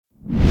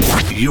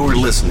You're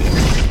listening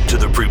to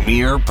the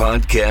Premier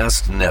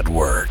Podcast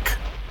Network.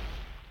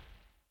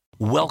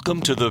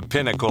 Welcome to the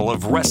pinnacle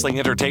of wrestling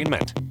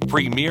entertainment,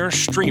 Premier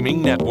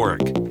Streaming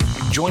Network.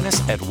 Join us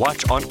at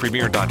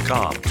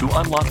watchonpremier.com to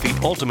unlock the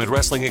ultimate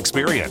wrestling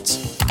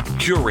experience.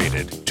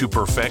 Curated to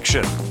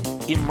perfection.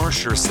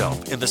 Immerse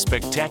yourself in the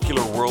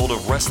spectacular world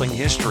of wrestling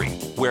history,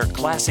 where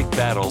classic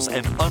battles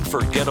and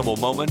unforgettable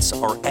moments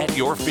are at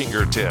your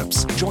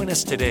fingertips. Join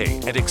us today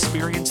and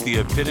experience the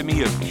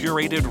epitome of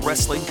curated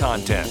wrestling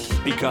content.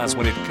 Because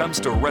when it comes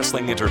to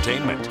wrestling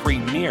entertainment,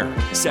 Premier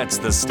sets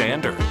the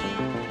standard.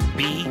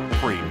 Be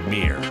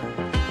Premier.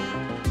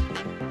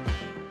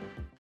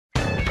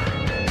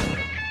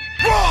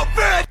 Raw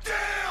Van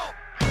Dam!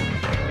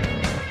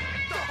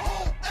 The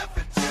whole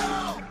effing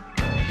show!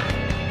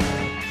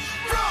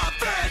 Raw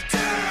Van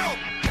Dam!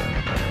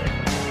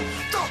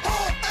 The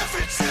whole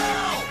effing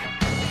show!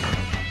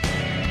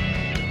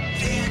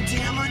 Van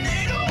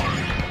Daminator!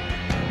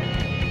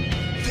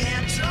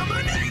 Van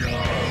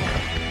Terminator!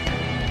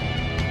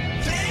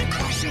 Van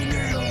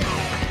Crushinator!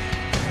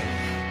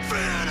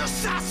 Van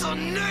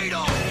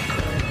Assassinator!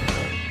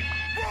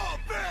 Raw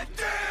Van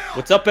Dam!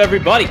 What's up,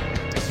 everybody?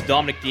 This is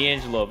Dominic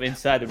D'Angelo of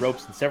Inside the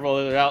Ropes and several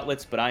other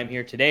outlets, but I'm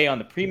here today on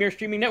the Premier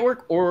Streaming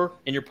Network or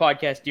in your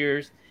podcast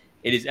ears.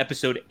 It is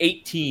episode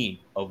 18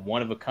 of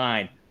One of a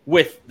Kind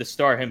with the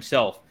star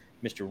himself,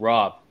 Mr.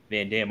 Rob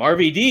Van Dam.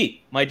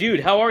 RVD, my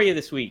dude, how are you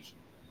this week?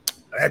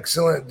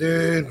 Excellent,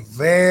 dude.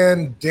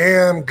 Van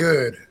Dam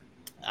good.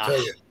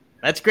 Tell you.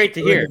 That's great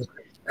to hear.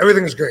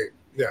 Everything's great.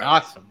 Yeah.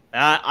 Awesome.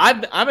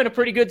 I'm in a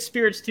pretty good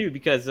spirits too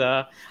because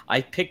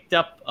I picked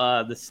up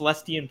the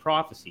Celestian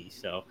Prophecy,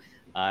 so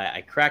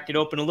I cracked it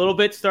open a little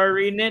bit, started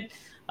reading it.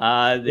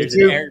 There's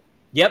an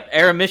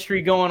air of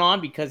mystery going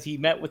on because he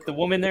met with the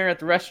woman there at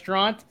the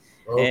restaurant,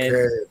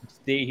 and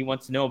he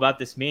wants to know about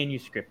this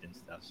manuscript and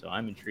stuff. So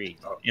I'm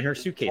intrigued. In her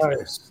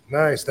suitcase.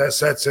 Nice. That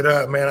sets it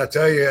up, man. I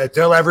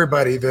tell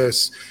everybody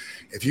this.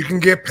 If you can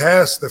get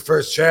past the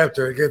first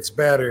chapter, it gets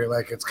better.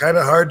 Like, it's kind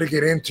of hard to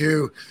get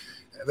into.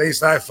 At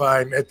least I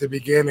find at the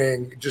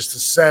beginning, just to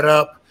set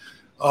up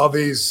all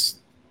these,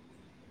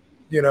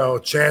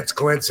 chance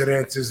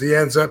coincidences. He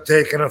ends up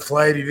taking a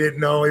flight he didn't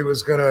know he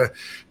was going to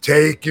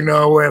take,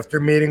 after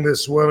meeting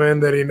this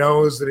woman that he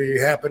knows that he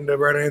happened to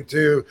run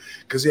into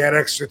because he had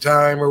extra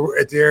time or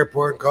at the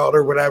airport and called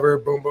her, whatever,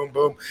 boom, boom,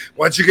 boom.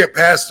 Once you get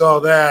past all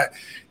that,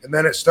 and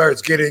then it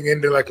starts getting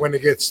into, like, when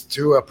it gets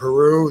to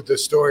Peru, the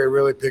story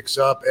really picks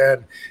up.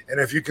 And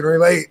if you can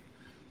relate,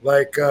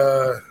 like,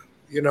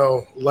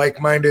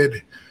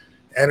 like-minded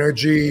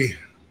energy,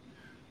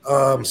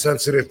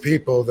 sensitive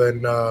people,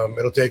 then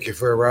it'll take you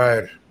for a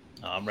ride.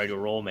 I'm ready to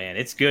roll, man.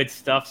 It's good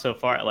stuff so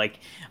far.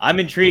 Like, I'm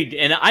intrigued,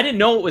 and I didn't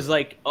know it was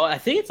like. I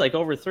think it's like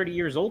over 30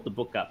 years old. The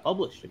book got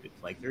published.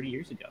 It's like 30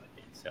 years ago. I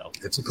think so.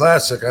 It's a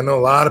classic. I know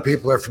a lot of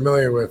people are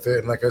familiar with it,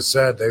 and like I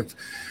said,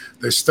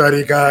 there's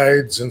study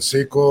guides and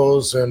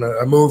sequels, and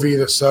a movie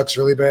that sucks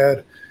really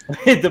bad.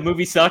 The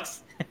movie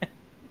sucks.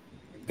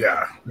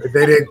 Yeah,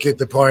 they didn't get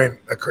the point.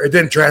 It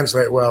didn't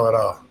translate well at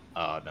all.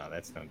 Oh no,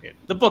 that's no good.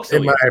 The book's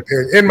in my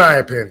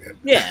opinion.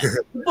 Yeah,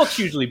 the book's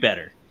usually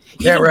better.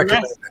 Can't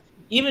recommend it.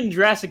 Even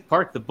Jurassic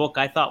Park, the book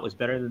I thought was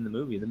better than the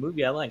movie. The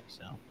movie I like.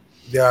 So.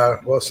 Yeah,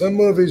 well, some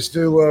movies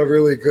do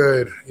really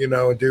good.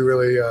 Do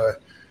really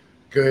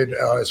good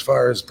as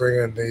far as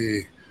bringing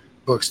the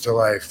books to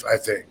life. I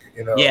think.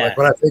 Yeah. Like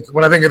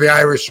when I think of The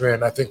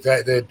Irishman, I think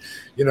that did.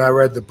 I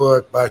read the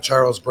book by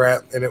Charles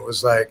Brandt, and it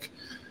was like.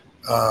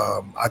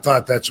 I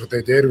thought that's what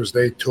they did was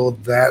they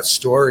told that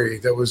story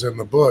that was in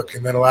the book,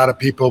 and then a lot of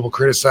people will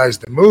criticize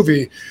the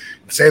movie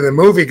and say the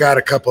movie got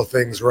a couple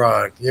things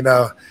wrong.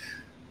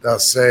 They'll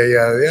say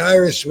the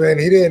Irishman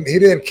he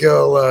didn't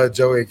kill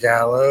Joey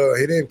Gallo,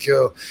 he didn't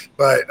kill,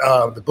 but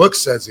the book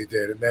says he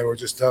did, and they were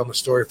just telling the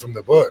story from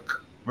the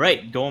book.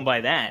 Right, going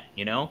by that,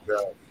 Yeah.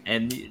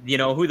 And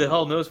who the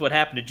hell knows what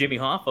happened to Jimmy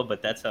Hoffa,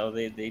 but that's how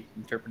they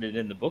interpreted it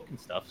in the book and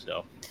stuff.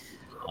 So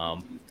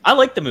I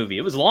liked the movie.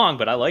 It was long,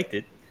 but I liked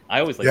it. I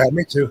always like. Yeah,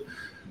 me too.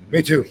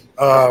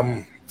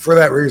 For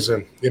that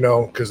reason,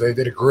 because they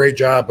did a great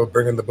job of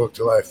bringing the book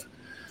to life.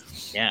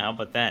 Yeah, how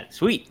about that?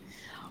 Sweet.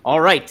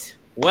 All right.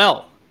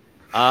 Well,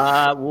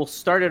 we'll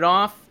start it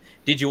off.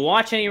 Did you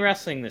watch any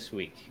wrestling this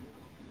week?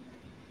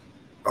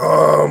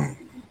 I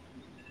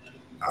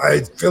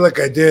feel like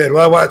I did.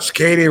 Well, I watched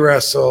Katie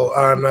wrestle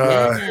on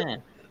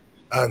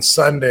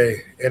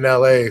Sunday in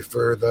LA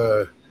for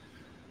the.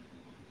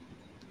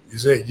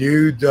 Is it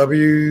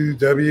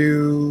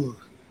UWW?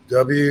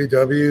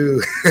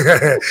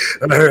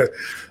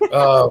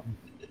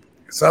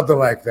 Something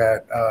like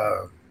that.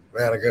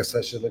 Man, I guess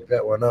I should look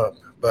that one up.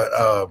 But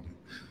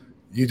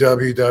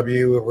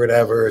UWW or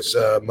whatever. It's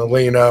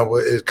Melina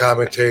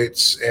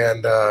commentates,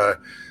 and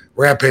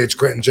Rampage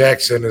Quentin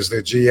Jackson is the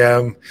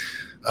GM.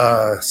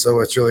 So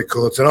it's really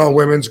cool. It's an all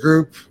women's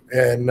group,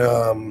 and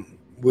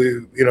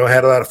we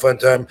had a lot of fun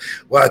time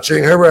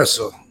watching her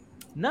wrestle.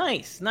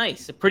 Nice.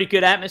 A pretty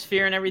good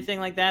atmosphere and everything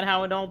like that.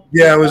 How it all?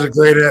 Yeah, it was a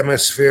great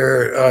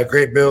atmosphere,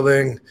 great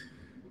building.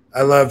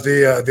 I love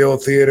the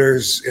old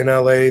theaters in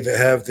LA that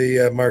have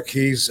the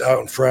marquees out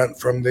in front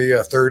from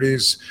the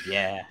 30s.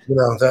 Yeah. You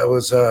know, that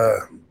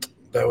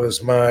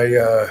was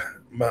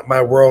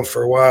my world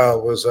for a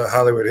while, was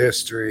Hollywood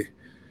history.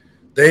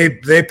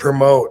 They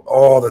promote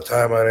all the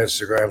time on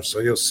Instagram, so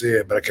you'll see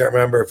it. But I can't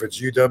remember if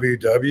it's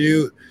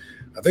UWW.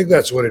 I think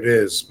that's what it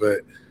is,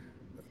 but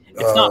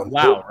It's not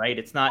WoW, right?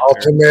 It's not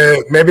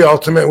maybe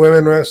Ultimate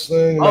Women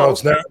Wrestling. No, Oh,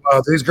 it's not.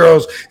 These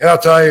girls, and I'll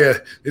tell you,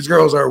 these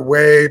girls are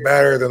way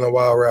better than the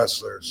WoW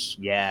wrestlers.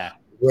 Yeah.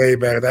 Way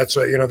better. That's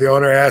what, the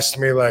owner asked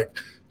me like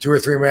 2 or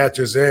 3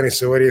 matches in. He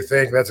said, "What do you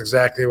think?" That's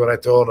exactly what I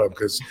told him,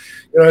 because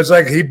it's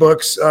like he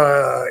books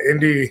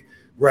indie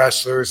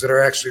wrestlers that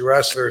are actually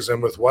wrestlers,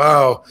 and with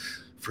WoW,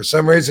 for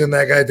some reason,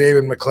 that guy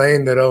David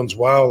McLean that owns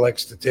WoW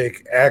likes to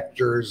take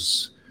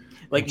actors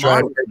like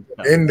trying models to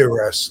get into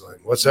wrestling.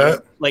 What's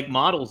that? Like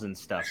models and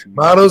stuff.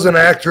 Models and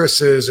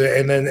actresses,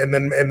 and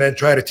then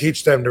try to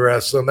teach them to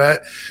wrestle. And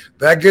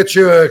that gets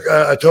you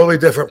a totally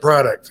different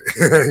product,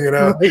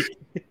 Right.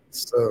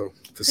 So,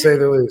 to say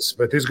the least.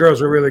 But these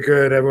girls were really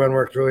good. Everyone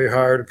worked really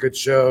hard. Good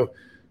show,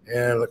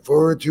 and I look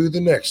forward to the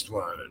next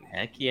one.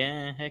 Heck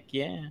yeah.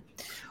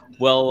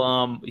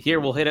 Well, here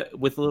we'll hit it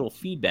with a little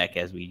feedback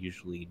as we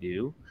usually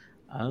do.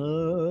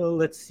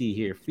 Let's see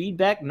here.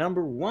 Feedback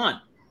number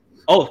 1.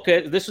 Oh,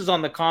 okay. This was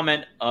on the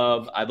comment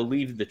of, I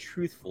believe, the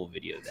truthful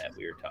video that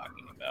we were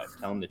talking about.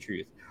 Telling the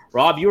truth.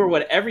 Rob, you are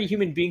what every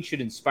human being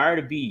should inspire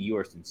to be. You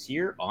are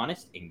sincere,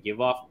 honest, and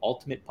give off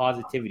ultimate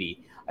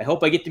positivity. I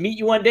hope I get to meet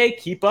you one day.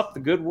 Keep up the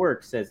good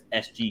work, says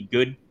SG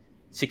Good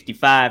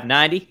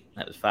 6590.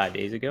 That was 5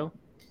 days ago.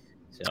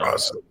 So,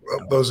 awesome.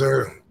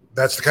 Well,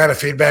 that's the kind of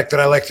feedback that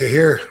I like to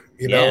hear.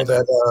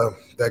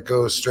 That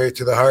goes straight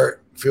to the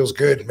heart. Feels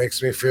good.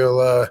 Makes me feel.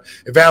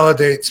 It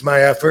validates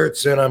my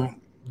efforts, and I'm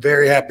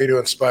very happy to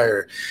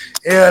inspire.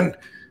 And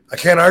I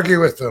can't argue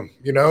with them.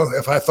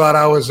 If I thought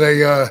I was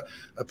a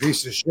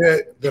piece of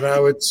shit, then I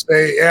would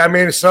say. I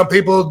mean, some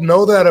people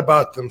know that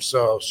about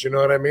themselves. You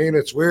know what I mean?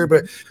 It's weird,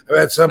 but I've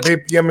had some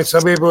people.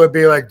 Some people would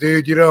be like,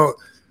 "Dude, you don't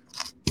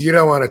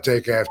want to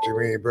take after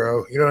me,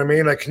 bro." You know what I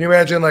mean? Like, can you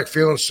imagine like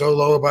feeling so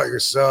low about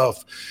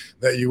yourself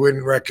that you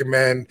wouldn't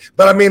recommend?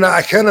 But I mean,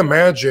 I can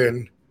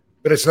imagine,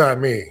 but it's not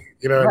me.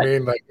 You know what I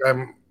mean? Like,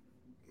 I'm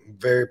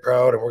very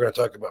proud, and we're going to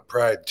talk about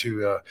pride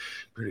too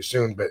pretty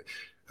soon. But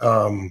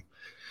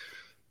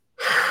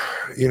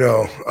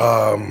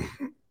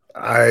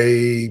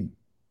I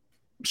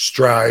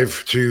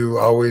strive to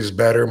always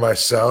better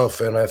myself,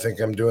 and I think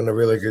I'm doing a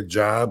really good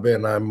job,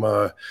 and I'm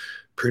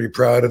pretty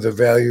proud of the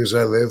values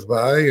I live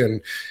by,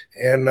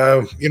 and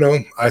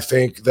I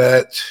think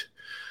that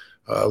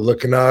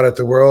looking out at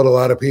the world, a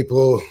lot of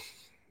people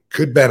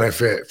could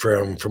benefit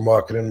from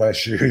walking in my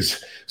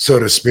shoes, so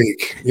to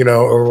speak,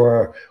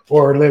 or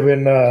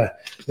living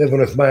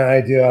with my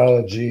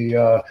ideology,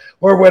 or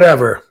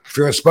whatever. If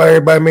you're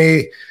inspired by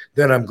me,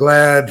 then I'm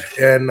glad,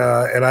 and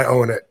I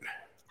own it.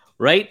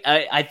 Right.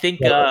 I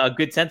think a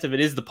good sense of it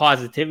is the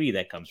positivity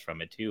that comes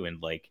from it too.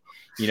 And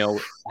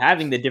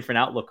having the different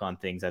outlook on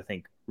things, I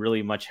think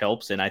really much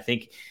helps. And I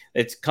think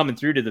it's coming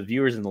through to the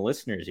viewers and the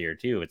listeners here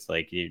too. It's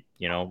like,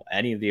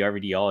 any of the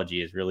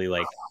RVDology is really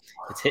like,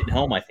 it's hitting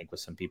home, I think, with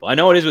some people. I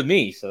know it is with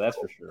me, so that's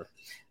for sure.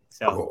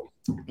 So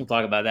we'll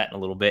talk about that in a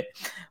little bit.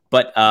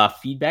 But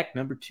feedback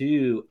number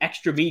 2,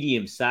 extra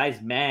medium size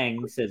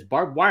Mang says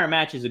barbed wire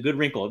match is a good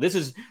wrinkle. This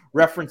is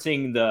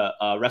referencing the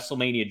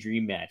WrestleMania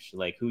dream match,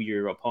 like who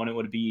your opponent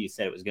would be. He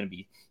said it was going to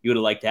be, you would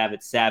have liked to have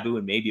it Sabu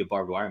and maybe a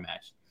barbed wire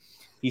match.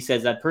 He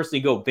says, I'd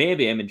personally go Bam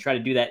Bam and try to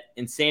do that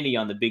insanity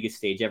on the biggest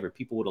stage ever.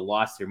 People would have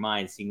lost their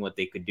minds seeing what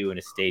they could do in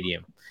a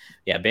stadium.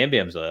 Yeah, Bam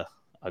Bam's a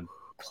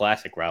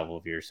classic rival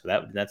of yours,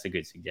 so that's a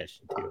good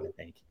suggestion too, I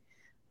think.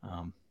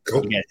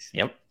 Cool.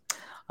 Yep.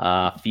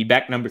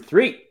 Feedback number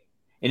 3.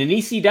 In an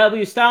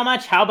ECW style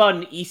match, how about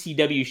an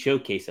ECW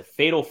showcase, a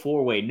fatal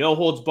 4-way, no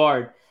holds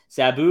barred,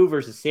 Sabu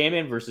versus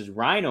Sandman versus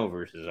Rhino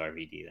versus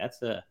RVD?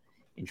 That's a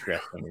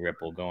interesting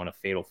ripple going a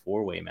fatal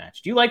 4-way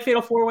match. Do you like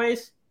fatal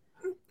 4-ways?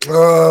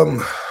 I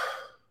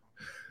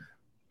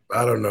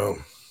don't know.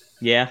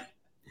 Yeah.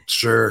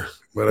 Sure.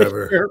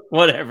 Whatever. Sure,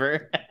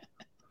 whatever.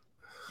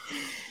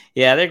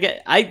 Yeah,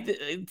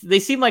 they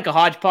seem like a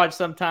hodgepodge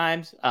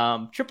sometimes.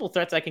 Triple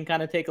threats I can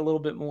kind of take a little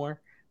bit more.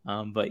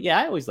 But yeah,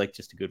 I always like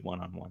just a good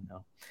one-on-one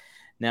though.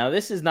 Now,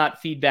 this is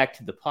not feedback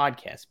to the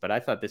podcast, but I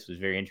thought this was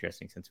very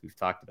interesting since we've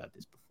talked about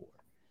this before.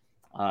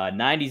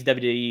 90s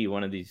WWE,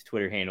 one of these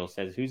Twitter handles,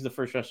 says, who's the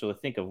first wrestler to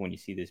think of when you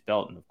see this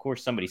belt? And of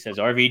course, somebody says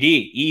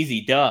RVD,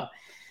 easy, duh.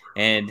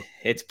 And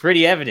it's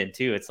pretty evident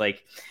too. It's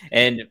like,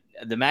 and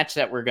the match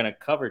that we're going to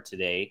cover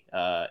today,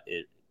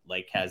 it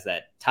like has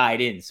that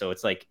tied in. So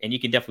it's like, and you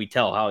can definitely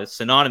tell how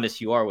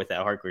synonymous you are with that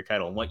hardcore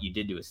title and what you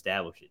did to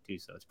establish it too.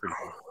 So it's pretty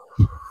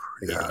cool.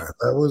 Yeah,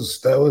 that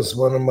was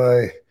one of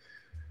my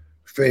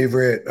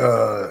favorite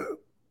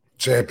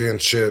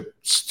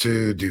championships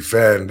to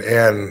defend,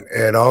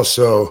 and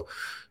also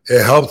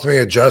it helped me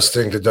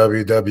adjusting to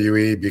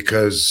WWE,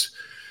 because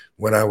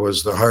when I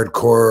was the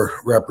hardcore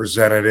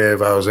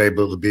representative, I was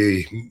able to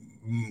be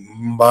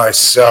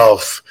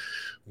myself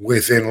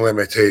within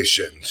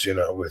limitations,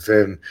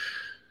 within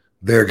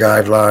their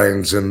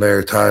guidelines and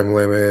their time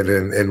limit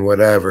and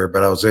whatever,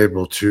 but I was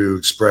able to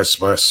express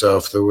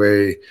myself the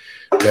way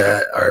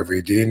that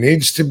RVD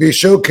needs to be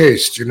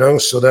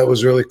showcased, so that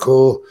was really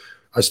cool.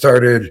 I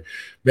started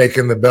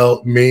making the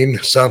belt mean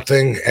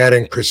something,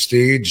 adding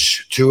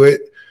prestige to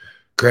it,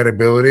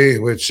 credibility,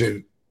 which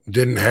it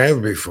didn't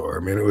have before.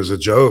 I mean, it was a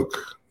joke.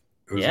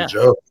 It was a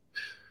joke.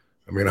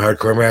 I mean, a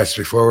hardcore match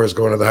before was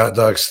going to the hot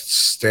dog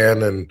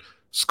stand and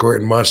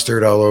squirting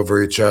mustard all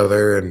over each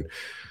other, and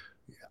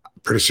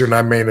pretty soon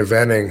I'm main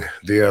eventing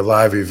the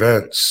live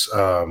events,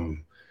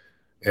 and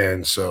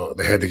so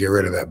they had to get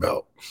rid of that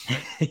belt.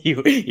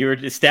 you were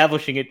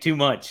establishing it too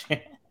much.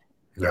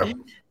 Yeah.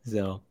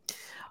 So,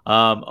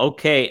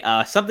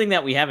 okay, something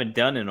that we haven't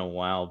done in a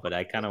while, but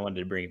I kind of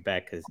wanted to bring it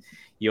back because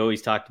you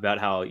always talked about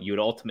how you would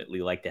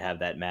ultimately like to have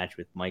that match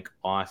with Mike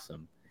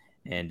Awesome,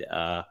 and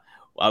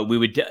we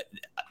would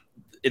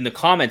in the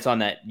comments on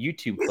that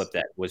YouTube clip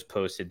that was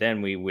posted.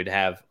 Then we would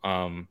have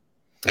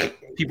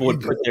people would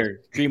put their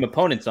dream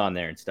opponents on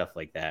there and stuff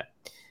like that.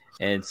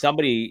 And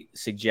somebody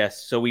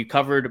suggests, so we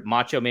covered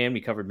Macho Man,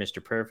 we covered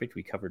Mr. Perfect,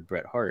 we covered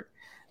Bret Hart.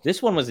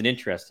 This one was an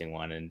interesting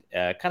one, and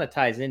kind of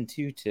ties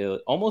into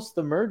almost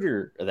the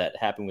merger that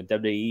happened with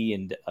WWE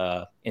and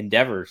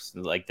Endeavors.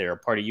 Like they're a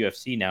part of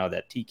UFC now,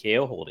 that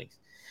TKO Holdings.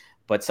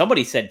 But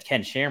somebody said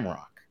Ken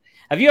Shamrock.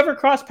 Have you ever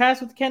crossed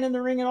paths with Ken in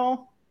the ring at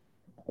all?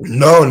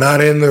 No,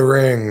 not in the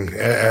ring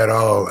at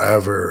all,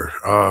 ever.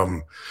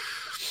 I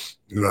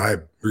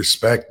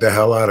respect the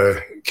hell out of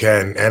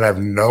Ken, and I've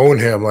known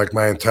him like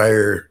my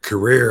entire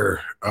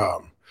career.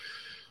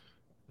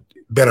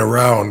 Been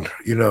around,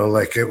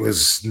 like it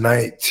was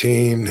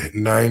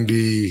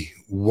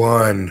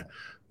 1991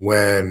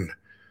 when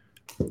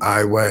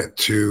I went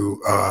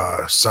to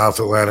South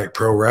Atlantic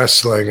Pro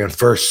Wrestling and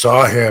first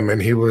saw him, and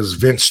he was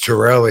Vince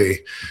Torelli.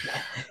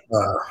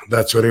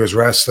 That's what he was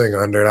wrestling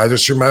under. And I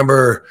just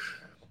remember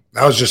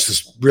I was just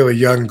this really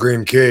young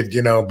green kid,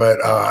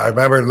 but I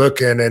remember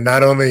looking, and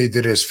not only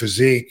did his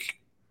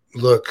physique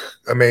look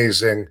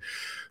amazing,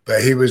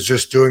 but he was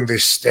just doing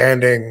these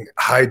standing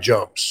high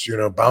jumps,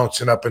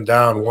 bouncing up and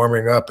down,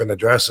 warming up in the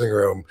dressing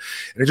room.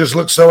 And he just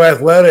looked so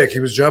athletic. He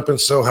was jumping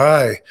so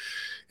high.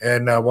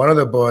 And one of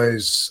the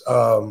boys,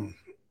 I'm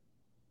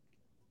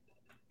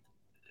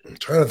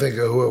trying to think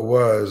of who it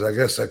was. I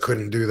guess I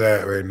couldn't do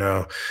that right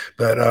now.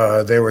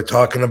 But they were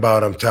talking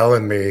about him,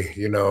 telling me,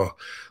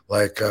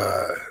 like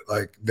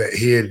that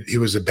he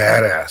was a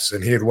badass,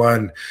 and he had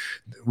won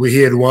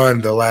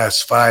the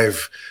last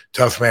 5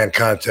 Tough Man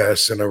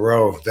contests in a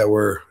row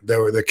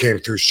that came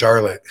through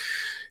Charlotte,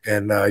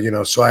 and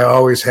so I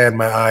always had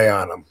my eye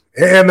on him.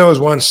 And there was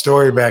one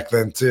story back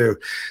then too,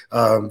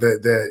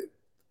 that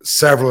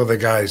several of the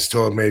guys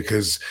told me,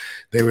 because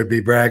they would be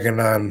bragging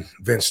on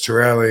Vince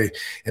Torelli,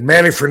 and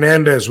Manny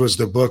Fernandez was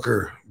the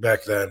booker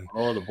back then.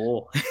 Oh, the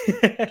bull.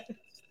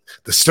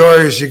 The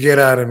stories you get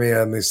out of me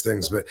on these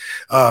things. But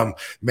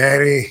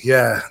Manny,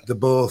 the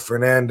Bull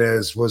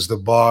Fernandez was the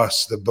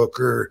boss, the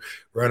booker,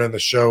 running the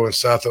show in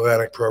South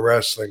Atlantic Pro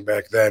Wrestling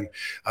back then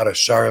out of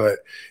Charlotte.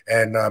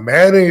 And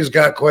Manny's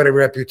got quite a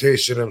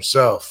reputation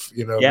himself.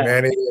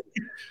 Manny,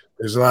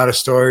 there's a lot of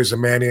stories of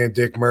Manny and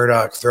Dick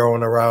Murdoch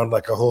throwing around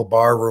like a whole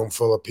bar room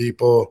full of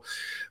people,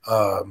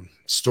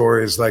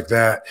 stories like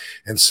that.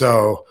 And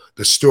so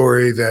the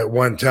story that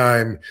one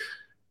time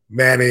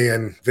Manny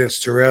and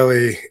Vince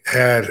Torelli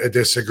had a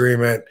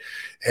disagreement,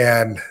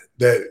 and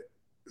that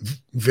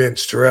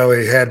Vince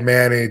Torelli had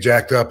Manny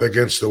jacked up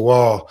against the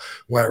wall,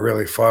 went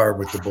really far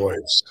with the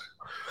boys.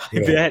 I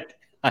bet.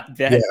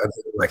 Yeah,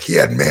 like he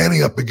had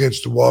Manny up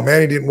against the wall.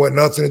 Manny didn't want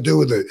nothing to do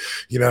with it,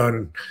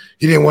 and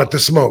he didn't want the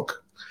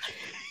smoke.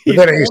 But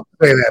then I used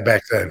to say that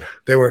back then.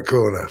 They weren't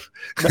cool enough.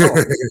 No.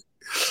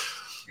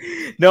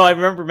 No, I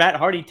remember Matt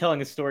Hardy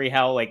telling a story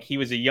how like he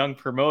was a young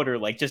promoter,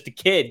 like just a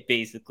kid,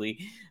 basically.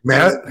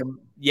 Matt?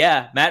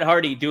 Yeah, Matt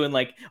Hardy doing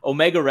like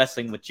Omega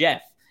Wrestling with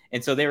Jeff.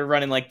 And so they were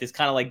running like this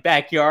kind of like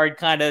backyard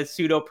kind of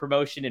pseudo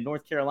promotion in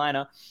North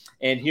Carolina.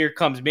 And here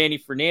comes Manny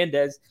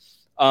Fernandez.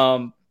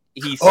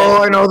 He said,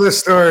 I know this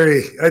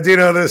story. I do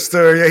know this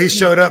story. Yeah, he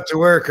showed up to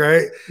work,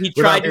 right? He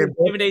tried to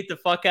intimidate the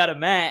fuck out of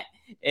Matt.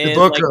 And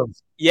book him.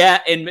 Yeah,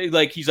 and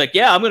like he's like,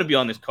 yeah, I'm gonna be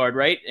on this card,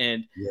 right?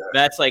 And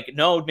Matt's like,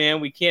 no,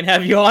 man, we can't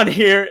have you on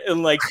here.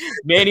 And like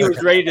Manny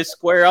was ready to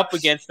square up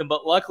against him,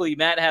 but luckily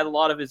Matt had a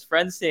lot of his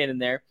friends standing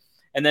there.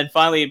 And then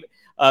finally,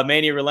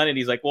 Manny relented.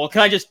 He's like, well,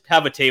 can I just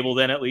have a table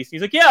then at least?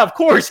 He's like, yeah, of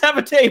course, have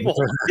a table.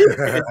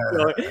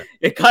 So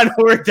it kind of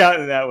worked out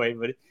in that way,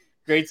 but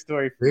great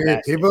story.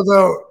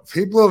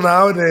 People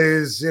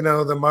nowadays,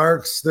 the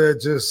marks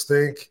that just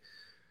think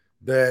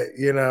that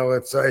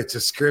it's a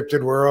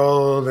scripted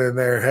world and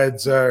their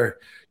heads are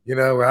I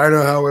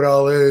know how it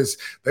all is.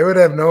 They would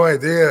have no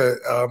idea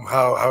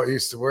how it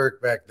used to work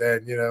back then,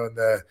 in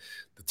the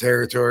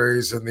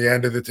territories and the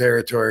end of the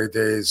territory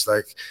days,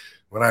 like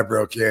when I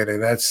broke in.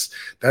 And that's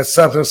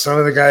something some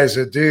of the guys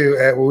that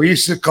do. We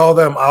used to call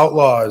them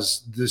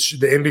outlaws, the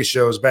indie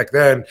shows back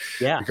then,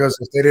 because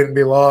if they didn't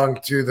belong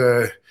to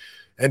the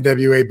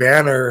NWA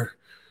banner,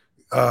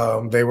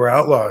 they were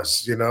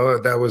outlaws.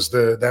 That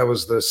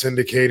was the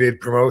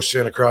syndicated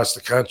promotion across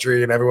the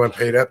country, and everyone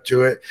paid up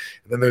to it.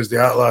 And then there's the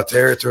outlaw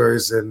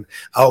territories and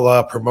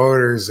outlaw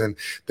promoters, and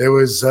there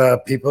was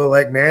people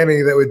like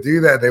Manny that would do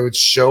that. They would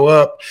show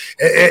up,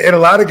 and a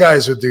lot of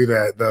guys would do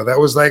that though. That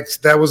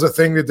was a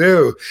thing to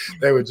do.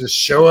 They would just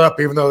show up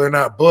even though they're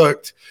not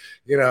booked.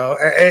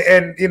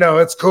 And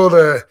it's cool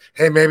to,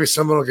 hey, maybe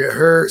someone will get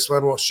hurt,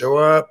 someone won't show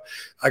up.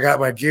 I got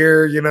my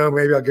gear,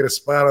 maybe I'll get a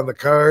spot on the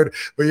card.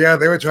 But yeah,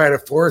 they would try to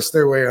force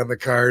their way on the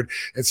card,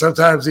 and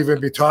sometimes even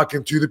be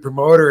talking to the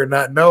promoter and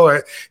not know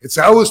it. It's,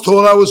 I was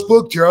told I was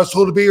booked here. I was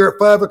told to be here at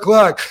 5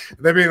 o'clock.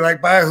 And they'd be like,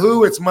 by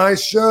who? It's my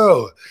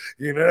show.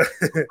 You're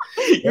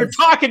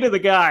talking to the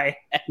guy.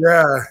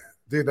 Yeah.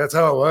 Dude, that's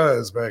how it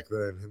was back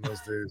then in those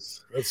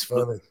days. That's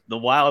funny. The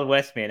Wild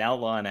West, man,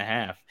 outlaw and a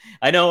half.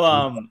 I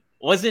know.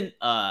 Wasn't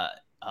Angelo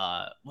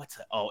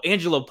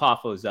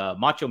Poffo's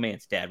Macho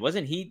Man's dad?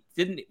 Wasn't he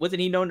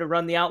known to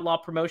run the outlaw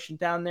promotion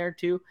down there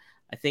too?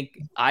 I think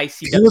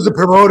ICW. He was a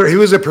promoter. He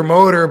was a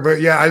promoter,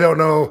 but yeah, I don't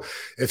know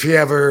if he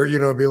ever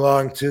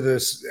belonged to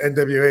this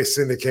NWA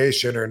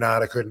syndication or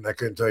not. I couldn't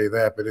tell you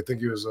that, but I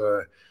think he was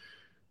in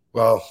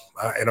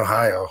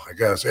Ohio, I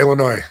guess,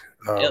 Illinois.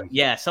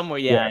 Somewhere.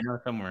 Yeah, I know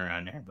somewhere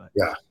around there. But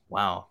yeah,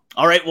 wow.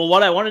 All right. Well,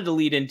 what I wanted to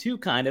lead into,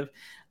 kind of.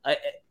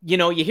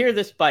 You hear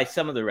this by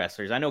some of the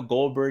wrestlers. I know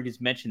Goldberg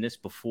has mentioned this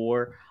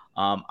before.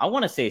 I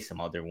want to say some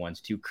other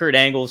ones too. Kurt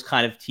Angle's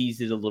kind of teased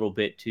it a little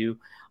bit too.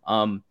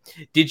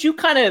 Did you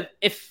kind of,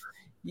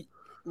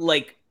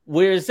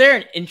 was there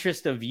an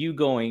interest of you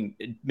going,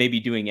 maybe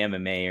doing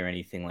MMA or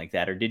anything like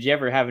that? Or did you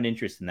ever have an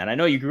interest in that? I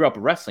know you grew up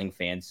a wrestling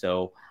fan,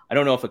 so I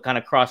don't know if it kind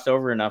of crossed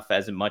over enough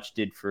as it much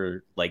did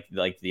for like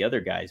the other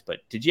guys,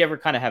 but did you ever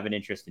kind of have an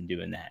interest in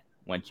doing that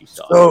once you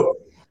saw it?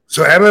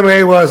 So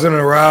MMA wasn't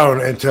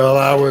around until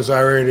I was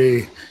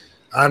already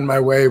on my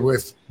way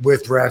with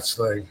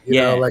wrestling. You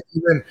know, like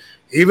even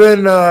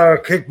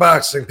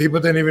kickboxing,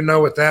 people didn't even know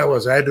what that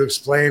was. I had to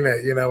explain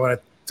it. When I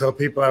told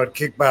people I would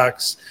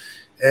kickbox,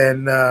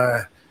 and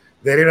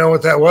they didn't know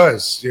what that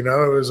was. It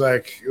was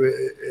like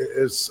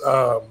it's.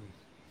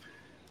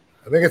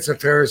 I think it's in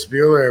Ferris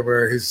Bueller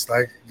where he's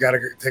like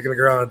taking a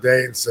girl on a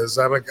date and says,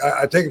 "I'm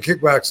taking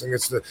kickboxing.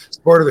 It's the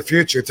sport of the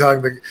future."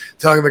 Telling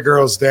the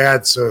girl's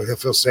dad so he'll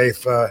feel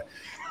safe on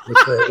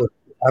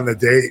the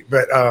date.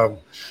 But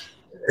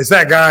it's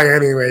that guy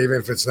anyway. Even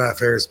if it's not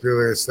Ferris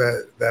Bueller, it's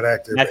that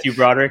actor. Matthew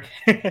Broderick.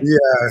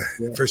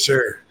 yeah, for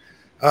sure.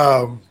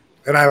 And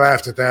I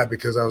laughed at that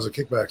because I was a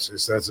kickboxer,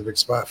 so that's a big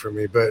spot for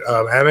me. But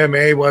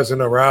MMA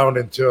wasn't around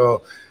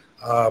until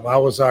I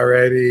was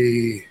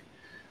already.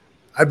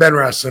 I'd been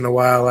wrestling a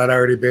while. I'd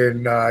already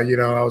been, I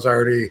was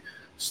already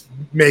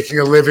making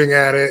a living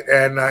at it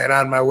and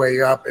on my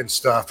way up and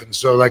stuff. And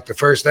so, like the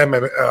first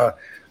MMA,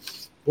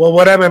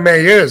 what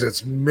MMA is,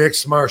 it's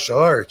mixed martial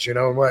arts.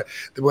 And what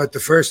the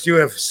first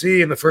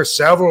UFC and the first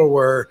several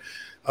were,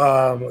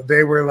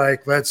 they were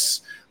like,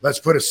 let's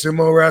put a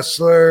sumo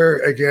wrestler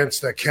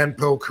against a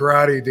Kenpo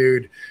karate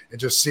dude and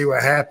just see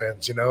what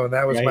happens. And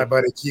that was my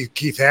buddy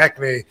Keith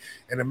Hackney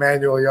and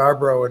Emmanuel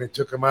Yarbrough, and he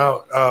took him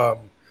out.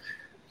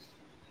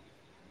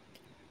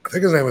 I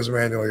think his name was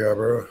Emmanuel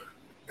Yarbrough.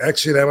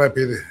 Actually, that might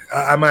be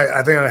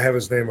I think I have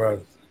his name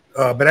wrong.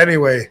 But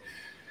anyway,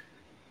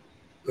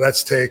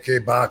 let's take a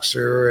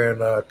boxer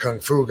and a kung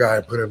fu guy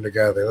and put them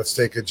together. Let's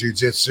take a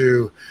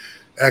jiu-jitsu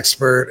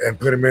expert and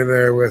put him in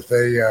there with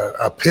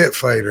a pit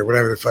fighter,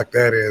 whatever the fuck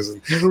that is.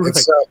 And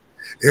so,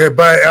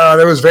 but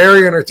it was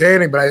very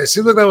entertaining. But it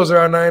seemed like that was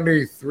around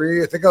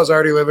 93. I think I was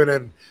already living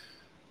in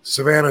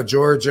Savannah,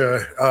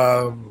 Georgia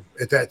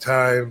at that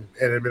time,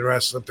 and had been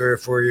wrestling 3 or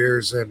 4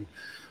 years, and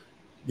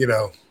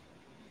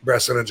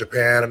wrestling in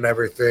Japan and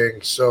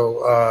everything.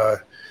 So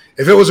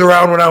if it was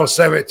around when I was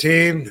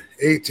 17,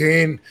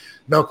 18,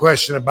 no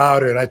question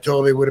about it, I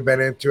totally would have been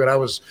into it. I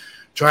was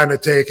trying to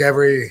take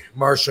every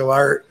martial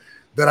art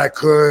that I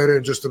could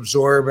and just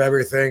absorb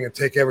everything and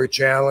take every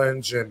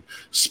challenge and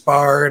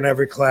spar in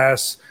every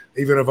class,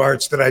 even of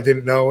arts that I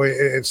didn't know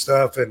and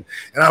stuff. And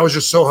I was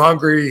just so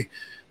hungry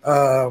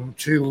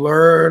to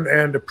learn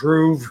and to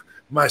prove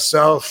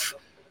myself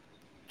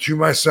to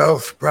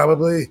myself,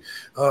 probably.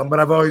 But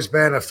I've always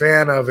been a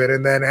fan of it.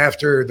 And then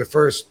after the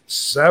first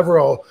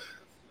several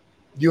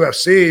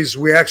UFCs,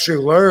 we actually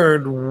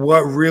learned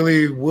what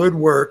really would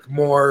work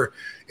more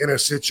in a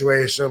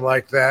situation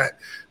like that,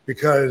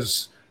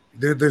 because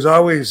there's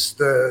always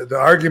the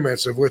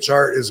arguments of which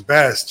art is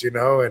best,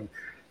 and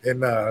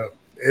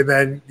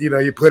then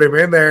you put him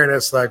in there and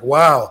it's like,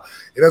 wow,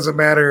 it doesn't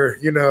matter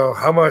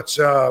how much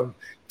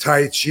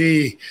Tai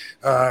Chi,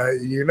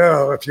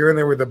 if you're in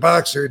there with a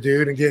boxer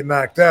dude and get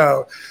knocked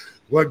out,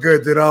 what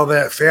good did all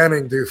that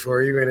fanning do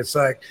for you? And it's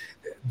like,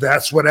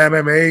 that's what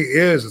MMA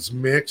is. It's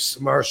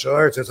mixed martial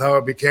arts. That's how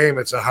it became.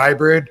 It's a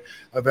hybrid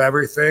of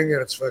everything,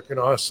 and it's fucking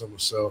awesome.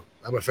 So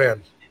I'm a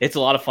fan. It's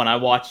a lot of fun. I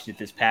watched it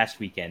this past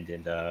weekend,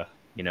 and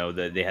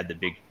they had the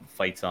big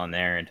fights on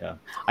there, and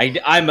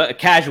I'm a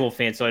casual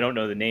fan, so I don't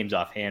know the names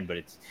offhand, but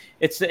it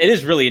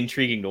is really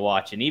intriguing to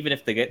watch. And even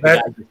if the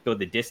guys just go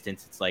the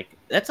distance, it's like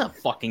that's a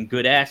fucking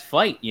good ass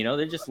fight.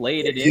 They're just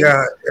laying it in.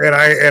 Yeah, and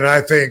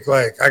I think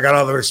like I got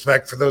all the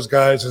respect for those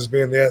guys as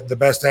being the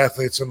best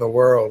athletes in the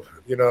world.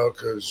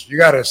 Because you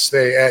got to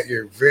stay at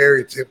your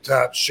very tip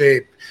top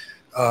shape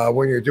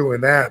when you're doing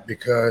that,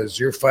 because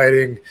you're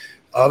fighting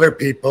other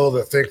people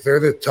that think they're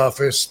the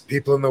toughest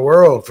people in the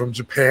world from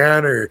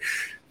Japan or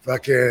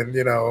fucking,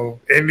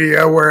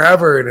 India,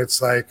 wherever. And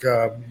it's like,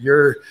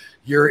 you're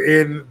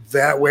in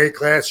that weight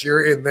class,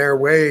 you're in their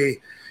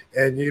way.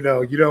 And, you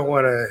don't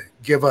want to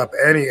give up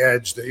any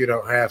edge that you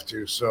don't have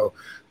to. So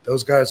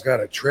those guys got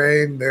to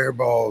train their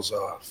balls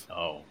off.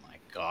 Oh my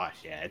gosh.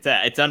 Yeah.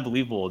 It's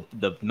unbelievable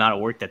the amount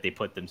of work that they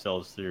put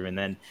themselves through. And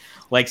then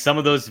like some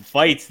of those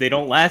fights, they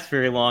don't last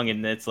very long.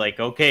 And it's like,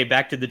 okay,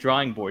 back to the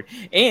drawing board.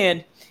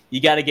 And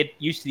you got to get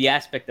used to the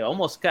aspect of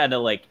almost kind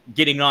of like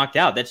getting knocked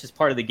out. That's just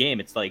part of the game.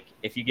 It's like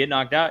if you get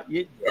knocked out,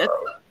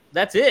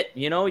 that's it.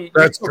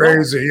 That's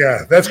crazy.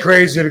 Yeah, that's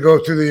crazy to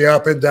go through the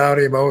up and down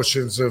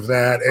emotions of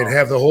that and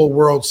have the whole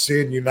world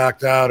seeing you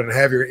knocked out and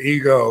have your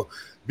ego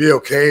be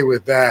okay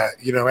with that.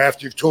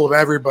 After you've told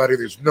everybody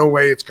there's no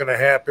way it's going to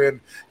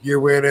happen, you're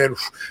winning.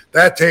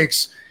 That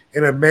takes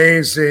an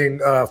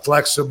amazing,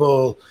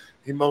 flexible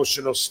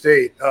emotional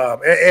state.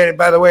 And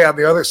by the way, on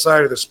the other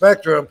side of the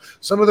spectrum,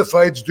 some of the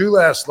fights do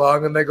last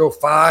long and they go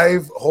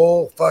 5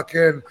 whole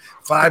fucking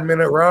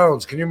 5-minute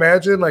rounds. Can you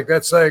imagine? Like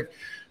that's like,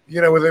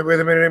 with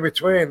a minute in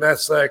between,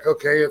 that's like,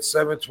 okay, it's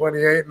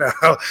 7:28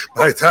 now.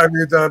 By the time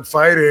you're done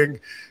fighting,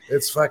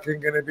 it's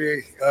fucking going to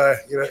be,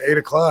 8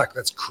 o'clock.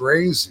 That's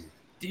crazy.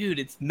 Dude,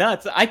 it's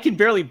nuts. I can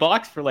barely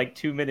box for like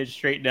 2 minutes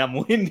straight and I'm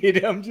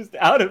winded. I'm just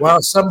out of it.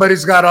 Well,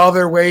 somebody's got all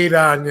their weight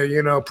on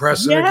you,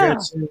 pressing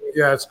against you.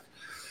 Yeah, it's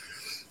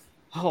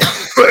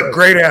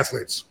great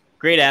athletes.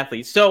 Great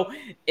athletes. So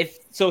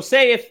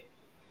say if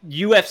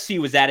UFC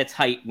was at its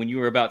height when you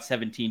were about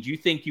 17, do you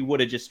think you would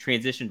have just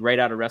transitioned right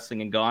out of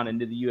wrestling and gone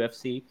into the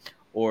UFC?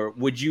 Or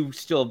would you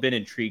still have been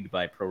intrigued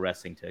by pro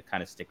wrestling to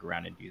kind of stick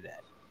around and do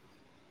that?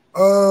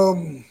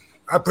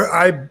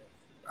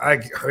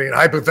 I mean,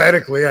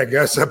 hypothetically, I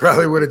guess I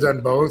probably would have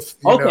done both.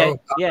 Okay.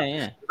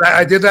 Yeah.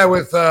 I did that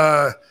with,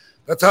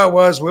 that's how it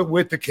was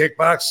with the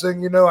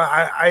kickboxing.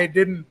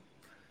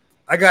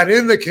 I got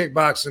into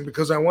kickboxing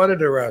because I wanted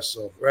to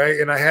wrestle, right?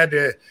 And I had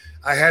to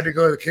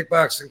go to the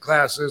kickboxing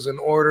classes in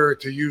order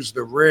to use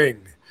the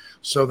ring.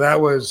 So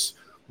that was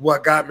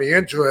what got me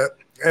into it.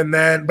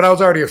 But I was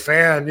already a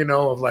fan,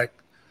 of like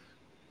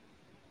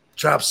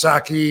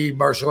Chopsaki,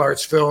 martial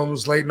arts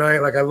films, late night.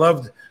 Like I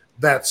loved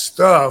that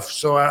stuff.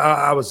 So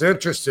I was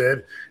interested.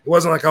 It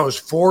wasn't like I was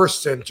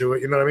forced into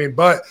it, you know what I mean?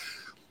 But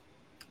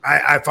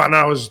I found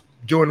I was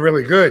doing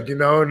really good,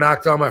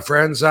 knocked all my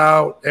friends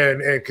out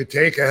and could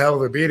take a hell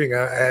of a beating.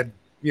 I had,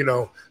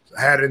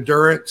 had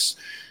endurance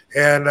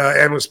and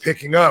was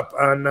picking up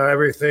on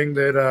everything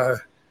that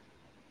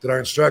our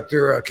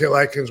instructor, Kit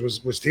Likens,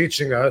 was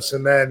teaching us.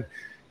 And then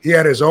he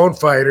had his own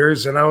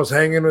fighters and I was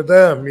hanging with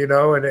them,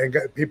 and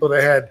got people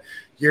that had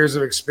years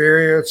of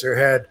experience or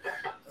had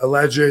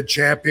alleged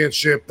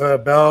championship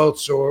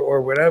belts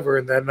or whatever.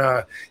 And then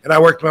and I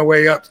worked my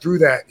way up through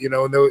that,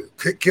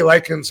 and Kit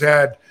Likens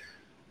had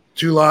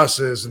 2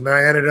 losses, and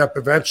I ended up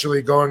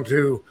eventually going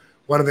to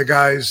one of the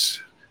guys,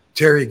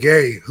 Terry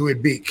Gay, who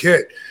had beat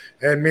Kit,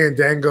 and me and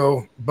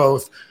Dango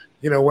both,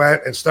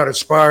 went and started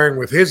sparring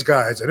with his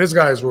guys, and his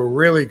guys were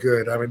really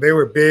good. I mean, they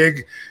were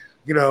big,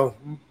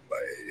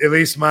 at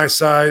least my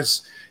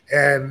size,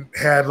 and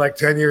had like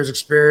 10 years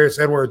experience,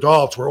 and were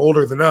adults, were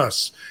older than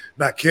us,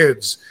 not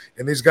kids.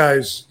 And these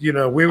guys,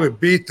 we would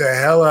beat the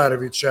hell out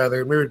of each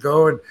other, and we would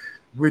go and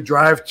we'd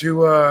drive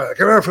to, I can't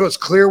remember if it was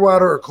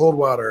Clearwater or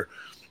Coldwater.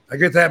 I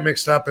get that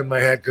mixed up in my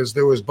head because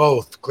there was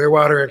both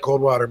Clearwater and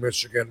Coldwater,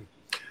 Michigan.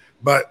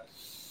 But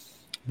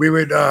we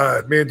would,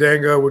 me and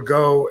Dango would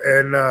go,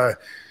 and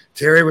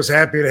Terry was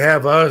happy to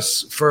have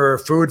us for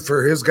food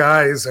for his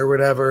guys or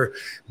whatever.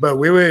 But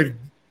we would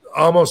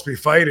almost be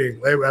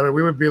fighting. I mean,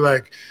 we would be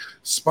like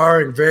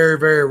sparring very,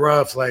 very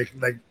rough, like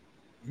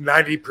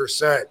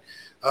 90%,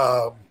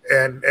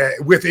 and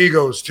with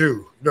egos too.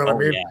 You know what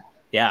I mean?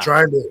 Yeah.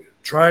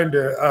 Trying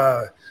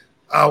to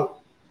out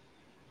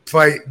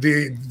fight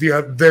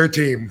their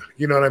team,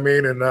 you know what I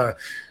mean, and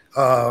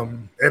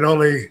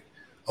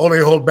only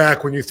hold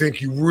back when you think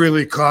you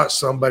really caught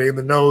somebody in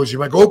the nose.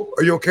 You're like, oh,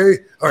 are you okay?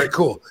 All right,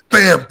 cool.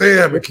 Bam,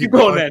 and keep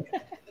going.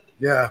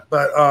 Yeah,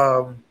 but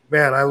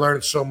man, I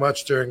learned so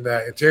much during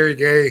that. And Terry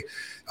Gay,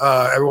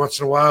 every once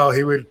in a while,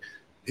 he would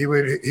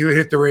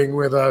hit the ring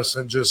with us,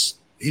 and just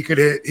he could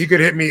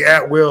hit me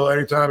at will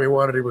anytime he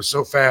wanted. He was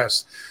so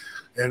fast.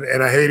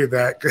 And I hated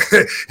that.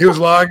 He was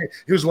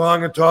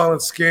long and tall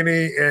and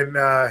skinny, and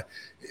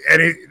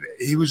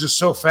he was just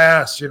so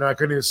fast. I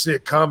couldn't even see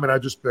it coming. I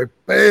just be like,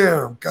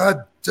 bam,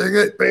 God dang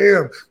it,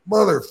 bam,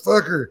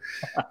 motherfucker.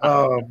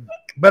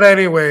 But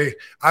anyway,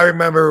 I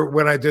remember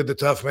when I did the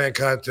Tough Man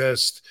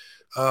contest,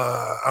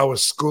 I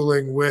was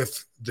schooling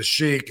with the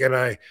Sheik, and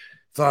I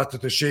thought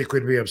that the Sheik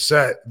would be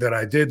upset that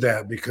I did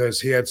that because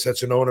he had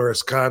such an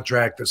onerous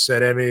contract that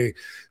said any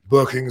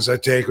bookings I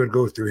take would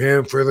go through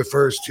him for the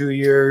first 2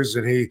 years,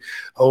 and he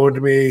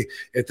owned me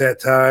at that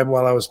time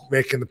while I was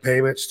making the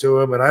payments to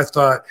him. And I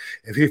thought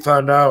if he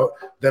found out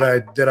that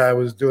I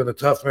was doing the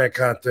Tough Man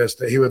contest,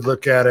 that he would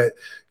look at it,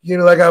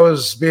 like I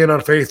was being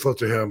unfaithful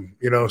to him,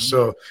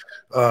 So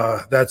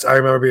I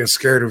remember being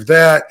scared of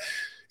that.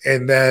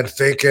 And then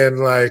thinking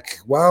like,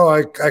 wow,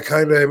 I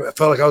kind of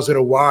felt like I was at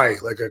a Y,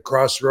 like a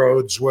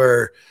crossroads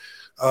where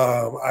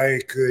I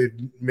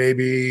could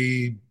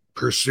maybe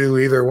pursue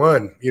either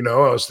one. I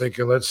was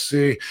thinking, let's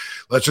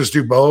just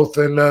do both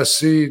and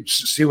see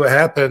what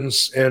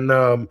happens. And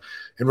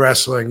in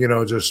wrestling,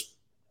 just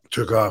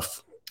took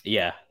off.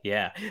 Yeah.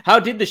 How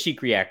did the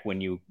Sheik react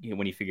when you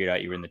figured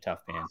out you were in the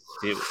Tough Man?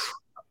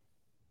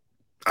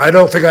 I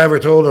don't think I ever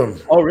told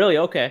him. Oh, really?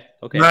 Okay.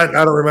 I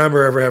don't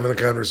remember ever having the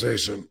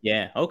conversation.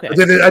 Yeah. Okay.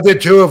 I did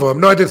 2 of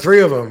them. No, I did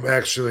 3 of them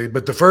actually.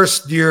 But the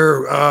first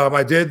year, I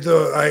went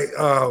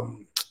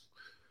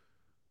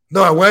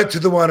to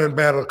the one in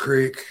Battle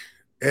Creek,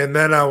 and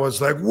then I was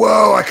like,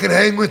 whoa, I can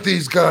hang with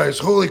these guys.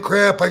 Holy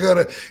crap, I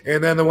gotta.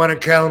 And then the one in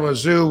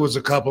Kalamazoo was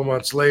a couple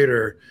months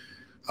later.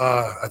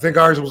 I think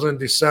ours was in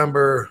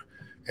December.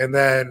 And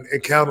then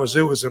in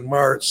Kalamazoo was in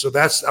March. So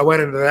I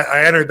went into that.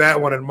 I entered that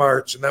one in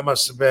March, and that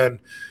must have been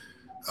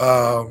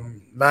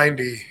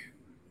 90.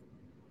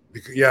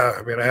 Yeah,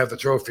 I mean, I have the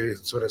trophy.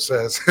 That's what it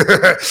says.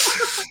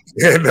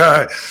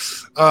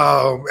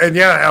 and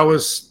yeah,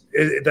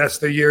 that's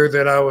the year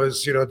that I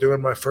was,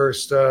 doing my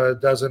first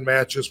dozen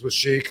matches with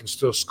Sheik and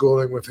still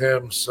schooling with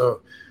him.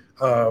 So,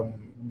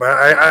 but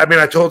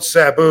I told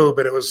Sabu,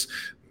 but it was.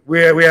 We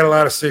had a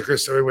lot of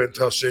secrets that we wouldn't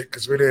tell Sheik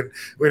because we didn't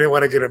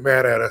want to get him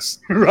mad at us.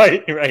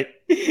 Right.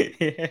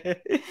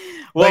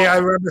 Well, I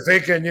remember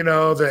thinking,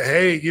 that,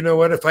 hey, you know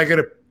what? If I get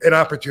an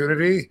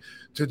opportunity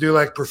to do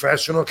like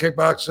professional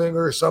kickboxing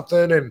or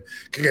something and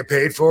can get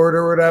paid for it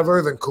or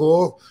whatever, then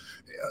cool.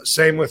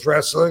 Same with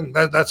wrestling.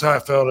 That's how I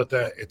felt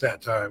at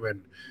that time.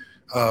 And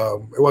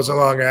it wasn't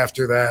long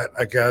after that,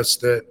 I guess,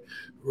 that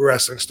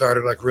wrestling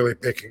started like really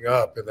picking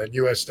up, and then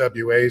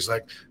USWA's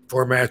like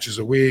 4 matches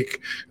a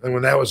week. And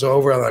when that was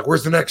over, I'm like,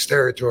 where's the next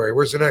territory?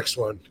 Where's the next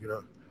one?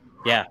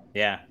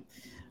 Yeah.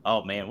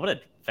 Oh man, what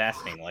a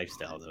fascinating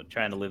lifestyle though.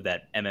 Trying to live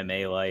that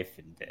MMA life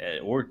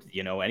and or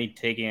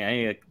taking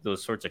any of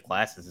those sorts of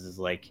classes is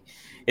like,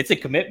 it's a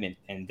commitment,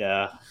 and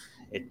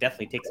it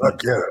definitely takes some time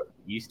to get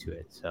used to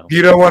it. So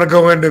you don't want to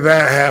go into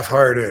that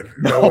half-hearted.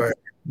 No way.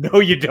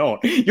 No, you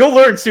don't. You'll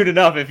learn soon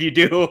enough if you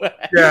do.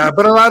 Yeah,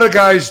 but a lot of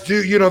guys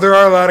do. There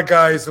are a lot of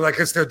guys that, like,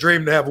 it's their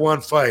dream to have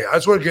one fight. I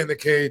just want to get in the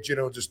cage,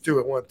 just do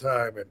it one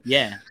time,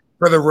 and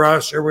for the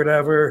rush or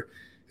whatever.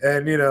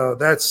 And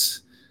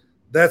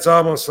that's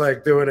almost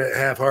like doing it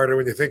half-hearted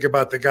when you think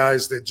about the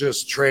guys that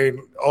just train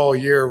all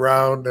year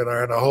round and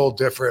are in a whole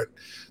different.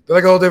 They're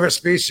like a whole different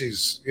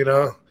species,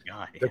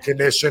 The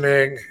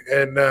conditioning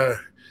and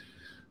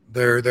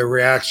their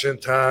reaction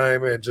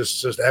time and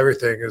just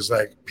everything is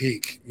like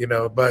peak,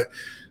 but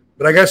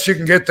I guess you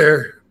can get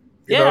there.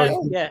 Yeah.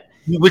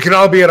 We can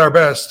all be at our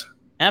best.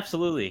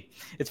 Absolutely.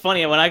 It's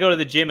funny when I go to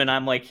the gym and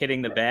I'm like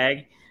hitting the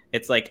bag,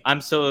 it's like I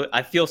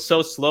feel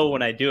so slow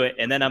when I do it,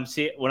 and then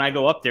when I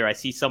go up there, I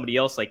see somebody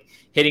else like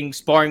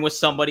sparring with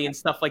somebody and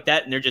stuff like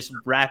that, and they're just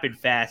rapid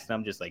fast, and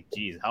I'm just like,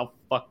 geez, how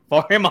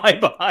far am I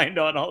behind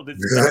on all this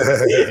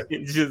stuff?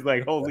 It's just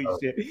like, holy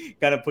shit,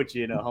 kind of puts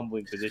you in a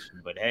humbling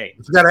position. But hey,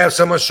 you gotta have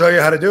someone show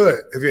you how to do it.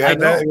 If you had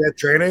that, you had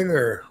training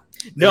or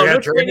no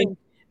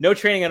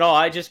training at all.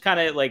 I just kind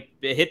of like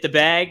hit the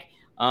bag.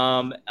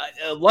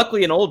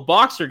 Luckily an old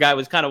boxer guy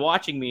was kind of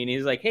watching me, and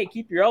he's like, hey,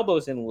 keep your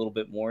elbows in a little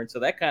bit more. And so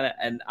that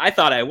and I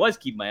thought I was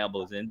keeping my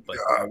elbows in, but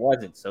I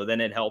wasn't. So then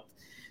it helped.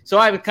 So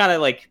I was kind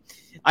of like,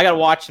 I got to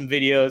watch some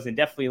videos, and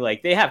definitely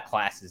like they have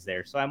classes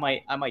there. So I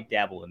might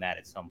dabble in that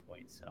at some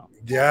point. So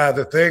yeah,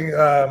 the thing,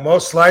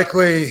 most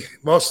likely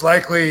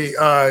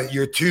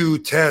you're too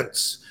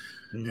tense.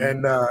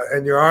 Mm-hmm.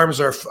 And your arms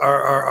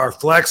are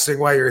flexing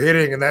while you're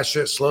hitting, and that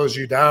shit slows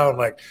you down.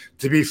 Like,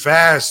 to be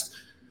fast,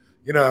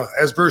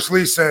 as Bruce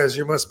Lee says,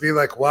 you must be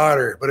like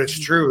water. But it's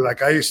true.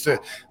 Like I used to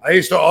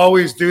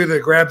always do the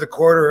grab the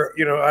quarter,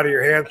 out of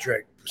your hand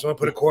trick. Someone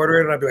put a quarter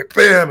in, and I'd be like,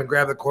 bam, and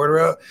grab the quarter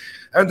out.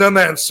 I haven't done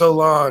that in so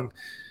long,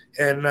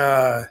 and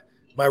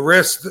my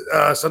wrists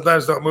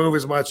sometimes don't move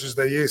as much as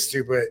they used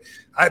to.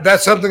 But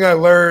that's something I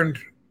learned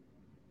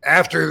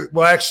after.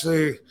 Well,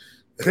 actually,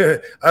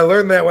 I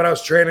learned that when I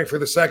was training for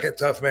the second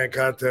Tough Man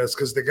contest,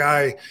 because the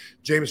guy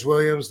James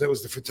Williams, that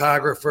was the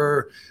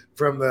photographer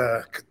from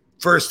the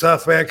first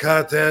Tough Man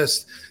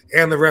contest,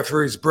 and the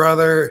referee's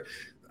brother.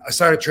 I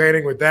started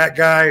training with that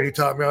guy, and he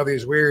taught me all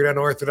these weird,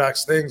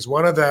 unorthodox things.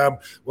 One of them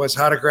was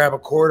how to grab a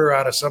quarter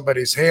out of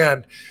somebody's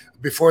hand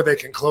before they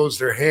can close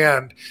their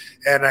hand.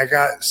 And I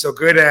got so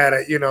good at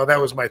it, that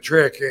was my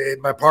trick,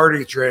 my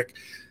party trick.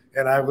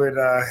 And I would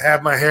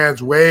have my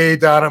hands way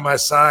down on my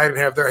side and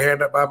have their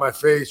hand up by my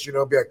face, be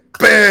like,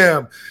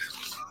 bam.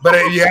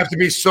 But you have to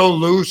be so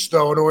loose,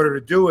 though, in order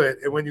to do it.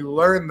 And when you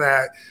learn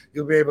that,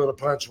 you'll be able to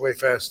punch way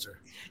faster.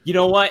 You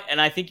know what?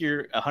 And I think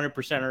you're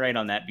 100% right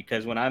on that,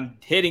 because when I'm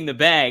hitting the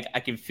bag, I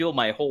can feel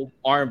my whole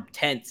arm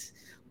tense.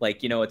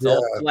 Like, it's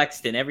all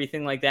flexed and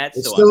everything like that.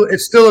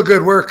 It's still a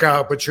good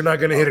workout, but you're not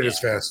going to hit it as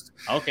fast.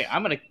 Okay,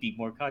 I'm going to be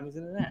more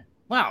cognizant of that.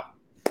 Wow.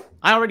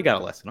 I already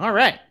got a lesson. All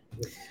right.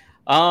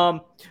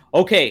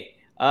 Okay.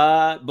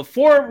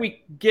 Before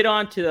we get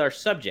on to our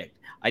subject,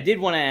 I did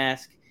want to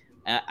ask,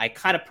 I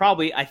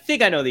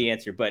think I know the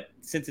answer, but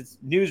since it's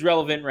news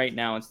relevant right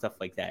now and stuff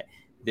like that,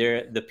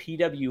 the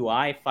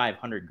PWI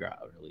 500 got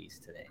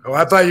released today. Oh,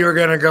 I thought you were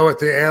going to go with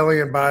the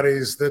alien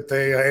bodies that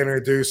they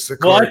introduced to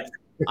court. What?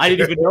 I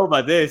didn't even know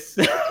about this.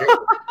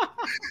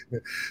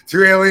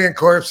 2 alien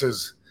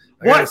corpses.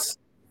 What?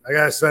 I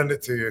gotta send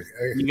it to you.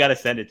 You gotta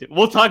send it to.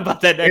 We'll talk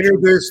about that next.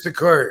 Introduced to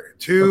court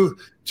 2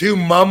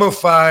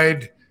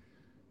 mummified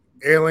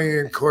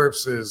alien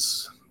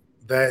corpses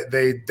that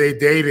they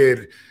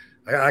dated.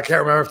 I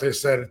can't remember if they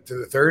said it to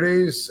the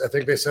 30s. I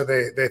think they said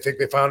they think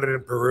they found it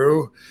in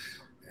Peru.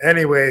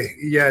 Anyway,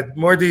 yeah,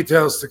 more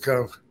details to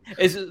come.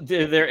 Is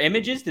there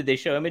images? Did they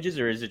show images,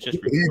 or is it just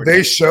recorded?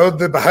 They showed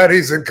the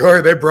bodies in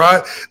court. They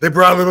brought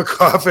little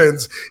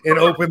coffins and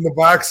opened the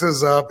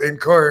boxes up in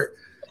court,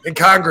 in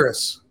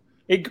Congress.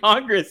 In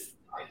Congress.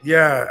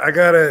 Yeah,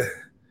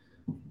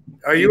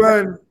 are you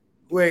on?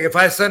 Wait, if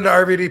I send to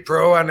RVD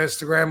Pro on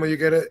Instagram, will you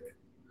get it?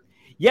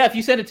 Yeah, if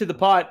you send it to the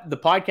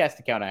podcast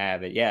account, I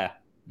have it. Yeah.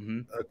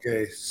 Mm-hmm.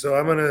 Okay, so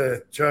I'm gonna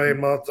try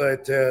and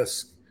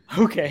multitask.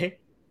 Okay.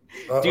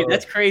 Dude,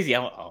 that's crazy.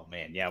 Oh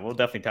man, yeah, we'll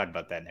definitely talk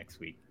about that next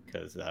week,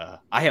 because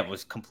I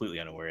was completely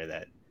unaware of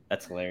that.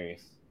 That's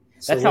hilarious.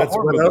 That's so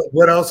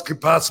what else could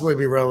possibly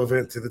be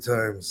relevant to the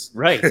times?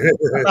 Right.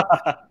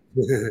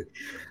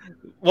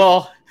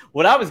 Well,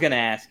 what I was going to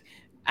ask,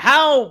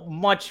 how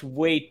much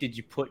weight did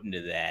you put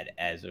into that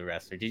as a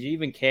wrestler? Did you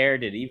even care?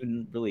 Did it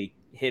even really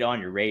hit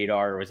on your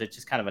radar, or was it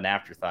just kind of an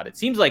afterthought? It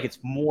seems like it's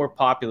more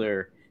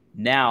popular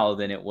now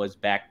than it was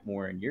back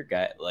more in your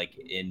gut, like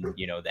in,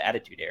 the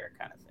Attitude Era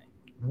kind of thing.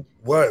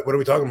 What are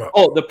we talking about?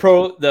 Oh, the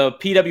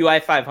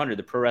PWI 500,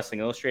 the Pro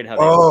Wrestling Illustrated, how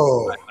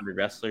they 500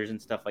 wrestlers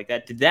and stuff like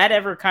that. Did that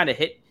ever kind of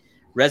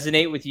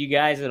resonate with you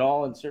guys at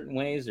all in certain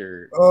ways,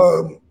 or?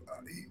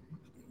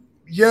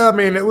 Yeah, I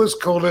mean, it was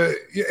cool to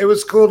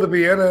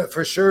be in it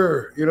for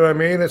sure. You know what I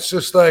mean? It's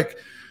just like,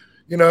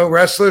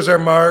 wrestlers are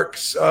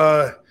marks.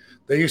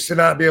 They used to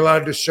not be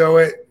allowed to show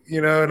it,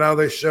 now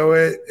they show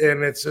it,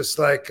 and it's just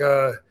like,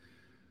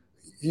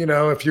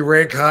 if you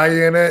rank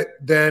high in it,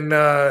 then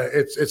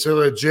it's a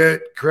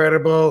legit,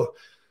 credible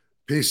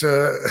piece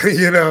of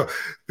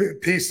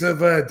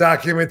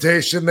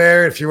documentation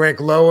there. If you rank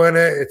low in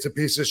it, it's a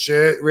piece of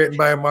shit written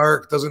by a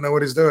mark, doesn't know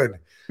what he's doing.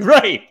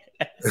 Right.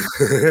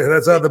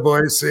 That's how the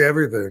boys see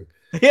everything.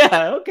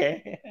 Yeah.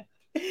 Okay.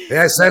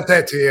 Yeah, I sent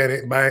that to you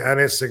on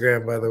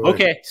Instagram, by the way.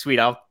 Okay, sweet.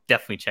 I'll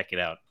definitely check it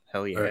out.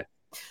 Hell yeah. Right.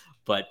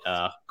 But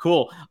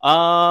cool.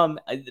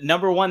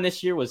 Number 1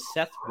 this year was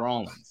Seth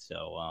Rollins.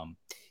 So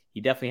he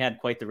definitely had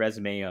quite the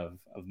resume of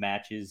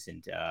matches,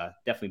 and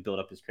definitely built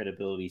up his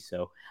credibility.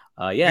 So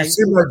yeah. You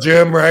see my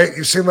gym, right?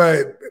 You see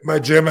my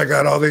gym. I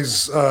got all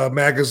these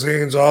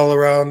magazines all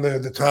around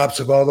the tops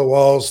of all the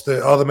walls,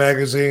 all the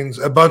magazines,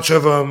 a bunch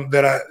of them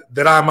that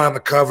I'm on the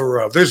cover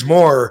of. There's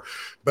more,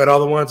 but all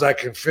the ones I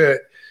can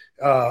fit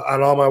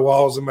on all my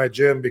walls in my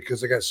gym,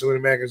 because I got so many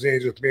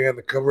magazines with me on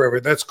the cover of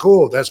it. That's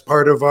cool. That's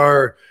part of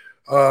our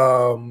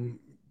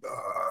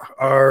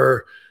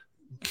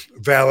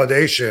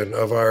validation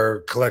of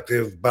our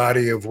collective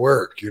body of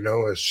work,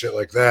 is shit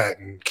like that,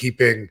 and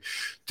keeping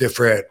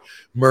different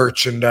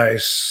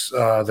merchandise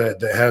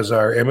that has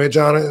our image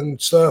on it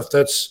and stuff.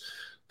 That's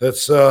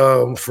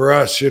for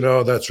us,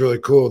 that's really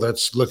cool.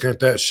 That's looking at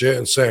that shit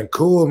and saying,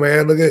 cool,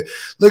 man,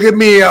 look at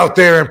me out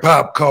there in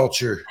pop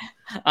culture.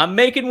 I'm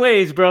making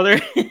waves,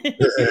 brother.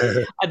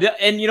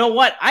 And you know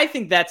what? I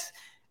think that's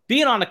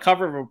being on the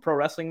cover of a pro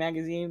wrestling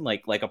magazine,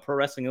 like a Pro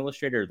Wrestling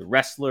Illustrated or The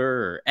Wrestler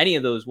or any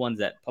of those ones,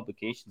 that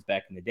publications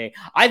back in the day.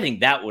 I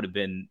think that would have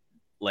been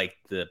like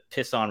the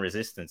piss on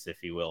resistance,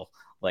 if you will,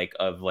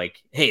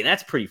 hey,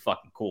 that's pretty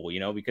fucking cool,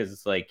 because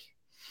it's like,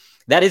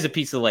 that is a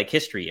piece of like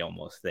history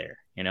almost there,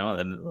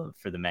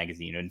 for the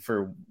magazine and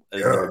for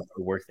the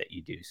work that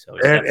you do. So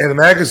and the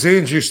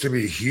magazines used to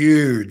be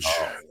huge.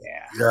 Oh,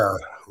 yeah,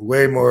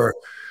 way more.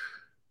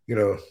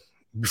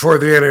 Before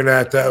the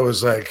internet, that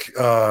was like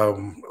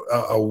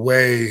a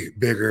way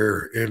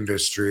bigger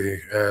industry,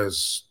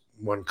 as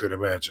one could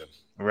imagine.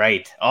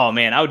 Right. Oh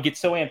man, I would get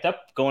so amped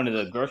up going to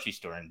the grocery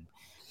store and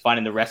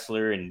finding the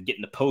wrestler and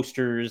getting the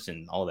posters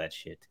and all that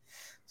shit.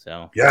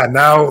 So yeah,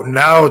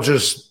 now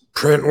just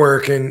print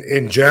work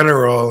in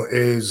general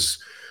is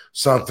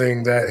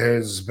something that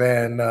has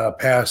been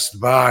passed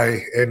by,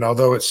 and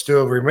although it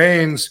still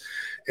remains,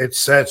 it's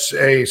such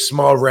a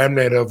small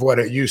remnant of what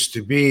it used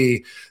to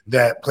be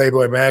that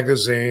Playboy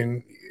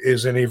magazine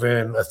isn't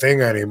even a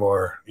thing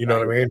anymore. You know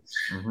what I mean?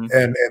 Mm-hmm.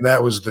 And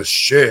that was the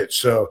shit.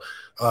 So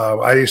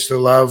I used to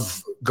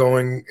love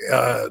going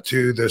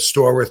to the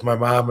store with my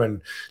mom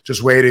and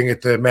just waiting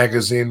at the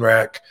magazine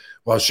rack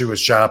while she was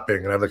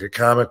shopping. And I'd look at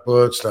comic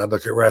books and I'd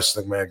look at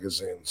wrestling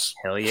magazines.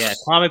 Hell yeah.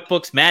 Comic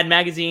books, Mad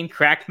Magazine,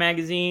 Cracked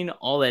Magazine,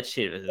 all that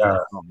shit.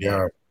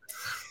 Yeah.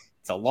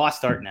 It's a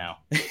lost art now.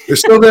 They're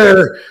still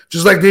there,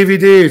 just like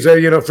DVDs.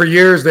 For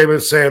years they've been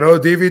saying, "Oh,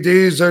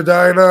 DVDs are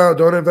dying out.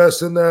 Don't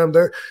invest in them."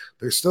 They're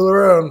still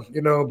around,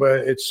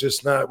 but it's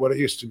just not what it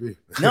used to be.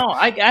 No,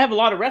 I have a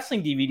lot of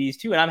wrestling DVDs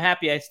too, and I'm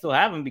happy I still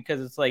have them because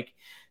it's like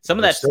some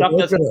of that stuff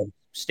doesn't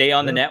stay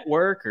on the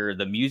network, or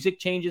the music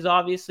changes.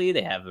 Obviously,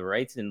 they have the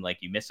rights, and like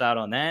you miss out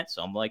on that.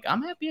 So I'm like,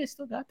 I'm happy I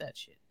still got that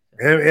shit.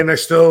 And they're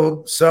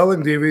still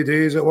selling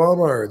DVDs at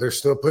Walmart. They're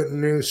still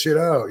putting new shit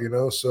out,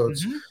 So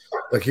it's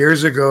like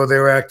years ago, they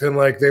were acting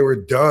like they were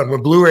done.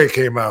 When Blu-ray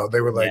came out,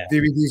 they were like,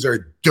 DVDs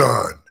are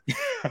done. It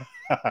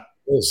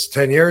was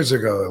 10 years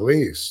ago, at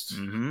least.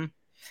 I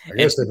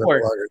guess they've been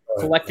longer time.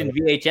 Collecting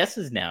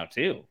VHSs now,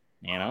 too.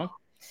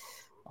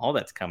 All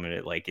that's coming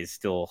is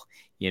still,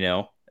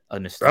 I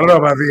don't know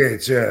about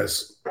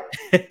VHS.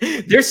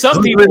 There's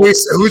some people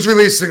who's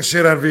releasing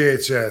shit on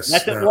VHS.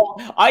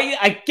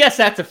 I guess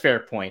that's a fair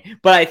point,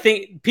 but I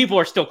think people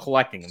are still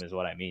collecting them, is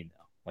what I mean.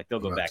 Though, like they'll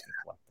go back and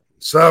collect them.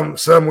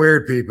 Some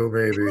weird people,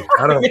 maybe.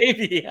 I don't.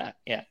 Maybe,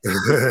 yeah.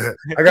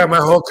 I got my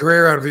whole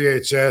career on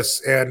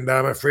VHS, and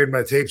I'm afraid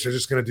my tapes are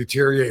just going to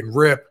deteriorate and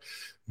rip.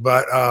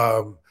 But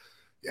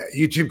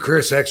YouTube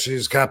Chris actually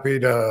has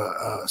copied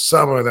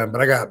some of them, but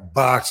I got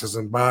boxes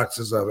and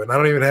boxes of it. And I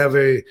don't even have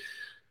a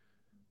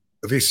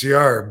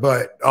VCR,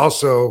 but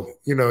also,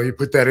 you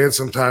put that in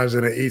sometimes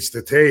and it eats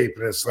the tape,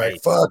 and it's like,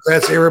 fuck,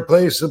 that's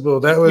irreplaceable.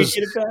 That was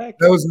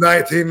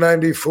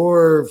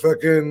 1994,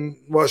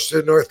 fucking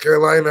Washington, North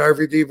Carolina,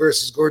 RVD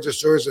versus Gorgeous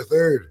George III.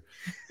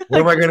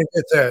 Where am I going to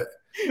get that?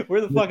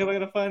 Where the fuck am I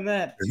going to find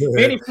that?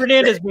 Manny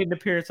Fernandez made an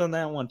appearance on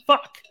that one.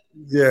 Fuck.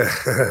 Yeah.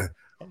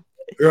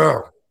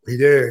 Oh, he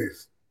did.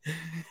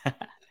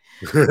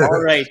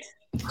 All right.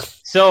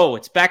 So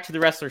it's back to the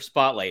wrestler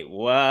spotlight.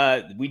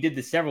 We did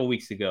this several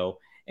weeks ago.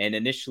 And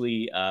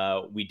initially,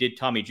 we did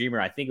Tommy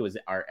Dreamer. I think it was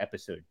our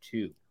episode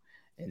 2.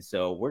 And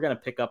so we're going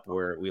to pick up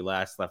where we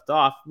last left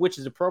off, which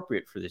is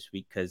appropriate for this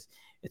week because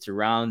it's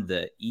around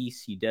the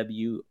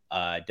ECW,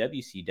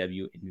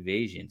 WCW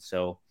invasion.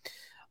 So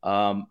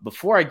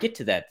before I get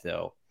to that,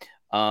 though,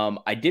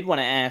 I did want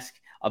to ask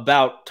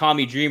about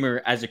Tommy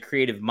Dreamer as a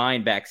creative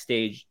mind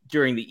backstage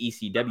during the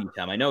ECW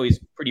time. I know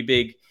he's pretty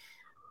big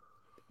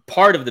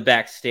part of the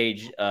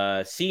backstage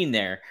scene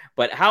there,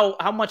 but how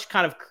much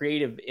kind of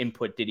creative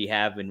input did he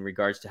have in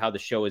regards to how the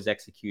show is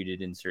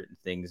executed in certain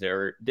things,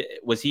 or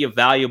was he a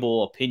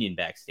valuable opinion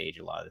backstage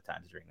a lot of the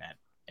times during that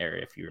era,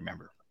 if you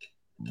remember?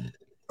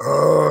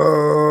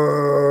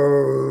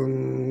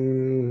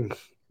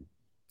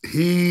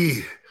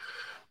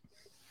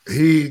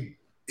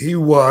 He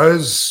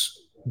was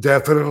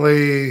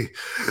definitely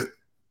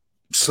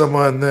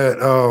someone that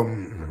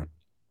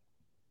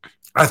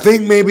I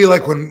think maybe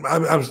like when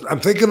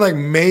I'm thinking like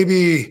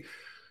maybe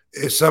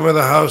if some of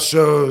the house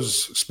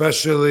shows,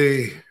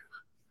 especially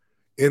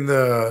in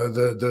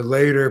the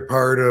later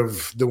part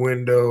of the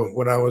window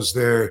when I was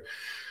there,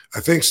 I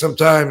think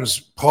sometimes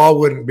Paul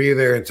wouldn't be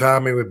there and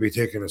Tommy would be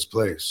taking his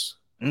place.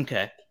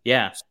 Okay,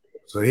 yeah.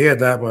 So he had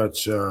that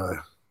much.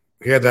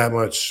 He had that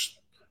much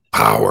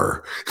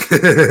power,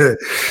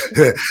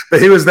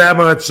 but he was that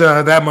much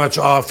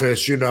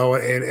office,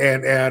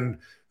 and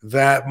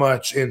that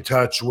much in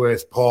touch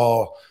with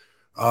Paul.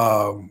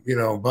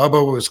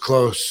 Bubba was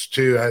close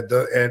to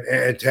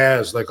and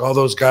Taz, like all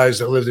those guys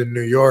that lived in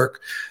New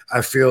York.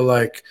 I feel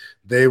like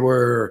they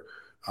were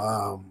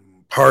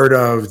part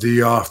of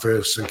the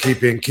office and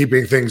keeping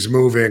things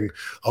moving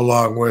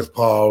along with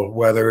Paul,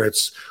 whether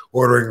it's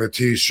ordering the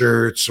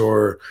T-shirts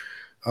or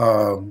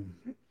I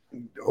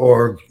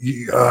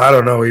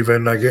don't know,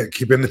 even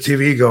keeping the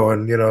TV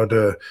going,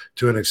 to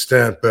an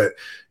extent. But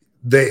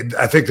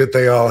I think that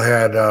they all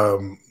had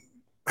a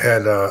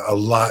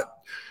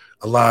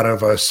lot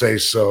of a say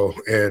so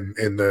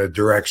in the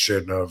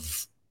direction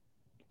of.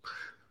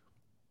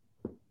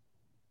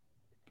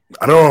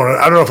 I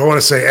don't know if I want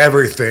to say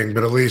everything,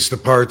 but at least the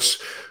parts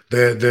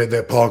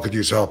that Paul could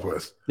use help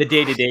with. The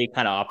day-to-day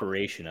kind of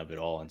operation of it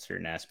all in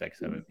certain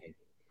aspects of it.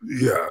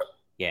 Yeah.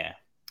 Yeah.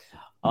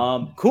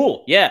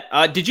 Cool.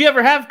 Yeah. Did you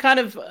ever have kind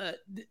of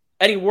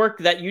any work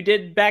that you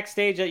did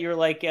backstage that you're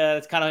like,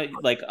 it's kind of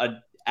like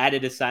a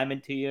added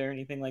assignment to you or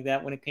anything like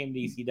that when it came to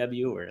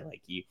ECW, or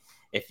like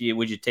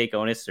would you take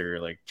onus or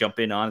like jump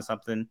in on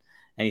something?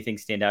 Anything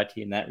stand out to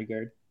you in that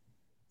regard?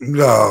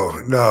 No,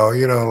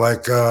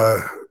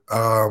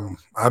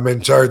 I'm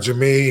in charge of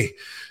me.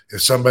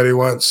 If somebody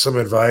wants some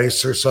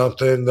advice or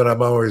something, then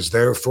I'm always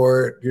there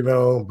for it,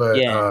 but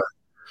yeah.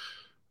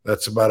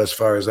 That's about as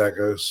far as that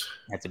goes.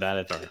 That's about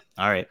it.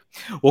 All right.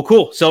 Well,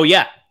 cool. So,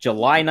 yeah,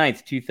 July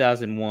 9th,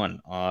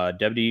 2001,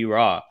 WWE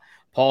Raw.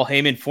 Paul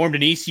Heyman formed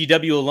an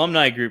ECW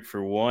alumni group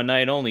for one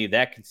night only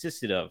that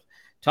consisted of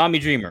Tommy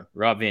Dreamer,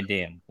 Rob Van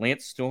Dam,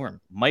 Lance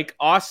Storm, Mike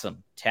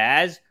Awesome,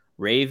 Taz,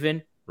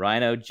 Raven,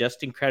 Rhino,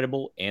 Just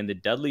Incredible, and the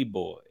Dudley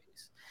Boys.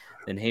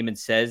 Then Heyman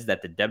says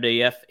that the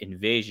WWF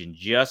invasion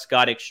just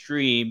got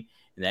extreme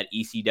and that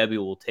ECW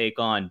will take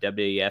on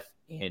WWF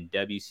and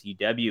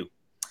WCW.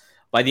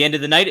 By the end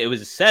of the night, it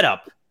was a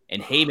setup,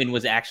 and Heyman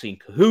was actually in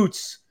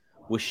cahoots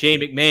with Shane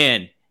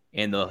McMahon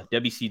and the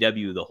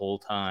WCW the whole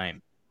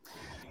time.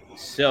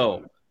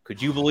 So,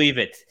 could you believe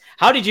it?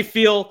 How did you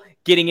feel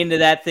getting into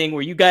that thing?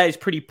 Were you guys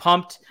pretty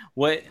pumped?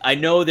 What I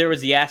know there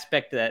was the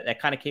aspect that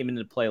kind of came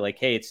into play, like,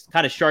 hey, it's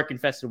kind of shark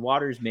infested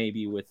waters,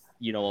 maybe with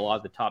a lot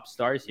of the top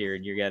stars here,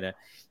 and you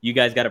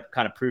guys got to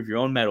kind of prove your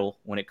own mettle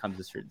when it comes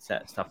to certain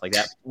stuff like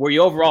that. Were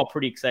you overall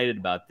pretty excited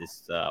about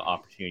this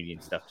opportunity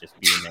and stuff, just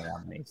being there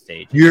on the main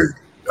stage?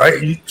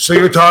 So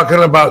you're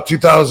talking about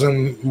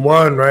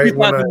 2001, right?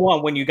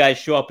 2001, when you guys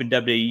show up in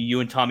WWE, you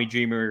and Tommy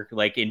Dreamer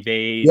like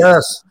invade.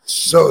 Yes.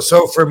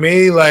 So for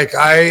me, like,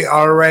 I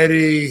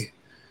already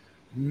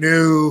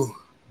knew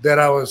that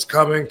I was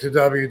coming to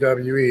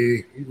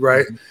WWE,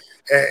 right?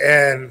 Mm-hmm.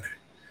 And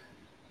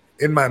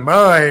in my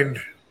mind,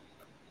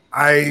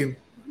 I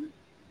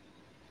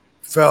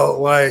felt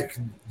like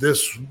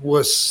this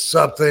was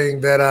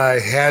something that I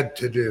had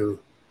to do.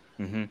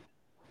 Mm-hmm.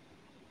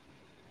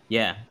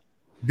 Yeah.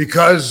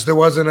 Because there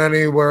wasn't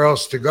anywhere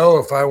else to go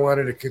if I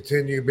wanted to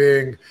continue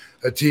being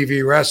a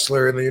TV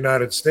wrestler in the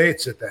United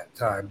States at that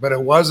time. But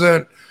it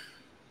wasn't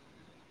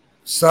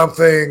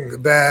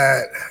something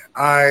that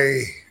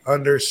I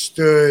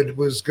understood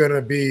was going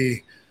to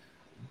be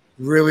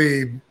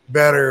really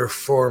better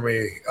for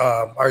me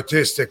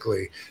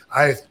artistically.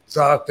 I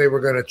thought they were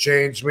going to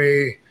change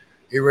me,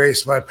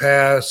 erase my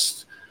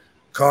past,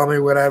 call me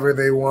whatever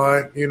they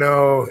want,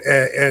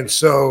 and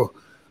so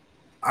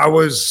I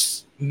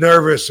was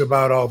nervous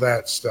about all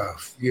that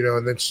stuff,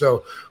 and then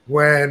so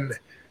when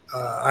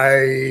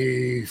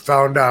I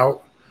found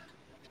out,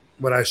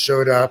 when I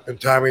showed up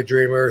and Tommy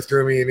Dreamer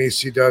threw me an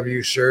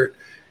ECW shirt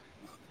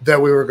that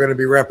we were going to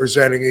be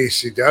representing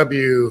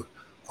ECW,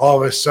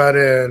 all of a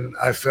sudden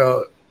I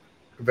felt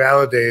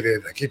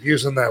validated. I keep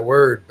using that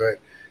word, but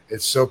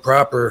it's so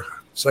proper.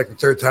 It's like the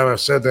third time I've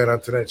said that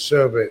on tonight's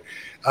show, but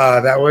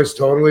that was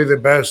totally the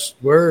best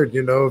word,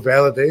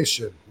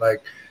 validation.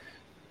 Like,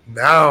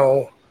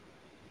 now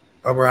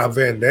I'm Rob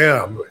Van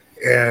Dam,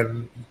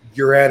 and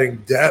you're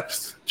adding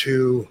depth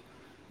to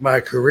my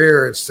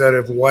career instead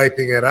of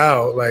wiping it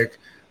out. Like,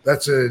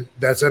 that's a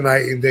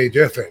night and day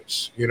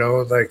difference,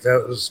 like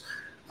that was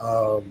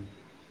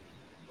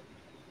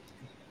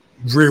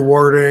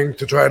rewarding,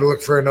 to try to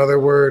look for another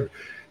word.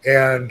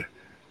 And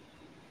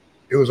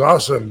it was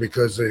awesome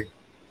because it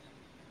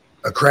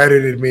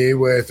accredited me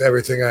with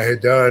everything I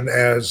had done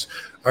as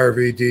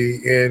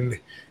RVD in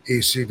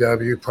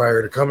ECW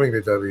prior to coming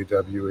to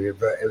WWE.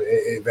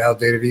 It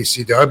validated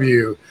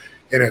ECW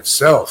in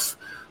itself.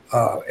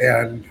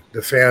 And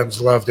the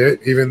fans loved it,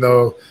 even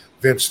though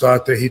Vince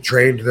thought that he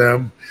trained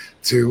them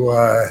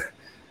to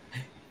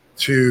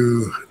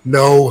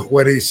know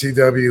what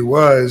ECW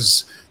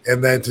was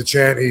and then to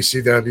chant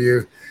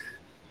ECW.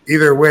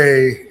 Either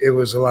way, it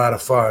was a lot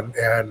of fun,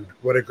 and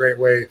what a great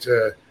way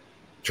to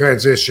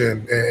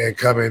transition and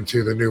come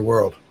into the new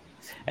world.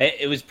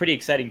 It was pretty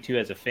exciting too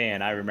as a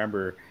fan. I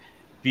remember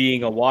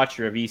being a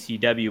watcher of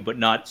ECW, but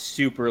not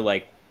super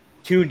like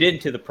tuned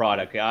into the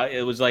product.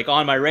 It was like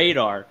on my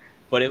radar,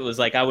 but it was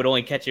like I would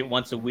only catch it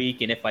once a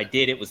week, and if I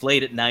did, it was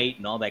late at night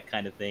and all that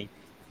kind of thing.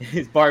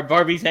 Is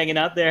Barbie's hanging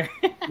out there?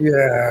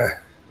 Yeah,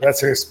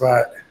 that's her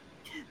spot.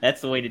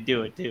 That's the way to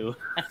do it too.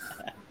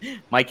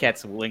 My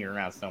cat's lingering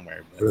around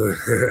somewhere.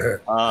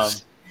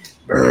 But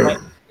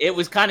it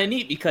was kind of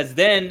neat because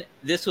then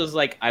this was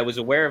like I was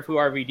aware of who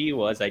RVD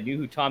was. I knew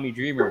who Tommy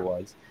Dreamer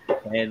was.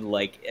 And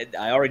like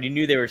I already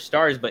knew they were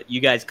stars, but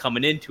you guys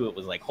coming into it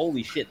was like,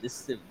 holy shit,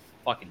 this is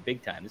fucking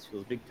big time. This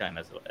feels big time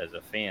as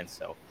a fan.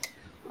 So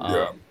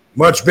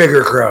much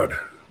bigger crowd.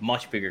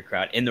 Much bigger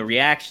crowd. And the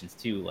reactions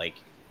too, like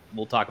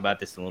we'll talk about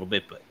this in a little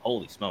bit, but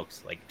holy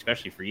smokes, like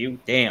especially for you,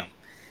 damn.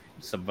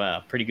 Some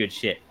pretty good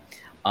shit.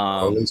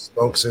 Holy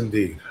smokes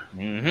indeed.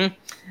 Mm-hmm.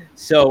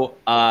 So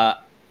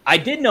I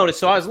did notice,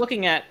 so I was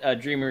looking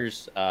at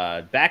Dreamer's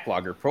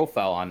backlog or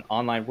profile on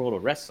Online World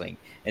of Wrestling,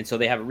 and so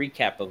they have a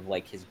recap of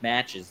like his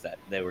matches that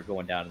they were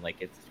going down, and like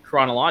it's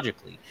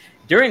chronologically.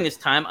 During this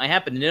time, I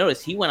happened to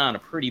notice he went on a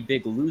pretty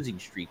big losing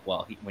streak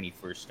when he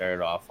first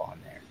started off on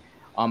there.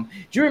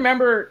 Do you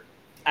remember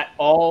at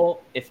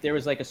all if there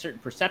was like a certain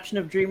perception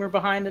of Dreamer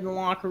behind in the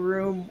locker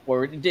room,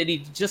 or did he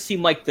just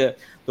seem like the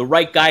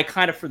right guy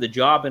kind of for the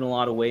job in a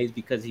lot of ways,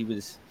 because he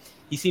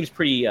seems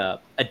pretty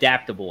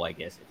adaptable, I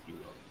guess, if you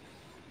will.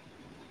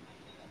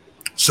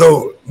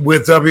 So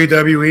with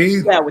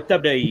WWE? Yeah, with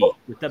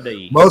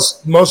WWE.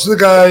 Most of the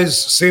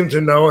guys seem to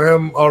know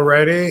him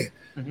already,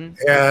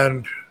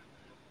 and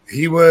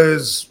he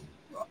was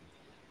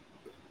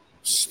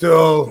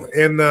still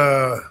in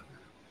the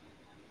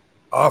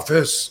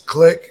office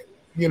clique.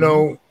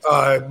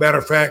 Matter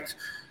of fact,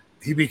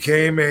 he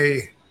became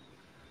a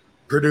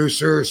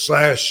producer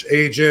 /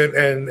 agent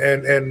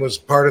and was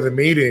part of the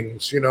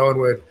meetings, and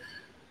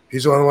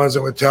he's one of the ones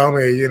that would tell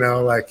me,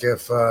 like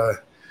if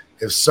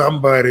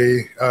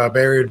somebody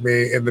buried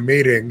me in the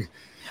meeting,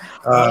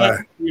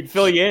 he'd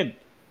fill you in.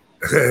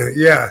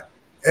 Yeah,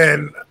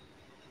 and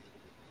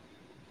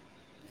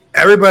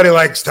everybody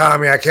likes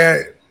Tommy. I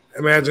can't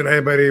imagine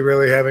anybody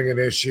really having an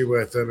issue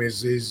with him.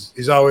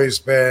 He's always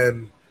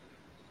been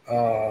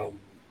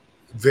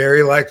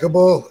very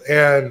likable,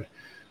 and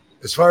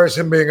as far as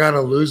him being on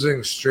a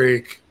losing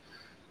streak,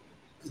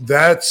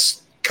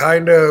 that's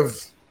kind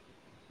of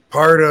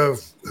part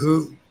of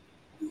who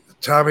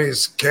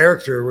Tommy's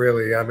character.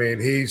 Really, I mean,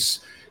 he.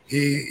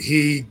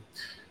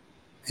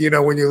 You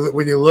know, when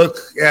you look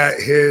at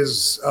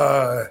his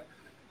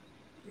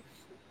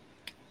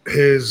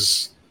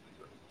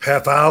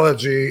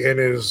pathology and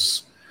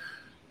his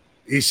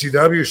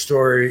ECW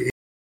story,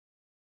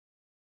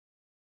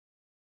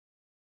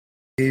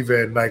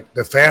 even like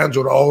the fans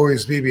would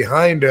always be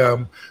behind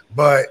him,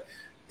 but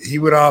he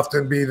would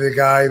often be the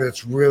guy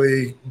that's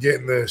really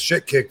getting the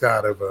shit kicked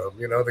out of him.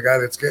 You know, the guy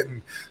that's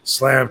getting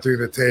slammed through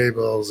the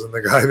tables, and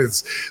the guy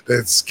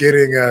that's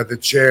getting the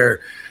chair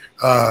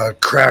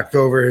cracked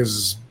over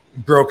his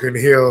broken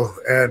heel,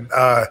 and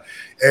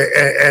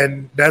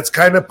that's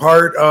kind of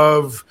part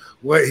of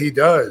what he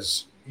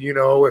does. You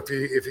know, if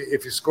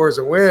he scores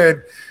a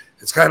win,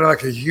 it's kind of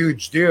like a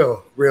huge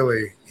deal.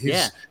 Really,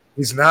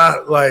 he's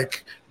not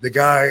like the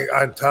guy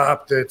on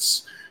top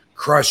that's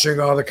crushing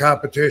all the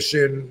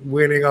competition,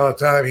 winning all the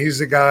time. He's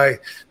the guy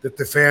that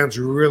the fans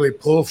really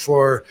pull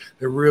for,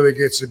 that really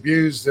gets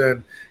abused.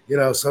 And you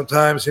know,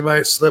 sometimes he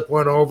might slip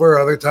one over.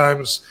 Other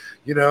times,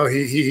 you know,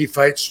 he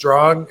fights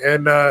strong,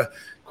 and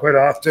quite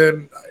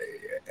often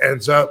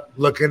ends up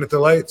looking at the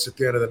lights at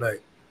the end of the night.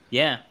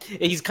 Yeah,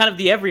 he's kind of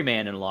the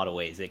everyman in a lot of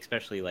ways,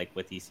 especially like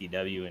with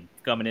ECW and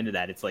coming into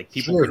that. It's like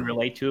people can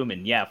relate to him,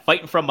 and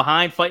fighting from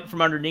behind, fighting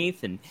from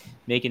underneath, and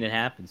making it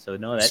happen. So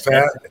no, that's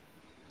fat.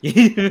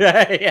 He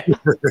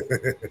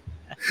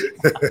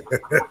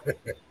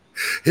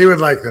would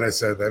like that I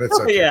said that. It's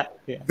okay.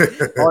 Yeah.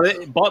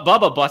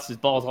 Bubba busts his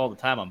balls all the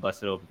time on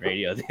Busted Open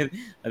Radio. I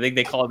think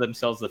they call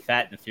themselves the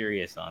Fat and the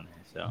Furious on there.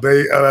 So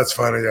that's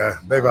funny. Yeah,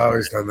 they've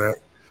always done that.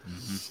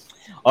 Mm-hmm.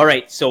 All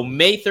right, so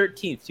May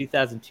 13th,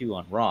 2002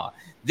 on Raw.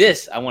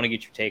 This I want to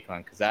get your take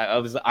on, because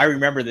I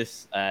remember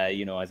this,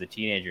 you know, as a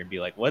teenager, and be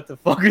like, what the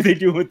fuck are they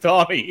doing with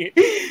Tommy?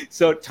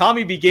 So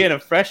Tommy began a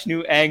fresh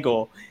new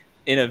angle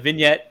in a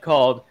vignette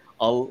called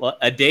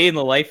A Day in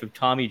the Life of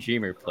Tommy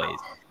Dreamer plays.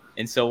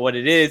 And so what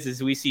it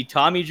is we see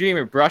Tommy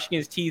Dreamer brushing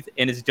his teeth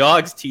and his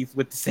dog's teeth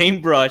with the same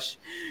brush,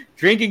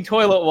 drinking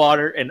toilet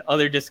water, and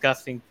other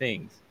disgusting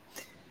things.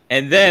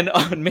 And then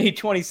on May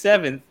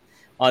 27th,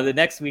 on the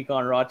next week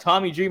on Raw,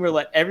 Tommy Dreamer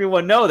let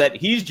everyone know that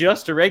he's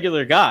just a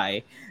regular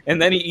guy,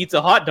 and then he eats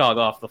a hot dog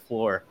off the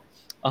floor.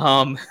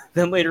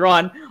 Then later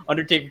on,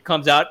 Undertaker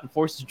comes out and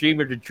forces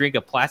Dreamer to drink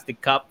a plastic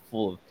cup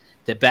full of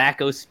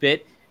tobacco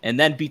spit, and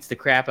then beats the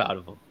crap out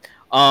of him.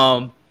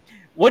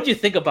 What do you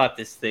think about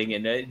this thing?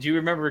 And do you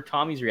remember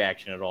Tommy's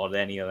reaction at all to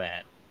any of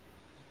that?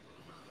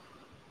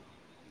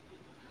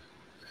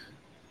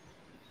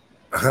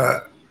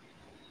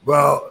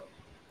 Well,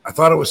 I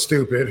thought it was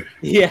stupid.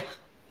 Yeah,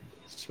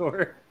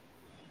 sure.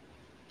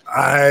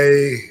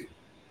 I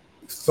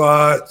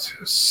thought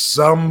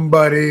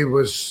somebody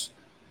was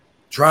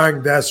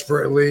trying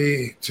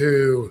desperately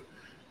to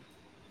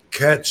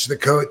catch the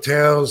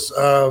coattails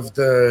of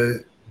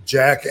the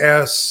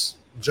jackass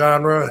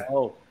genre.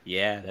 Oh,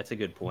 yeah, that's a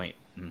good point.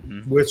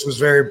 Mm-hmm. Which was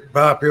very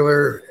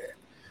popular.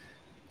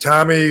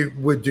 Tommy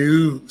would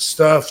do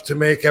stuff to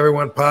make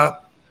everyone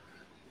pop.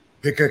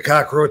 Pick a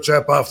cockroach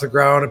up off the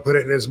ground and put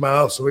it in his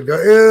mouth. So we'd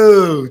go,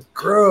 ew,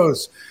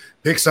 gross.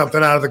 Pick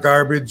something out of the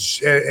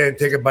garbage and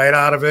take a bite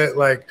out of it.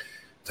 Like,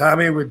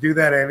 Tommy would do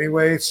that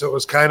anyway. So it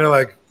was kind of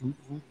like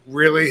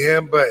really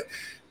him. But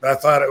I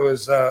thought it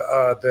was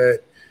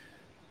that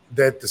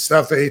the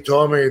stuff that he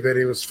told me that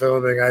he was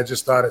filming, I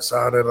just thought it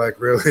sounded like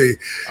really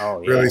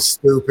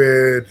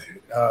stupid.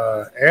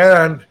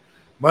 And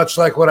much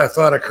like what I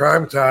thought of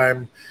Crime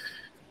Time,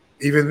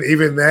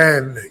 even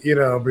then, you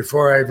know,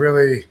 before I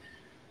really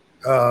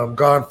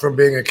gone from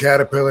being a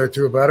caterpillar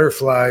to a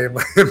butterfly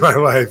in my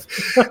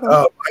life,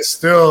 I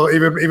still,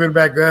 even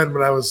back then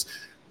when I was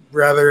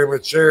rather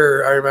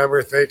immature, I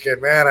remember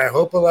thinking, man, I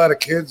hope a lot of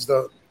kids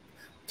don't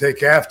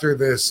take after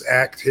this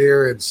act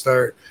here and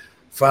start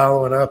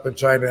following up and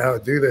trying to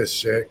outdo this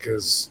shit,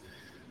 because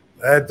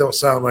that don't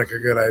sound like a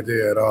good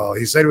idea at all.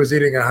 He said he was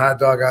eating a hot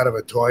dog out of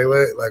a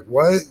toilet. Like,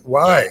 what?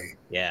 Why?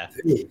 Yeah.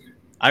 Dude.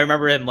 I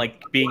remember him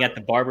like being at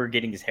the barber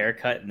getting his hair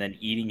cut and then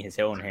eating his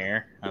own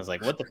hair. I was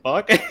like, what the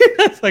fuck?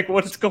 It's like,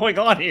 what is going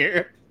on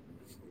here?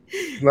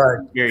 Like,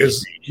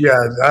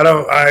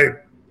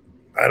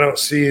 I don't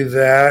see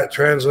that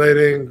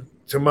translating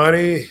to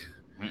money.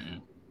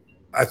 Mm-mm.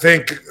 I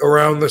think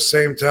around the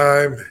same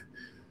time,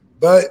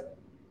 but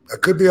I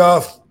could be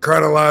off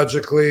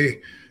chronologically,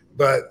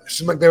 but it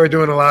seemed like they were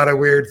doing a lot of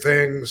weird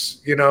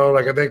things, you know,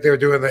 like I think they were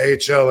doing the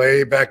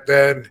HLA back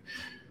then.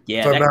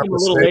 Yeah, that came a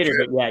little later,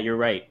 but yeah, you're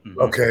right. Mm-hmm.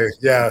 Okay,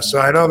 yeah. So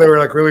I know they were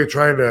like really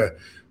trying to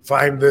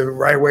find the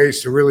right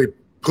ways to really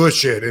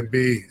push it and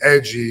be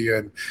edgy,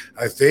 and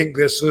I think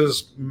this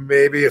was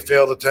maybe a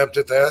failed attempt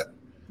at that.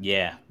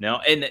 Yeah, no,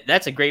 and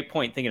that's a great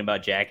point thinking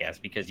about Jackass,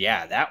 because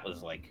yeah, that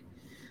was like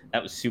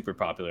that was super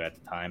popular at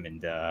the time,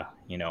 and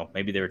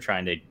maybe they were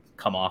trying to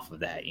come off of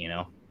that,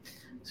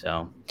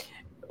 So,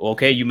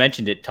 okay, you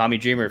mentioned it. Tommy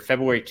Dreamer,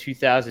 February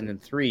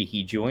 2003,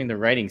 he joined the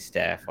writing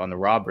staff on the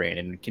Raw brand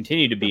and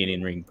continued to be an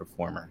in-ring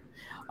performer.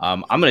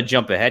 I'm going to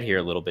jump ahead here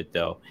a little bit,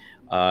 though.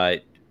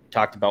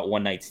 Talked about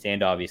One Night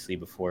Stand, obviously,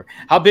 before.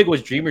 How big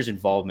was Dreamer's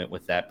involvement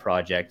with that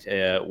project?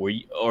 Were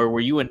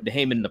you and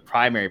Heyman the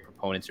primary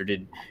proponents, or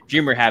did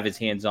Dreamer have his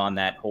hands on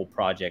that whole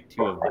project,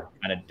 too, of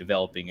kind of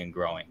developing and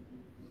growing?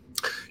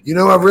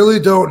 I really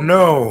don't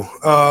know.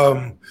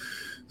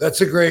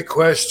 That's a great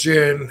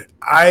question.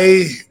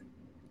 I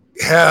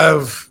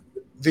have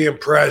the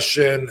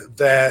impression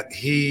that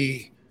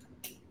he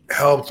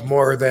helped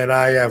more than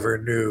I ever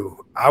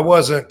knew. I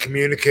wasn't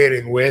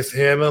communicating with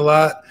him a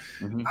lot.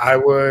 Mm-hmm. I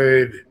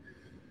would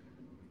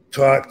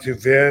talk to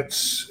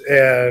Vince,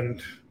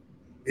 and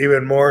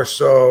even more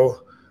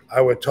so, I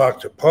would talk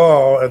to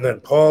Paul, and then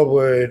Paul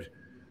would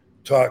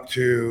talk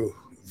to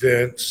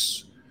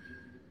Vince.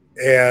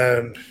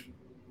 And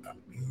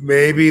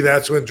maybe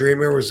that's when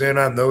Dreamer was in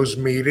on those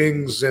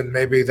meetings, and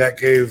maybe that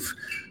gave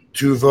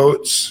 2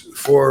 votes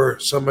for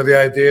some of the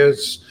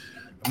ideas.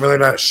 I'm really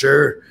not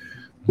sure,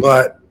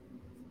 but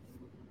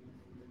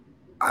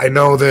I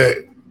know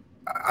that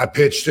I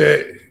pitched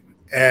it,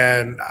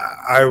 and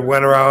I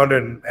went around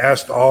and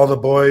asked all the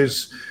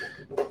boys,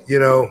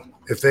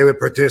 if they would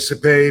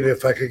participate,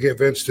 if I could get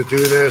Vince to do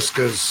this,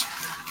 because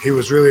he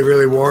was really,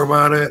 really warm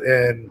on it.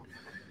 And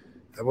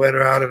I went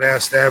around and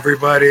asked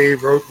everybody,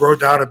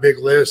 wrote down a big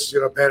list,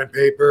 pen and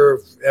paper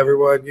of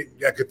everyone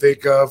I could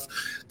think of.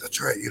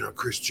 That's right,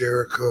 Chris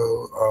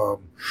Jericho,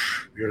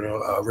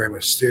 Rey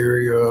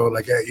Mysterio,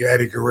 like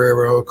Eddie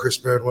Guerrero, Chris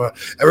Benoit,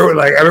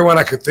 everyone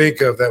I could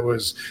think of that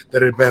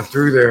had been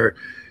through there.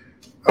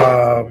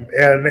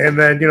 And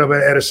then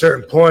but at a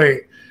certain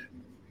point,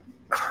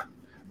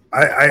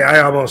 I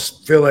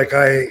almost feel like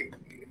I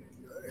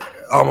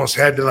almost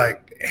had to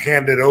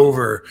hand it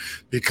over,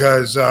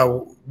 because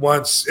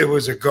once it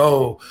was a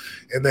go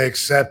and they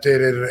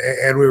accepted it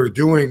and we were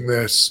doing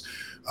this,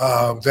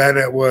 then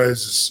it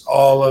was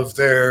all of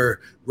their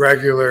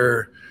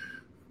regular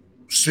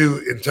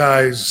suit and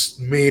ties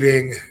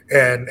meeting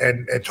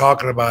and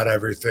talking about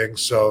everything.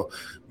 So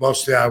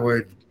mostly I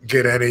would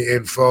get any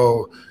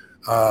info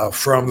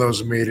from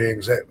those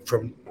meetings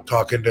from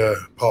talking to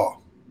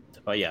Paul.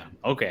 Oh, yeah.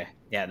 Okay.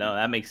 Yeah, no,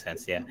 that makes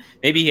sense. Yeah.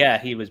 Maybe,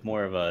 he was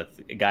more of a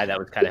guy that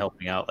was kind of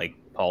helping out, like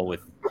Paul,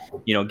 with,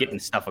 getting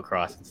stuff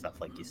across and stuff,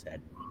 like you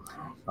said.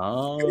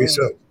 Maybe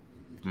so.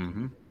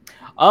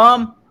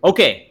 Mm-hmm.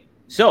 Okay.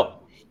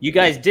 So you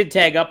guys did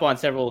tag up on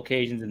several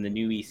occasions in the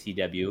new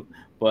ECW,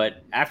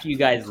 but after you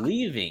guys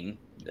leaving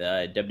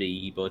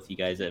WWE, both you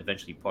guys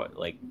eventually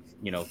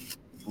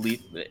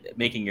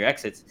making your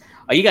exits,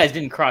 you guys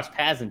didn't cross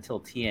paths until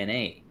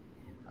TNA.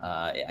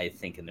 I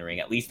think in the ring,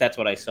 at least that's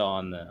what I saw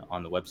on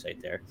the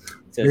website there.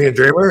 It says, Me and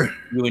Dreamer?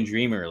 You and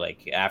Dreamer,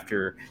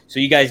 after. So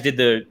you guys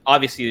did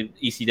obviously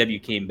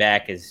ECW came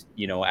back as,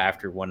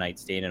 after One Night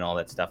Stand and all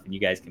that stuff, and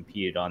you guys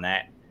competed on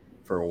that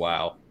for a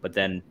while. But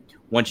then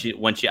once you,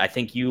 I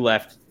think you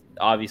left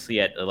obviously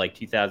at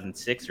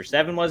 2006 or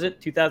 7, was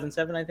it?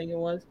 2007, I think it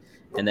was.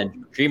 And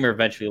then Dreamer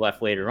eventually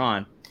left later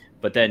on.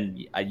 But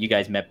then you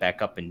guys met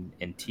back up in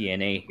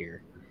TNA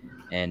here.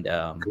 And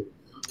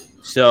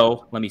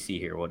so let me see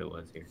here what it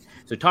was here.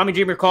 So Tommy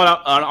Dreamer called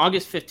out on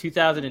August 5th,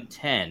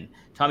 2010.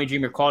 Tommy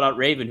Dreamer called out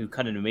Raven, who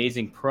cut an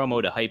amazing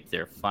promo to hype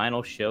their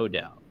final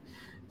showdown.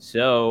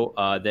 So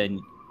then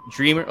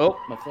Dreamer,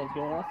 my phone's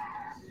going off.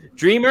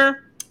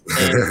 Dreamer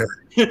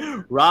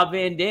and Rob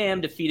Van Dam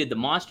defeated the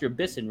Monster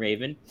Abyss and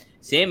Raven.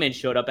 Sandman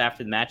showed up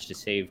after the match to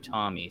save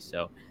Tommy.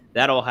 So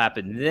that all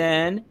happened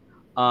then.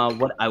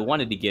 What I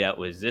wanted to get at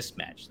was this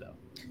match, though.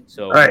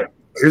 So, all right.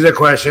 Here's a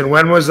question.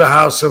 When was the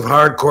House of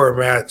Hardcore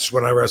match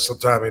when I wrestled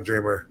Tommy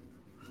Dreamer?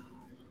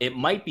 It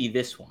might be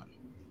this one.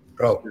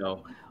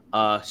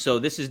 Oh. So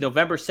this is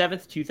November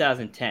 7th,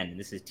 2010.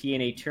 This is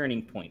TNA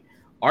Turning Point.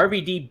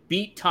 RVD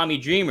beat Tommy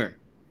Dreamer,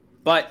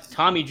 but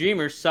Tommy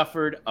Dreamer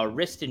suffered a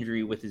wrist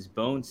injury with his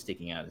bone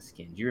sticking out of the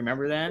skin. Do you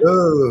remember that?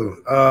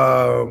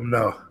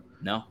 No.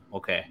 No?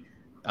 Okay.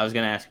 I was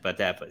going to ask about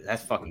that, but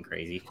that's fucking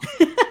crazy.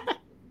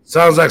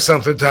 Sounds like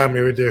something Tommy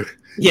would do.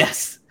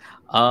 Yes.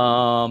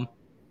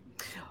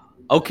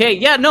 Okay,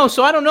 yeah, no,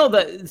 so I don't know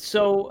that.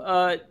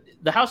 So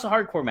the House of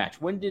Hardcore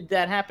match, when did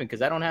that happen?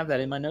 Because I don't have that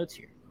in my notes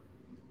here.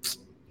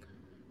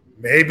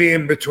 Maybe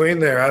in between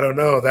there, I don't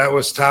know. That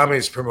was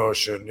Tommy's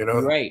promotion,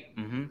 Right.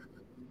 Mm-hmm.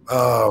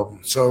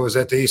 So it was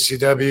at the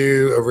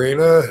ECW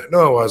arena?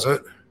 No, it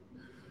wasn't.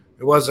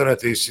 It wasn't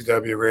at the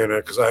ECW arena,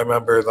 because I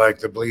remember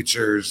the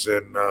bleachers,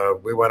 and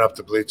we went up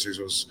the bleachers.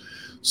 It was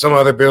some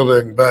other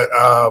building, but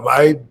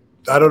I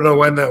don't know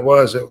when that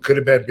was. It could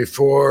have been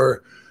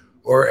before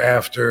or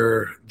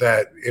after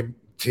that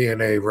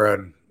TNA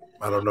run.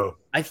 I don't know.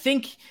 I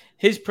think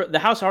the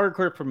House of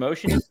Hardcore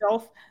promotion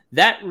itself,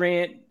 that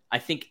ran, I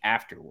think,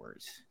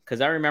 afterwards.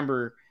 Because I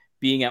remember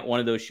being at one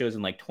of those shows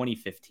in like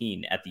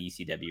 2015 at the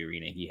ECW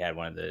arena. He had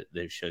one of the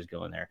shows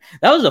going there.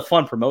 That was a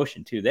fun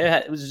promotion too.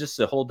 It was just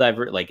a whole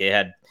like it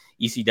had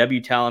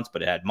ECW talents,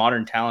 but it had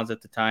modern talents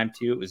at the time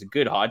too. It was a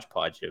good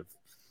hodgepodge of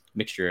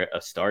mixture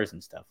of stars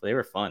and stuff. They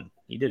were fun.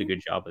 He did a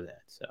good job of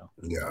that. So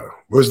yeah,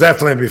 it was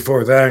definitely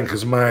before then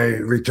because my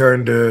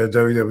return to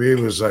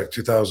WWE was like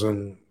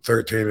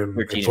 2013 and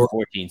 13 and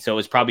 14. So it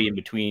was probably in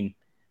between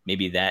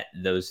maybe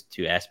those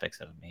two aspects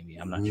of it. Maybe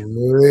I'm not sure.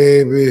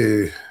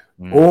 Maybe.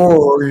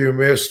 Or you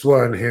missed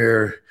one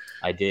here.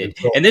 I did.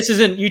 And this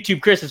isn't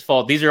YouTube Chris's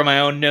fault. These are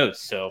my own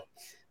notes. So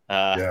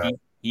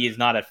he is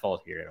not at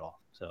fault here at all.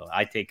 So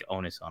I take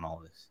onus on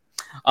all this.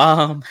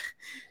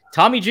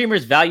 Tommy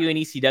Dreamer's value in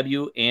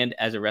ECW and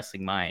as a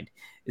wrestling mind.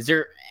 Is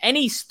there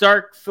any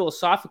stark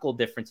philosophical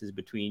differences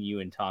between you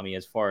and Tommy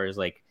as far as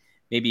like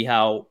maybe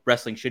how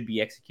wrestling should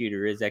be executed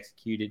or is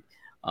executed?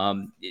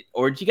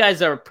 Or you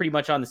guys are pretty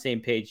much on the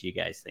same page, you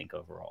guys think,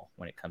 overall,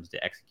 when it comes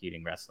to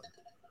executing wrestling?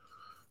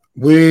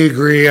 We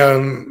agree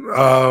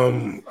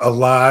on a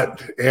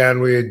lot,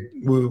 and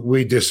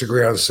we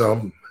disagree on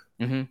some.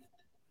 Mm-hmm.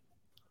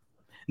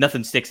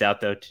 Nothing sticks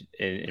out, though,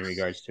 in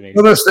regards to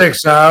maybe. Nothing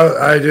sticks out.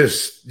 I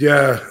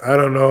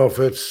don't know if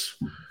it's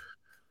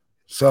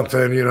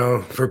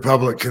something, for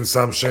public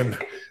consumption.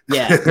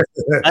 Yeah.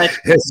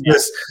 It's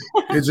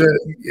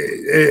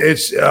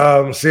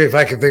see if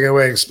I can think of a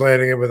way of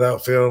explaining it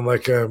without feeling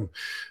like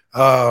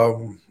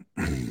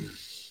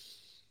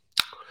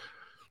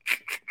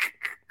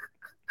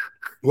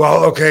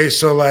well, okay,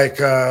 so like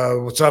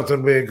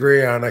something we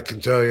agree on, I can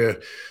tell you.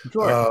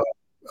 Sure.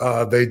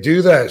 They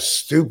do that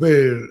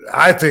stupid,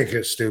 I think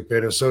it's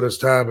stupid, and so does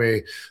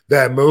Tommy,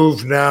 that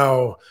move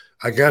now,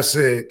 I guess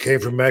it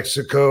came from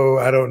Mexico,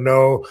 I don't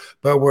know,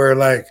 but where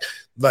like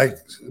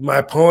my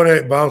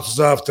opponent bounces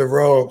off the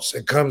ropes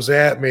and comes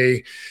at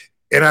me,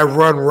 and I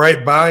run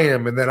right by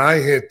him, and then I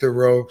hit the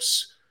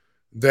ropes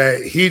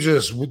that he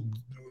just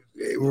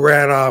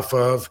ran off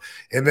of,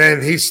 and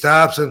then he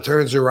stops and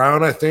turns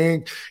around, I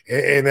think,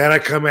 and then I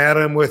come at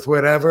him with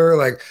whatever.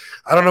 Like,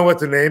 I don't know what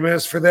the name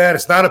is for that.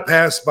 It's not a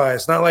pass by.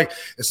 It's not like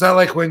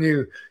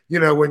when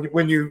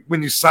when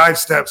you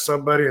sidestep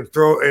somebody and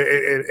throw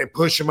and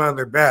push them on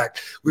their back.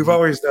 We've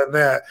always done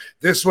that.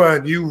 This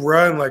one, you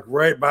run like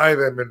right by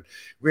them, and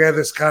we had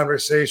this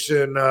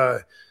conversation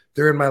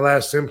during my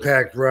last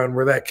Impact run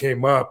where that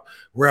came up,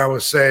 where I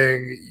was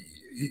saying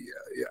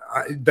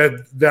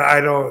that I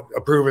don't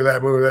approve of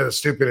that move. That is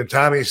stupid. And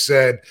Tommy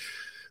said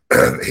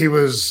he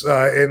was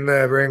in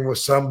the ring with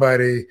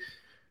somebody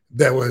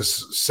that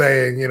was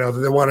saying,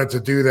 they wanted to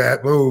do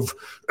that move.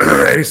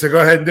 And he said, go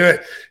ahead and do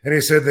it. And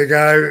he said the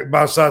guy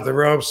bounced off the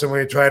ropes, and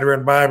when he tried to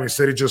run by him, he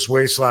said he just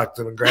waist locked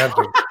him and grabbed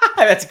him.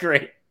 That's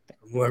great.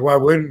 I'm like, why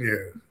wouldn't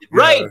you?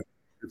 Right.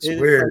 It's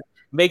weird.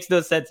 Makes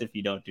no sense if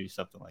you don't do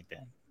something like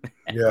that.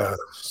 Yeah.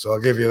 So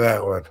I'll give you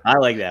that one. I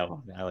like that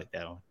one.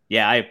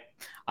 Yeah,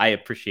 I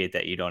appreciate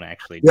that you don't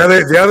actually.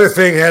 The other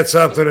thing had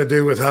something to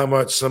do with how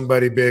much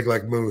somebody big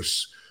like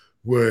Moose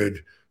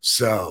would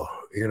sell.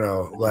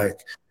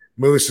 Like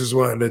Moose is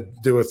wanting to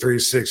do a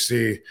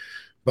 360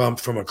 bump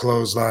from a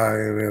clothesline,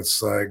 and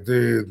it's like,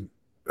 dude,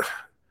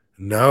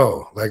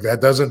 no, like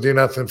that doesn't do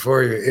nothing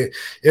for you,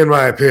 in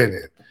my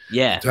opinion.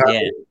 Yeah,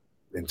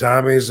 In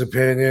Tommy's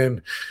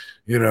opinion,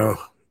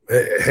 hey,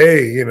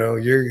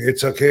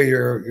 it's okay.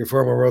 You're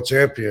former world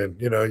champion.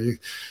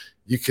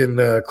 You can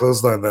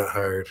clothesline that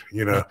hard,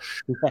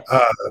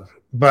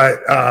 But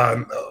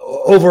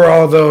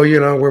overall, though,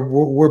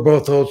 we're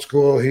both old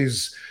school.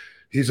 He's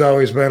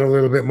always been a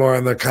little bit more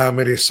on the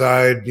comedy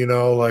side,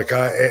 like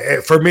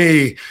for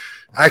me,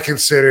 I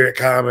consider it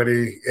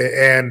comedy,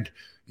 and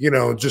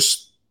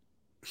just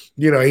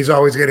he's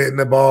always getting hitting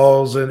the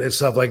balls and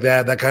stuff like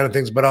that kind of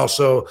things, but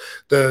also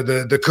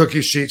the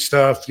cookie sheet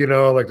stuff,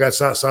 like that's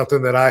not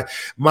something that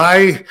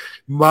my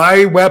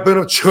weapon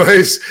of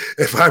choice,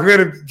 if I'm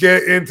going to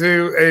get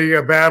into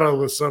a battle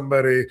with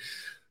somebody,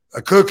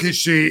 a cookie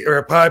sheet or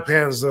a pie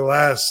pan is the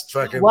last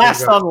on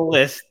the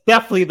list.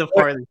 Definitely the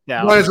farthest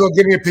down. Might as well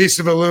give me a piece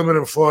of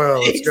aluminum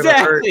foil. It's going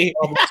to hurt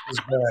almost as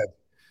bad.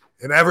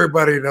 And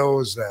everybody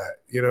knows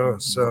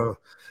that, so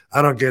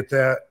I don't get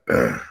that.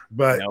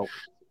 But nope.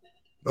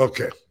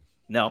 Okay.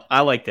 No,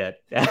 I like that.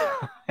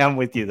 I'm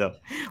with you, though.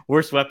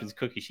 Worst weapons,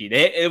 cookie sheet.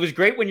 It was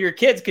great when you were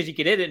kids because you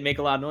could hit it and make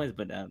a lot of noise,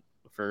 but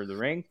for the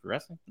ring, for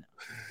wrestling,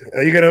 no.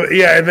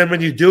 And then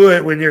when you do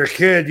it when you're a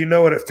kid, you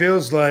know what it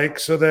feels like.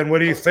 So then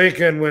what are you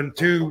thinking when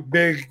two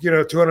big,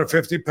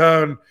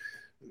 250-pound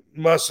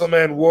muscle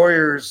man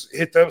warriors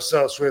hit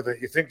themselves with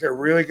it? You think they're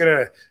really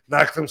going to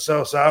knock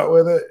themselves out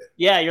with it?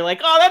 Yeah, you're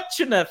like, oh, that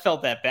shouldn't have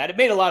felt that bad. It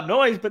made a lot of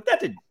noise, but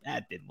that didn't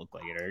look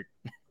like it hurt.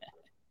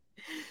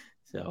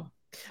 So,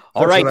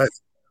 all right.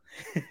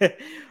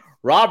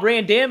 Rob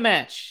Van Dam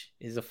match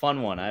is a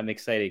fun one. I'm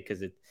excited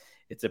because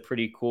it's a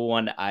pretty cool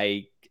one.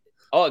 I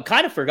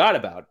kind of forgot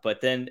about,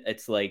 but then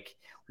it's like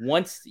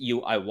once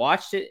I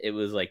watched it, it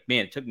was like,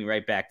 man, it took me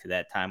right back to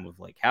that time of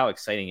like how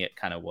exciting it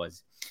kind of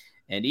was.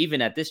 And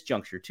even at this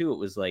juncture too, it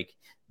was like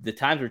the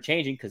times were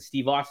changing because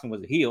Steve Austin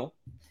was a heel.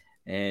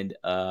 And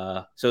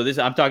so this,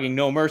 I'm talking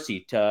No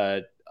Mercy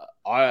to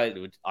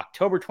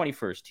October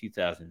 21st,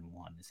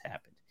 2001. This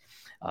happened.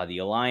 The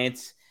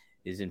Alliance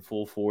is in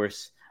full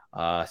force.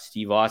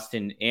 Steve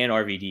Austin and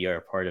RVD are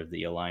a part of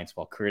the Alliance,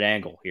 while Kurt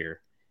Angle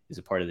here is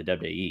a part of the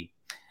WWE.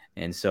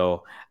 And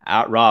so,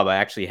 Rob, I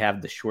actually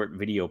have the short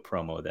video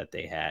promo that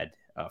they had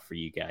for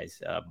you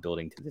guys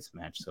building to this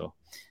match. So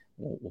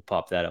we'll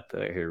pop that up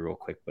here real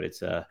quick. But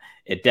it's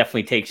it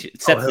definitely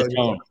sets the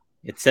tone.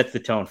 Yeah. It sets the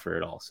tone for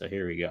it all. So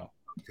here we go.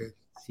 Okay.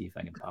 See if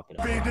I can pop it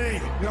up. BD, you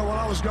know, when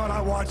I was gone,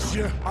 I watched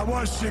you. I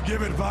watched you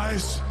give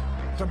advice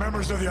to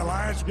members of the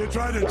Alliance. You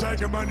tried to take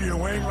them under your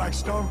wing like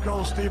Stone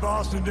Cold Steve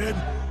Austin did.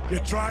 You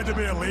tried to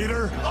be a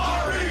leader.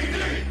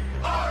 RVD!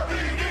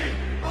 RVD!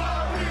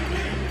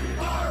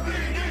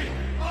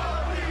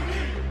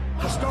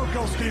 Stone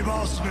Cold Steve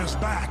Austin is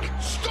back.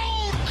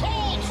 Stone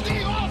Cold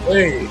Steve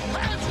Austin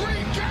has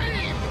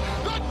regained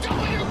the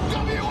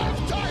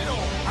WWF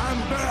title. I'm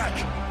back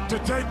to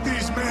take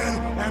these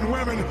men and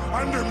women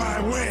under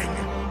my wing.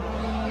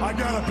 I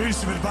got a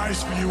piece of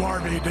advice for you,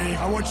 RVD.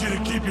 I want you to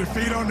keep your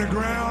feet on the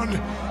ground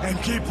and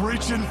keep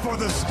reaching for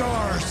the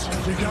stars.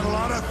 You got a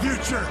lot of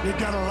future. You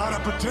got a lot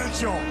of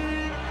potential.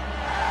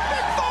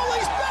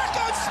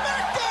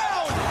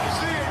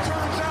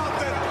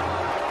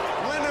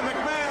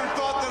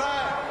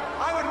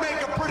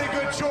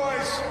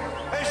 Choice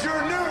as your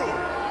new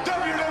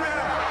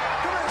WWF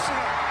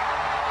commissioner.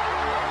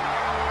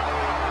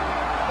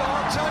 Well,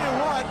 I'll tell you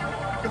what,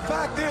 the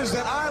fact is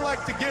that I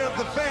like to give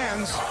the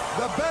fans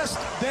the best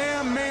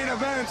damn main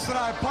events that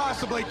I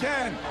possibly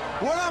can.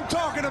 What I'm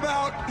talking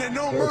about in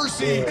No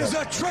Mercy is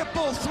a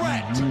triple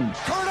threat.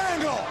 Kurt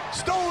Angle,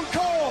 Stone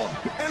Cold,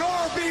 and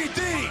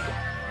RVD.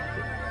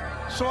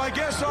 So I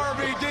guess,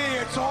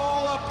 RVD, it's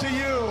all up to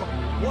you.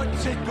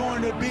 What's it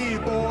going to be,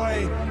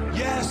 boy?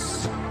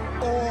 Yes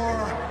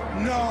or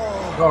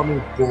no? Call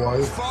me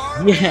boy.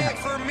 Far be it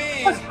for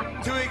me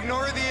to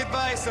ignore the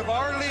advice of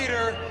our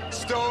leader,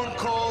 Stone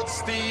Cold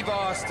Steve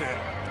Austin.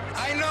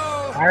 I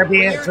know Far be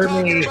when it you're for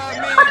talking me.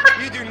 about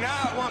me, you do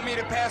not want me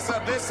to pass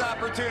up this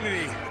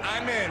opportunity.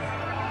 I'm in.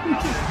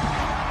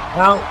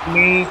 Count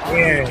me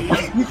in.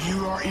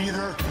 You are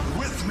either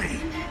with me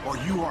or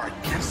you are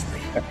against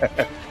me.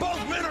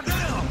 Both men are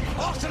down.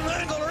 Austin and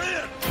Angle are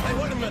in. Hey,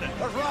 wait a minute.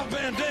 There's Rob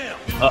Van Dam.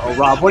 Uh-oh,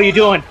 Rob, what are you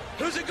doing?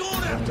 Who's he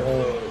going after?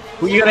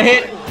 Who you gonna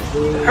hit?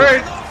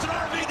 Kurt. Austin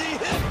RVD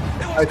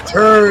hit. I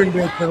turned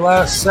at the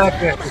last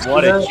second.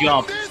 What a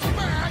jump. This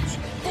match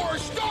for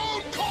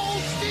Stone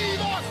Cold Steve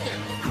Austin.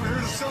 I'm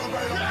here to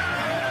celebrate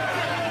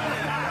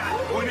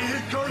when he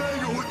hit Kurt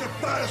Angle with the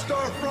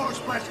 5-star frog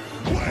splash.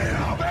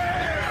 Well,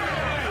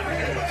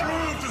 man,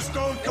 proved to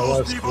Stone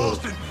Cold Steve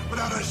Austin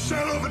without a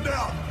shadow of a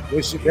doubt.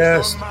 Miss your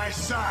test. On my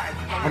side.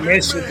 I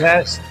missed your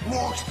test.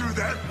 Walks through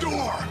that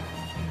door.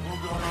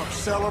 We're gonna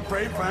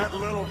celebrate for that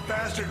little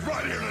bastard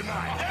right here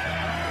tonight.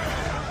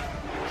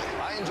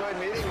 I enjoyed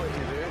meeting with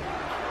you, dude.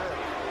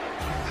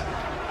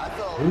 I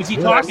felt Who's he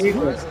talking to?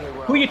 well.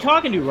 Who are you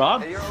talking to,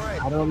 Rob? Hey, you're all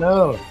right. I don't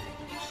know.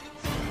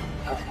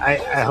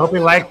 I hope he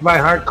liked my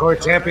hardcore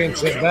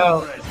championship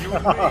belt.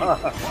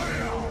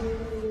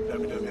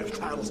 WWF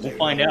titles. We'll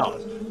find out.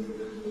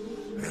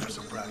 Man, I'm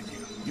so proud of you.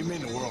 You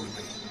mean the world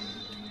to me.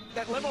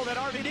 That limo that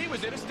RVD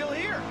was in is still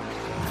here.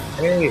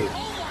 Hey,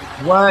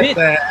 what Vince.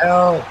 the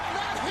hell?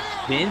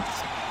 Vince?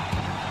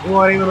 You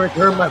won't even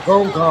return my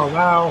phone call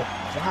now.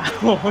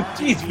 Wow.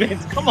 Jeez,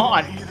 Vince, come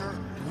on. Either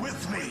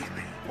with me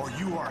or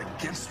you are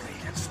against me.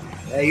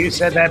 Hey, you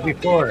said that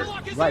before.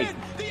 Right.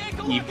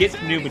 You get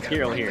some new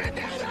material here.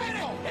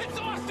 It's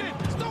Austin.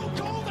 Stone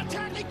Cold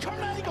attacking Kurt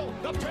Angle.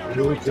 The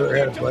You with your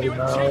head, bloody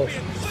mouth.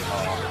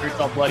 Kurt's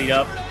all bloodied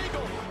up. Wait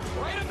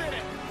a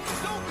minute.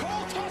 Stone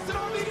Cold tossing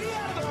RVD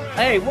out of the ring.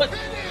 Hey, what?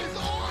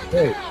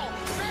 Hey,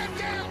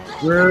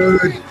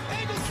 rude.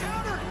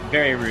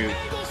 Very rude.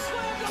 Angle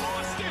slam to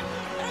Austin.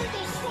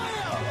 Angle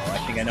slam. I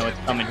think I know what's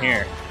coming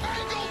here.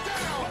 Angle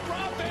down.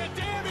 Rob Van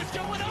Dam is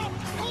going up.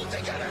 Who's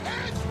he gonna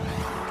hit?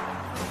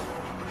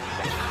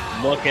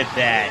 Look at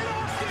that.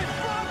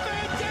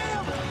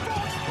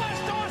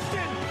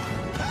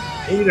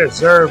 He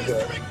deserved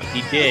it.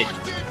 He did.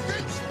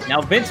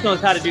 Now Vince knows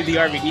how to do the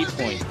RVD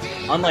point,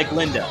 unlike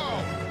Linda.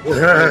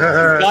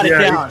 Got it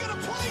down.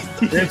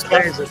 Vince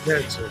pays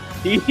attention.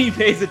 He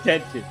pays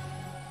attention.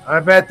 I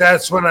bet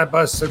that's when I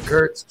busted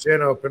Kurt's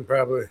chin open,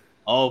 probably.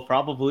 Oh,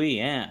 probably,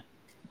 yeah.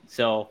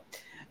 So,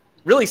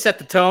 really set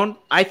the tone.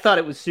 I thought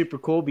it was super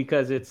cool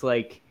because it's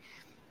like,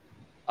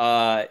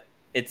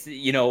 it's,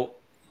 you know,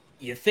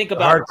 you think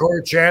about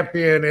Hardcore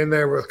champion in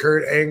there with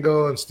Kurt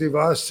Angle and Steve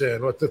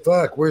Austin. What the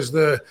fuck? Where's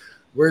the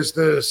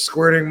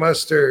squirting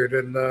mustard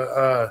and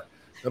the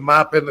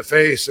mop in the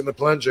face and the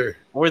plunger?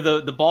 or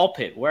the ball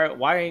pit.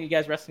 Why are you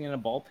guys wrestling in a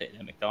ball pit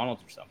at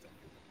McDonald's or something?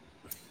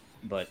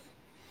 But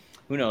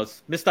who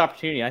knows? Missed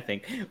opportunity, I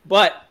think.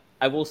 But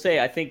I will say,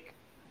 I think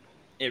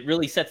it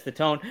really sets the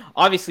tone.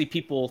 Obviously,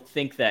 people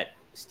think that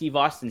Steve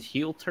Austin's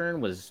heel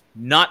turn was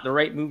not the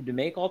right move to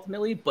make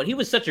ultimately, but he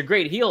was such a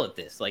great heel at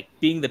this, like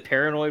being the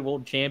paranoid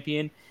world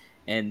champion,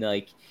 and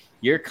like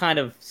you're kind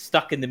of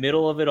stuck in the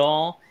middle of it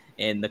all,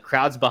 and the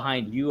crowd's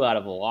behind you out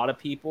of a lot of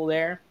people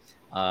there.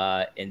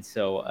 And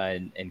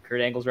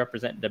Kurt Angle's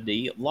representing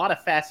WWE. A lot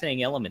of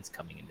fascinating elements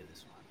coming into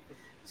this one.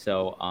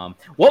 So,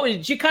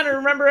 did you kind of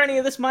remember any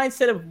of this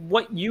mindset of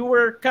what you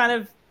were kind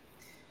of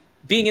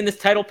being in this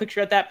title picture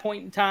at that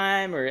point in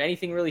time, or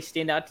anything really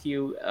stand out to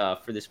you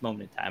for this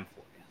moment in time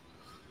for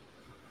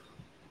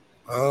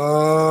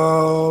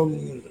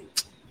you?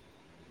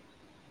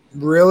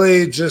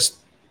 Really just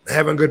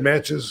having good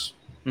matches.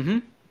 Mm-hmm.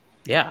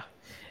 Yeah.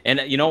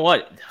 And you know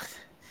what?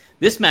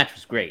 This match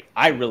was great.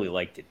 I really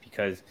liked it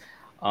because,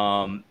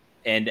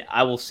 and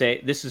I will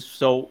say this is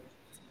so.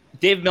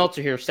 Dave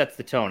Meltzer here sets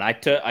the tone. I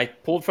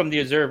pulled from the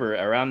Observer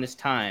around this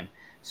time,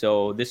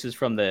 so this is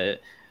from the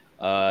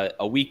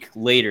a week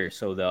later,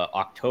 so the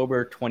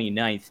October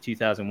 29th,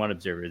 2001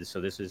 Observer. So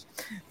this is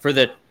for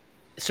the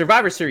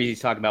Survivor Series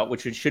he's talking about,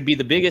 which should be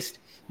the biggest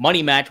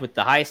money match with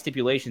the highest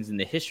stipulations in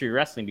the history of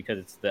wrestling because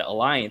it's the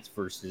Alliance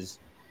versus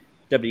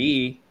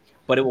WWE.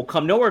 But it will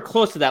come nowhere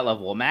close to that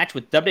level. A match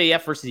with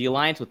WWF versus the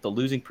Alliance with the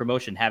losing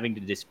promotion having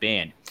to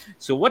disband.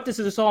 So what does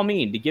this all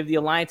mean? To give the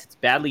Alliance its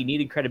badly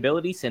needed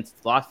credibility since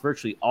it's lost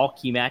virtually all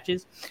key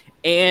matches,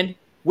 and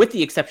with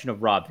the exception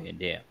of Rob Van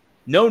Dam.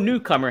 No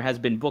newcomer has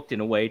been booked in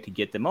a way to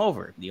get them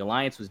over. The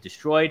Alliance was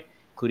destroyed,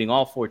 including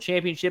all 4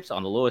 championships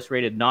on the lowest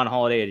rated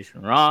non-holiday edition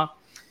of Raw.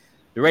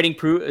 The rating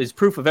is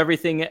proof of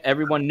everything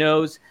everyone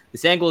knows.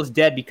 This angle is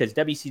dead because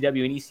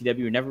WCW and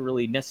ECW are never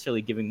really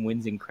necessarily giving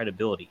wins in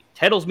credibility.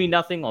 Titles mean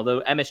nothing,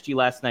 although MSG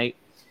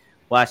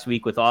last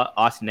week with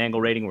Austin Angle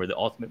rating were the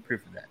ultimate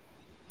proof of that.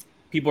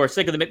 People are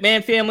sick of the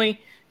McMahon family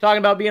talking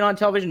about being on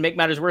television. Make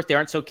matters worse, they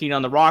aren't so keen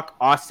on The Rock,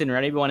 Austin, or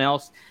anyone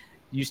else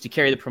used to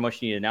carry the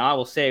promotion needed. Now, I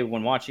will say,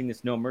 when watching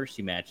this No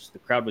Mercy match, the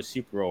crowd was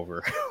super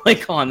over,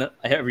 on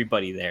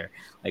everybody there.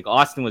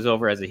 Austin was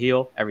over as a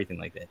heel, everything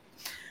like that.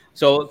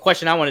 So, a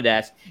question I wanted to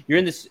ask: you're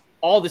in this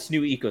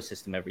new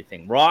ecosystem,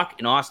 everything. Rock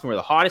and Austin were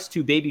the hottest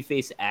 2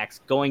 babyface acts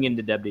going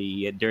into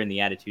WWE during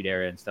the Attitude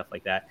Era and stuff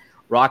like that.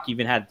 Rock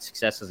even had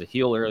success as a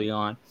heel early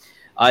on.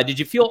 Did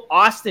you feel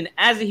Austin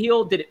as a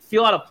heel? Did it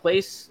feel out of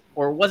place,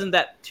 or wasn't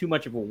that too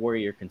much of a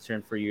Warrior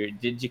concern for you?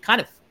 Did you kind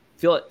of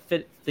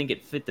think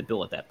it fit the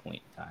bill at that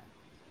point in time?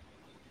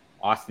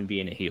 Austin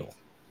being a heel.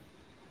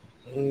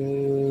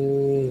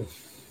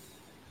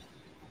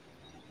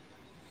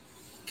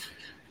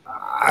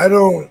 I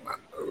don't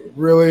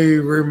really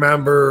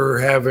remember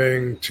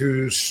having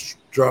too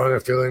strong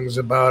feelings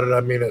about it. I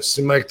mean, it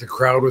seemed like the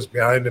crowd was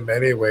behind him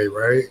anyway,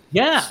 right?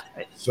 Yeah.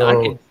 So I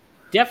can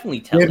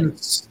definitely tell.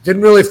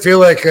 Didn't really feel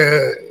like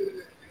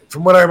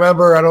from what I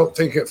remember, I don't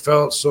think it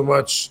felt so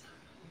much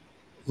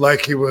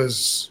like he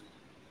was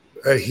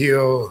a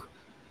heel,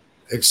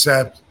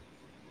 except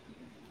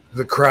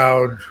the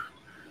crowd,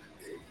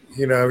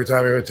 every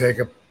time he would take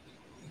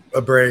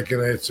a break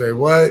and they'd say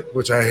what,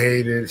 which I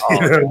hated.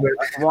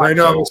 I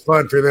know it was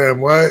fun for them.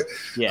 What?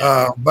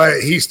 Yeah. But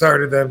he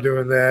started them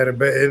doing that,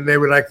 and they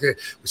would like to.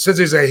 Since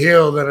he's a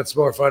heel, then it's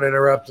more fun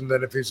interrupting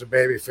than if he's a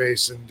baby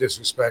face and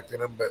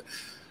disrespecting him. But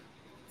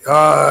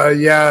I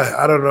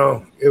don't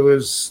know. It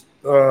was.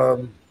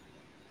 But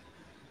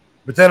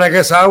then I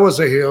guess I was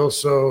a heel,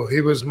 so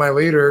he was my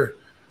leader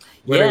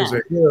when he was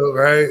a heel,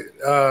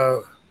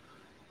 right?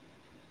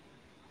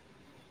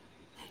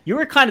 You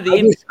were kind of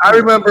the. I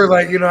remember,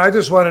 I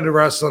just wanted to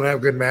wrestle and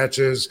have good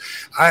matches.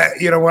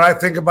 When I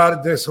think about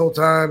it this whole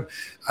time,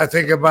 I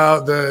think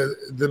about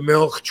the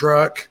milk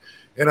truck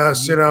and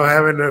us,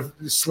 having to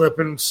slip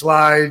and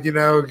slide,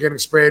 getting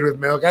sprayed with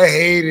milk. I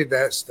hated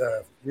that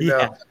stuff.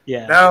 Yeah.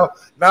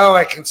 Now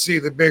I can see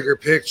the bigger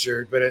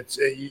picture, but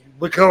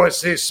we can only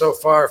see so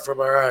far from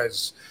our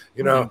eyes,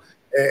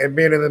 and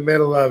being in the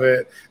middle of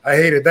it. I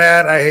hated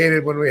that. I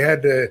hated when we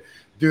had to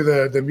do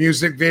the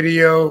music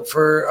video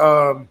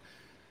for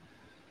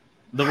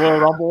the Royal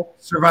Rumble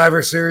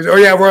Survivor Series. Oh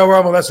yeah, Royal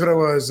Rumble. That's what it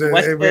was.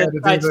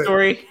 West Side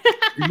Story.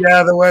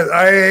 Yeah, the West.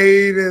 I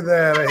hated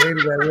that.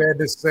 We had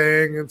to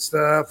sing and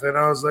stuff, and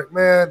I was like,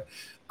 man,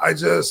 I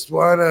just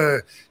want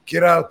to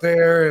get out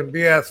there and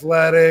be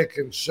athletic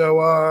and show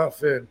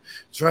off and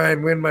try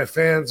and win my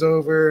fans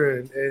over,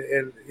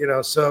 and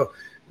so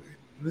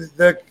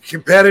the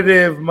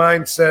competitive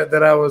mindset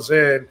that I was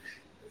in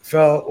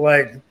felt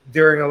like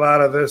during a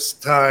lot of this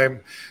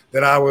time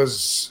that I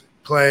was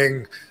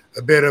playing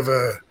a bit of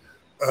a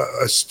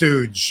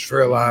stooge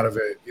for a lot of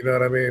it. You know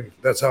what I mean?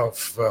 That's how it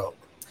felt.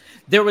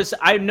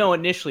 I know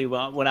initially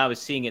when I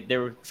was seeing it,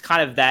 there was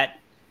kind of that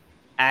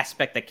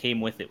aspect that came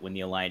with it when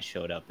the Alliance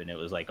showed up, and it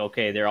was like,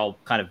 okay, they're all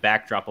kind of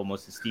backdrop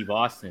almost to Steve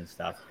Austin and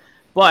stuff.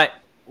 But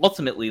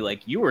ultimately,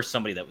 you were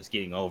somebody that was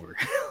getting over,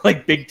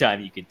 big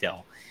time, you could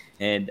tell.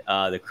 And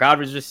the crowd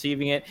was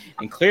receiving it.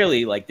 And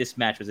clearly, this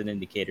match was an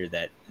indicator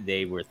that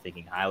they were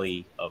thinking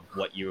highly of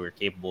what you were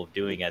capable of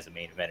doing as a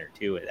main eventer,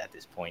 too, at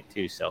this point,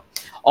 too. So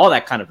all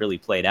that kind of really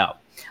played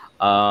out.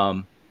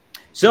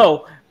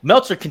 So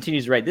Meltzer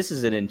continues to write. This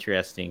is an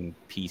interesting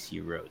piece he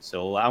wrote.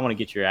 So I want to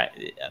get your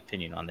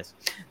opinion on this.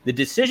 The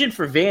decision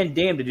for Van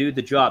Dam to do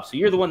the job. So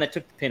you're the one that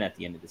took the pin at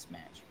the end of this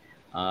match.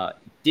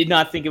 Did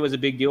not think it was a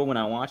big deal when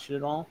I watched it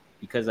at all.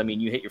 Because,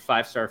 you hit your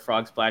 5-star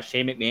frog splash.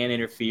 Shane McMahon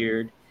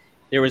interfered.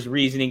 there was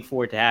reasoning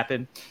for it to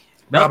happen.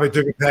 Probably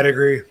took a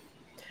pedigree.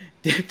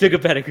 Took a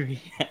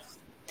pedigree.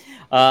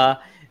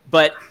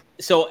 But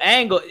so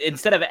Angle,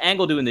 instead of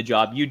Angle doing the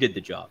job, you did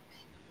the job.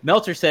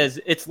 Meltzer says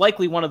it's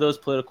likely one of those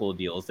political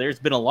deals. There's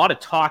been a lot of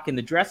talk in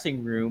the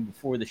dressing room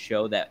before the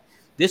show that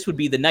this would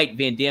be the night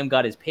Van Dam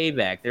got his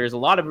payback. There's a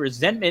lot of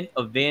resentment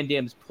of Van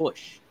Dam's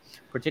push,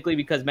 particularly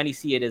because many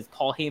see it as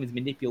Paul Heyman's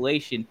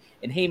manipulation,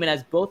 and Heyman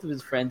has both of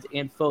his friends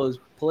and foes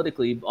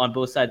politically on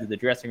both sides of the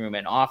dressing room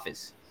and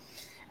office.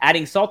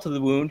 Adding salt to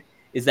the wound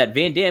is that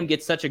Van Dam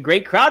gets such a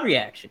great crowd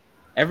reaction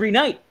every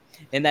night,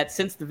 and that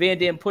since the Van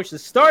Dam push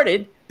has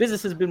started,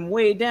 business has been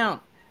way down.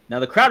 Now,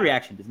 the crowd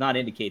reaction does not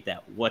indicate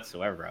that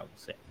whatsoever, I will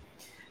say.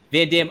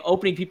 Van Dam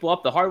opening people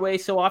up the hard way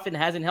so often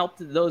hasn't helped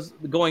those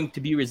going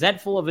to be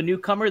resentful of a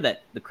newcomer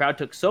that the crowd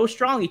took so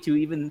strongly to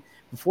even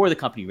before the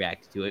company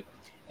reacted to it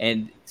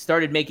and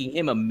started making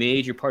him a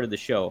major part of the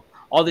show.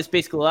 All this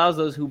basically allows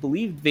those who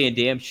believe Van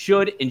Dam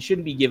should and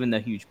shouldn't be given the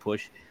huge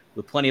push,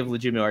 with plenty of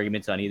legitimate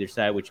arguments on either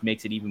side, which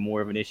makes it even more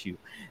of an issue.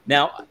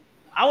 Now,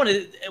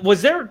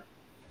 was there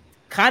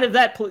kind of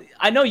that,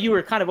 I know you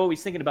were kind of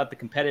always thinking about the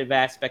competitive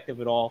aspect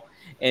of it all,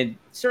 and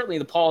certainly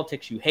the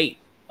politics you hate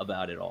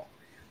about it all.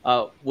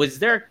 Was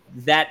there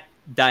that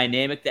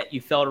dynamic that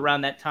you felt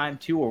around that time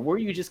too, or were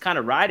you just kind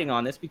of riding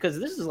on this? Because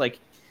this is like,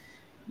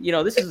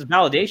 this is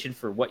validation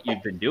for what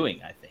you've been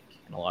doing, I think,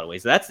 in a lot of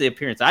ways. That's the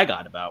appearance I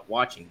got about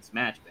watching this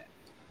match back.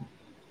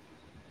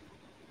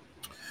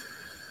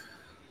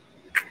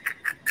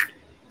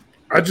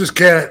 I just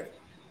can't.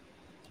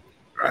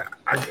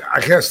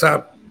 I can't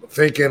stop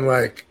thinking.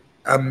 Like,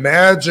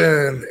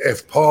 imagine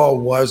if Paul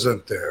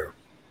wasn't there.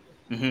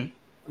 Mm-hmm.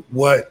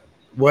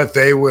 What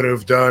they would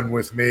have done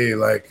with me.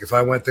 Like, if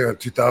I went there in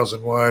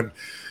 2001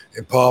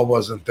 and Paul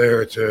wasn't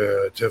there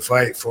to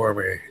fight for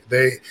me,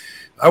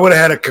 I would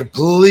have had a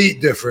complete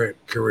different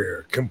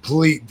career,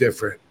 complete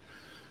different.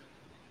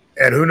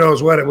 And who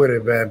knows what it would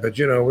have been. But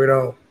we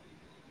don't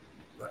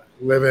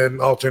live in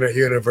alternate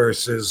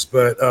universes.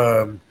 But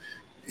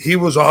he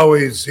was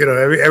always,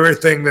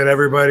 everything that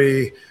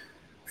everybody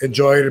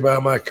enjoyed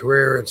about my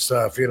career and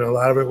stuff. A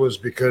lot of it was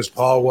because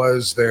Paul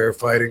was there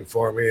fighting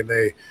for me,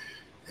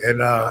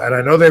 and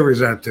I know they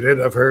resented it.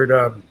 I've heard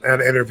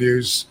and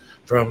interviews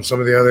from some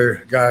of the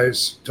other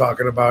guys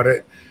talking about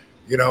it.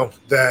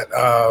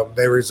 That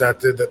they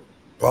resented that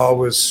Paul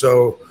was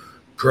so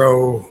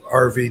pro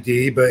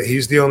RVD, but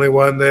he's the only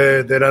one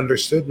that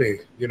understood me.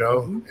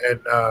 Mm-hmm. And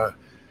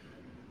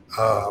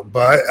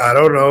but I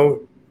don't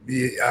know.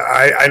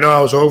 I know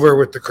I was over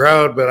with the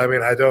crowd, but I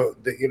mean, I don't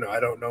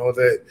know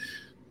that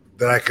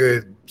I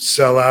could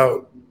sell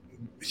out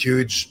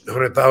huge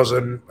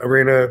 100,000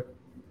 arena,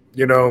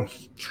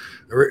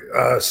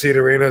 seat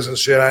arenas and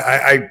shit.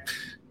 I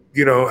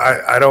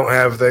don't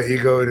have the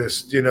ego to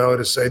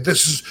say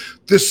this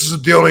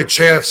is the only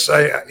chance.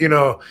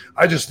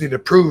 I just need to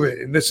prove it,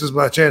 and this is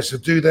my chance to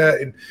do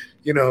that. And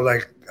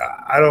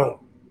I don't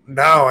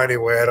now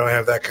anyway. I don't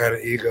have that kind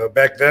of ego.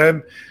 Back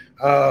then,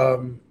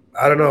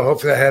 I don't know.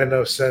 Hopefully I had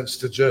enough sense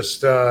to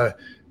just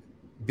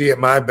be at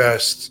my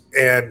best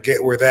and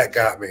get where that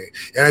got me.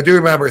 And I do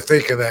remember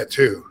thinking that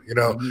too,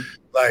 mm-hmm.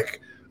 Like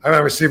I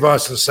remember Steve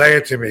Austin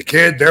saying to me,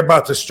 "Kid, they're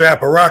about to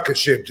strap a rocket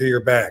ship to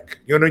your back.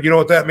 You know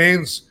what that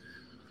means?"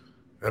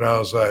 And I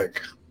was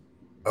like,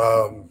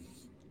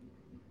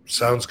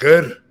 sounds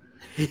good.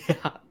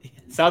 Yeah,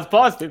 sounds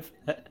positive.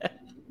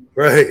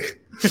 Right.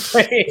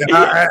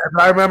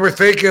 I remember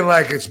thinking,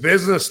 like, it's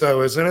business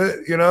though, isn't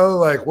it?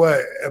 Like,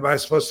 what am I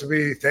supposed to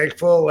be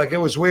thankful? Like, it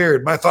was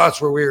weird. My thoughts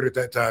were weird at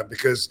that time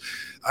because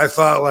I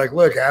thought, like,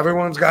 look,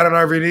 everyone's got an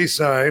RVD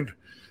signed.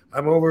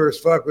 I'm over as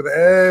fuck with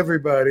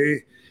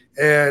everybody,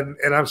 and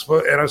I'm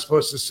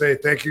supposed to say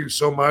thank you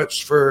so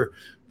much for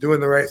doing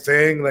the right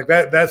thing. Like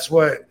that.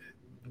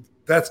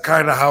 That's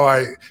kind of how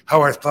I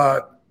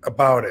thought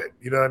about it.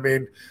 You know what I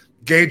mean?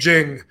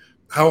 Gauging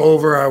how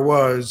over I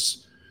was.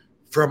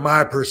 From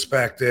my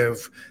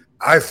perspective,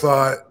 I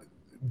thought,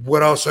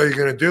 what else are you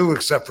going to do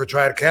except for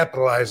try to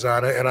capitalize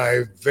on it? And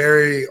I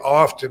very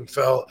often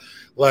felt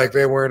like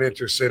they weren't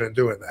interested in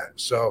doing that.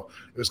 So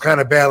it was kind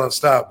of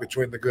balanced out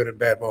between the good and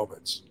bad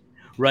moments.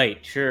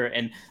 Right, sure.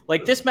 And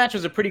like this match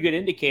was a pretty good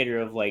indicator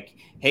of like,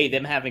 hey,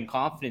 them having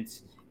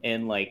confidence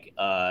and like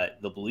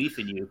the belief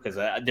in you, because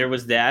there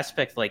was the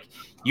aspect like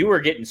you were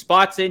getting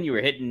spots in, you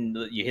hit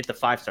the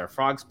 5-star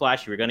frog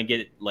splash, you were going to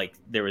get like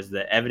there was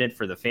the evidence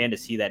for the fan to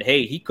see that,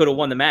 hey, he could have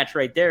won the match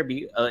right there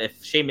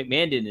if Shane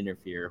McMahon didn't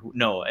interfere.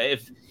 No,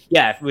 if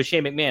it was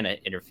Shane McMahon that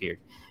interfered,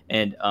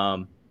 and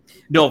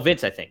no,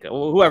 Vince, I think,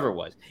 whoever it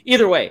was.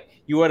 Either way,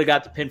 you would have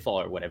got the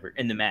pinfall or whatever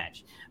in the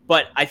match.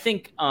 But I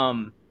think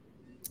an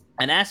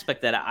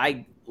aspect that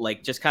I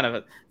like just kind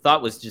of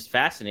thought was just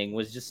fascinating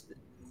was just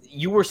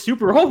you were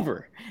super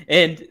over,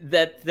 and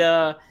that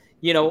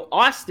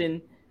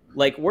Austin,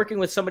 like working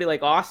with somebody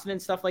like Austin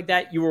and stuff like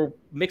that, you were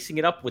mixing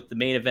it up with the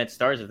main event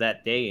stars of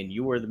that day, and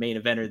you were the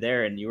main eventer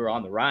there, and you were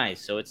on the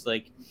rise. So it's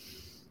like,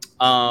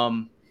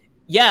 after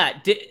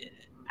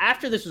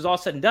this was all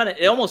said and done,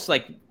 it almost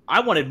like I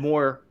wanted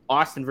more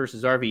Austin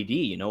versus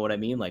RVD. You know what I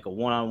mean? Like a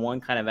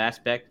one-on-one kind of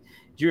aspect.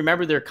 you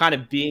remember there kind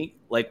of being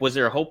like, was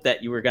there a hope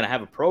that you were going to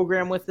have a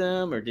program with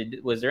him, or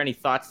was there any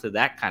thoughts to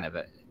that kind of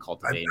a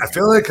cultivation? I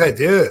feel like I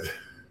did.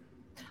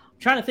 I'm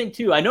trying to think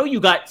too. I know you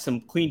got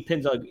some clean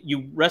pins.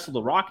 You wrestled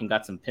The Rock and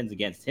got some pins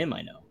against him.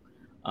 I know.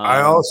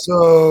 I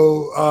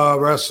also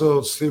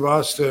wrestled Steve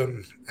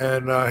Austin,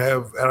 and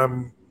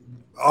I'm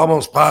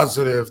almost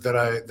positive that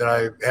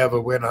I have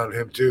a win on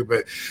him too.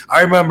 But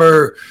I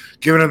remember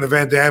giving him the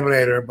Van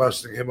Daminator and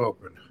busting him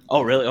open.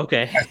 Oh, really?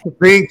 Okay. I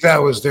think that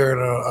was during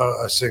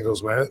a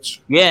singles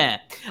match. Yeah,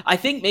 I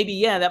think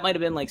maybe that might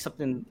have been like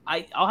something.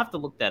 I'll have to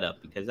look that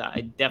up because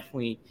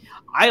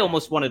I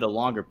almost wanted a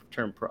long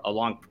term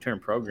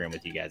program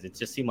with you guys. It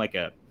just seemed like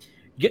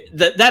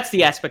that's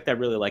the aspect I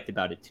really liked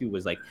about it too.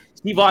 Was like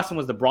Steve Austin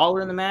was the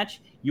brawler in the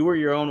match. You were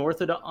your own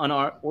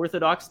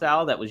orthodox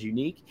style that was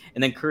unique,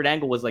 and then Kurt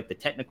Angle was like the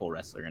technical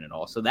wrestler in it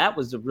all. So that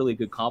was a really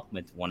good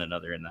compliment to one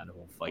another in that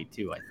whole fight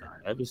too. I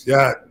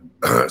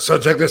thought. So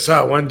check this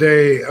out. One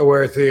day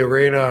we're at the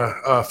arena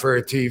for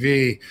a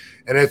TV,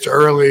 and it's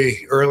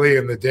early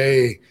in the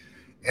day,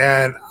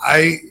 and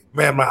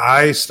my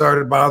eyes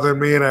started bothering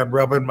me, and I'm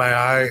rubbing my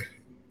eye.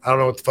 I don't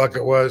know what the fuck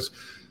it was.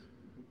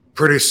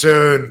 Pretty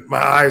soon, my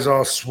eyes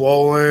all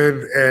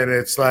swollen, and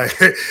it's like,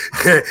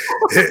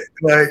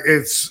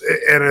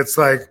 it's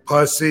like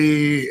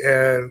pussy,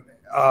 and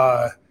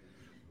I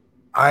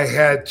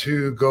had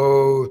to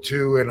go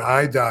to an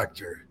eye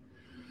doctor,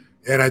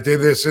 and I did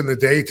this in the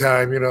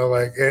daytime, and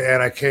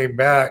I came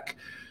back,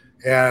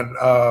 and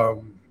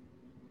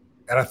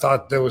I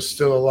thought there was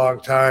still a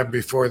long time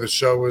before the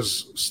show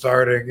was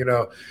starting,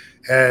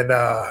 and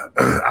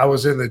I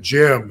was in the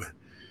gym,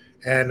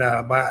 and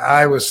my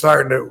eye was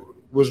starting to.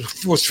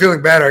 Was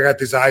feeling better. I got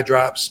these eye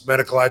drops,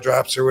 medical eye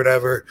drops or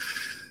whatever.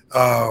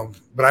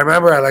 But I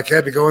remember I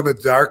had to go in the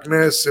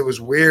darkness. It was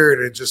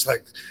weird. It just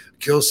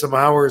killed some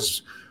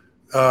hours.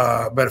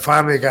 But it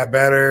finally got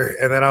better.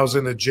 And then I was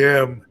in the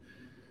gym.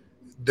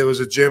 There was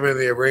a gym in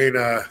the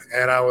arena,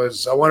 and I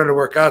wanted to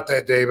work out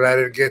that day, but I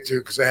didn't get to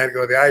because I had to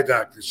go to the eye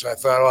doctor. So I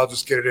thought, I'll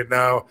just get it in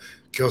now,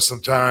 kill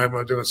some time.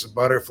 I'm doing some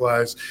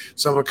butterflies.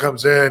 Someone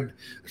comes in.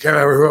 I can't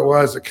remember who it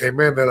was that came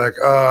in. They're like,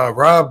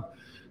 Rob,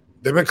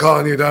 they've been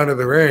calling you down to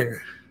the ring.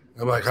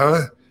 I'm like,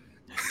 huh?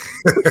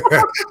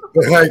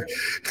 They're like,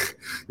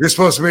 you're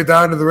supposed to be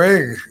down to the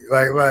ring.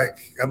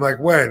 I'm like,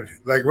 when?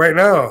 Like right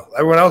now.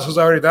 Everyone else was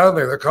already down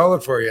there. They're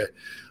calling for you.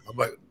 I'm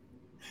like,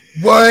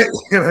 what?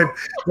 And I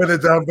put the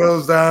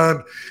dumbbells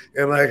down,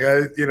 and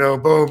I,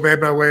 boom,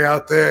 made my way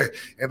out there.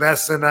 And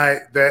that's the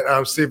night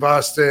that Steve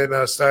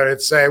Austin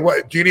started saying,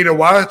 "What? Do you need a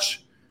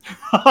watch?"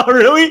 Oh,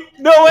 really?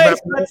 No way.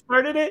 That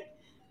started it.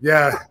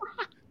 Yeah.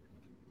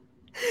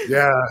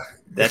 Yeah.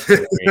 That's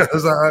great. I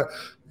was like,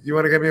 you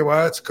want to give me a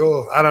watch?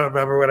 Cool. I don't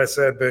remember what I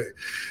said, but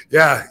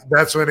yeah,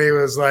 that's when he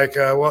was like,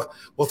 well,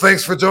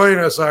 thanks for joining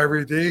us,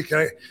 RVD.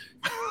 Can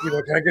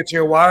I get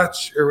you a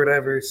watch or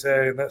whatever he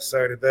said? And that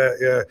started that.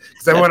 Yeah.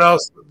 Because everyone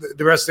else,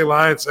 the rest of the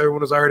alliance,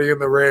 everyone was already in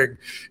the ring.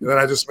 And then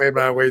I just made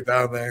my way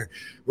down there,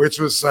 which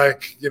was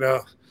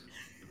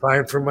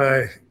fine for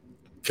my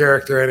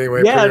character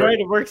anyway. Yeah, right.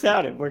 It works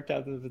out. It worked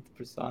out with the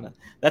persona.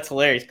 That's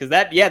hilarious because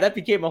that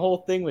became a whole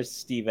thing with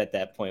Steve at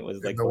that point.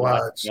 Was like the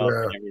watch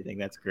and everything.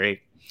 That's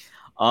great.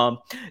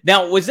 Now,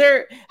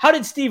 how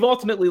did Steve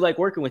ultimately like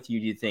working with you?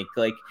 Do you think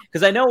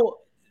because I know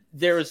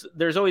there's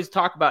always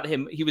talk about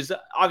him. He was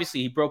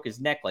obviously he broke his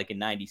neck in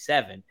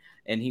 '97,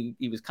 and he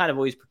was kind of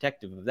always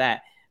protective of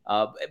that.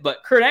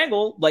 But Kurt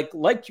Angle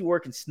liked you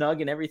working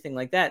snug and everything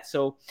like that.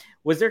 So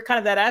was there kind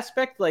of that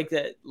aspect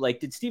that?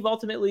 Did Steve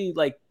ultimately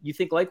you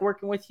think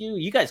working with you?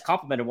 You guys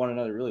complimented one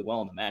another really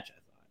well in the match, I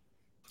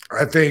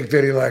thought. I think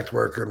that he liked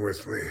working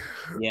with me.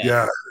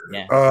 Yeah.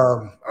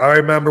 I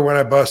remember when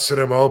I busted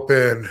him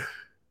open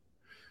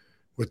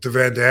with the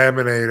Van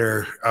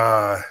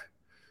Daminator.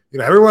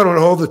 Everyone would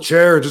hold the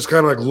chair and just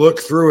kind of look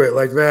through it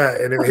like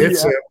that, and it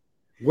hits him.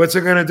 What's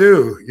it gonna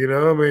do?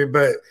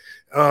 But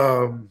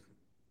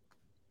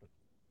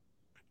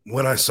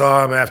when I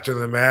saw him after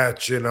the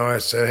match, I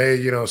said,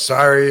 hey,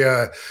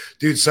 sorry,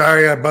 dude,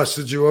 sorry I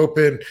busted you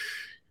open.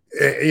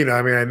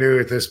 I knew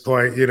at this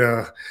point,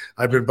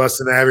 I've been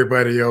busting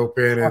everybody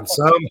open, and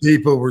some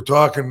people were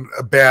talking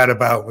bad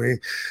about me.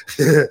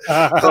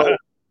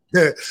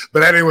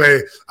 But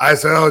anyway, I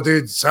said, oh,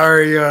 dude,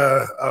 sorry,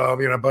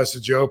 I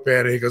busted you open.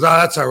 And he goes, oh,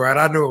 that's all right.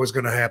 I knew it was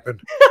going to happen.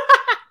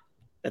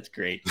 That's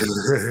great.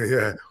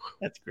 Yeah.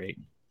 That's great.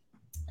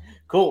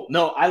 Cool.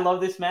 No, I love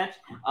this match.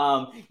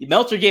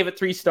 Meltzer gave it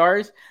 3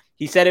 stars.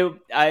 He said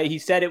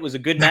it was a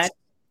good match.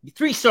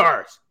 3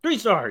 stars. 3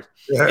 stars.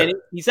 Yeah. And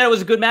he said it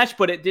was a good match,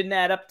 but it didn't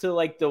add up to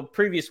the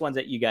previous ones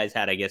that you guys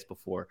had, I guess,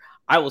 before.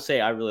 I will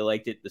say I really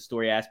liked it. The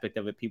story aspect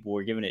of it, people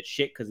were giving it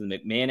shit because of the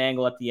McMahon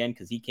angle at the end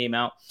because he came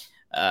out.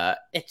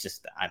 It's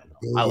just, I don't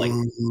know. I like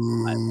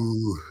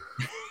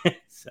it.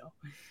 So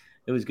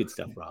it was good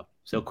stuff, Rob.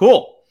 So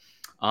cool.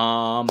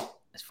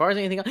 As far as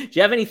anything else, do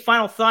you have any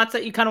final thoughts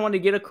that you kind of want to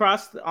get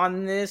across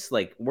on this?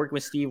 Working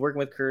with Steve, working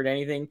with Kurt,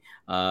 anything?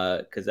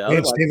 Because me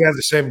and Steve have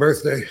the same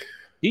birthday.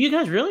 Do you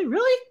guys really?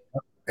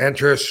 And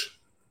Trish.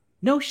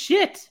 No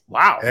shit.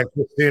 Wow. And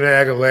Christina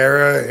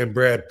Aguilera and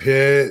Brad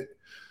Pitt.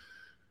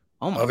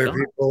 Oh my Other God.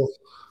 people.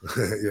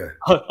 Yeah.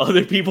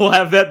 Other people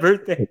have that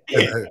birthday.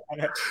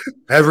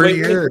 Every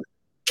year.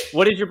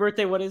 What is your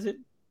birthday? What is it?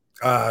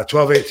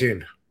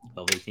 12/18.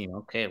 12/18.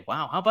 Okay.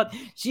 Wow. How about,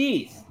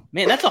 geez,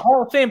 man, that's a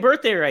Hall of Fame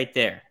birthday right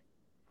there.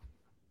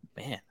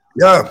 Man.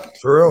 Yeah,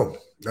 for real.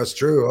 That's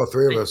true. All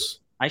three of us.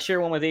 I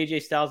share one with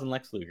AJ Styles and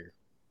Lex Luger.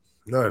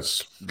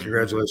 Nice.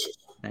 Congratulations.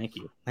 Thank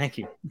you. Thank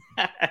you.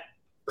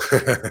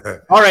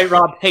 All right,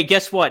 Rob. Hey,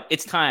 guess what?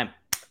 It's time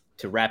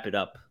to wrap it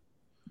up.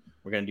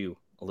 We're going to do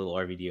a little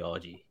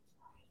RVDology.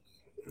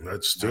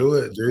 Let's do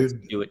it, dude.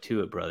 Let's do it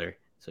to it, brother.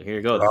 So here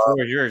you go. The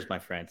floor is yours, my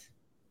friend.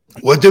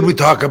 What did we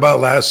talk about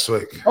last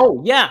week?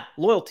 Oh, yeah.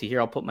 Loyalty. Here,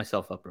 I'll put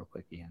myself up real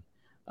quick again.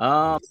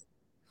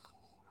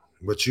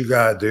 What you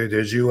got, dude?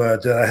 Did you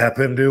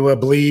happen to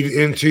bleed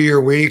into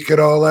your week at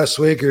all last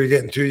week? Or are you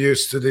getting too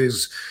used to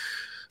these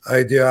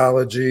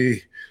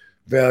ideology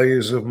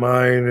values of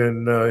mine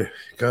and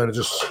kind of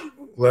just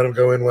let them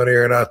go in one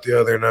ear and out the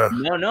other now?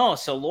 No.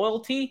 So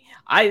loyalty,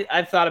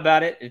 I've thought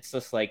about it. It's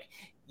just like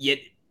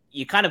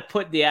you kind of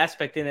put the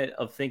aspect in it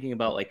of thinking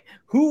about like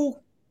who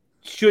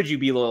should you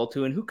be loyal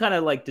to and who kind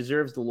of like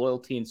deserves the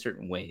loyalty in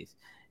certain ways.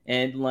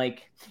 And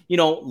like, a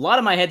lot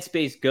of my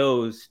headspace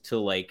goes to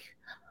like,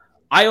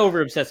 I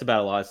over obsess about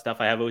a lot of stuff.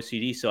 I have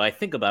OCD, so I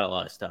think about a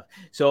lot of stuff.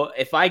 So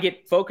if I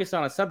get focused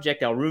on a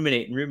subject, I'll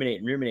ruminate.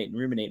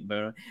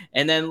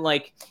 And then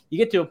like you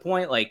get to a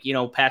point like,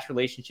 past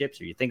relationships,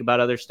 or you think about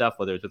other stuff,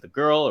 whether it's with a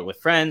girl or with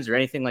friends or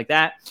anything like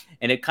that.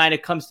 And it kind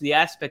of comes to the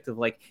aspect of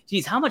like,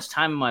 geez, how much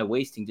time am I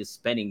wasting just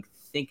spending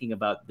thinking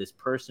about this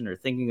person or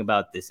thinking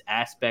about this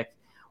aspect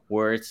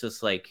where it's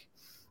just like,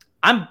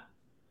 I'm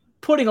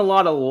putting a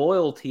lot of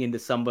loyalty into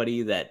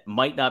somebody that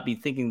might not be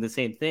thinking the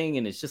same thing.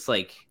 And it's just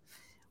like,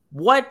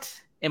 what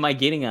am I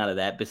getting out of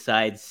that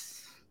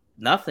besides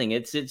nothing?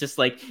 It's just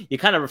like you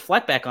kind of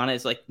reflect back on it.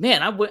 It's like,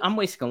 man, I'm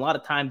wasting a lot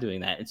of time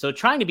doing that. And so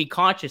trying to be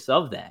conscious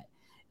of that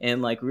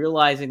and like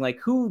realizing like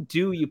who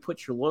do you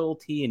put your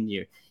loyalty and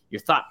your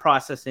thought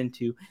process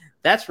into?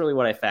 That's really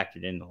what I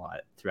factored in a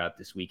lot throughout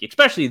this week,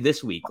 especially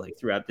this week, like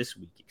throughout this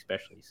week,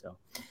 especially. So,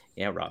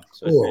 yeah, Rob.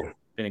 So cool.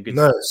 It's been a good.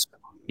 Nice.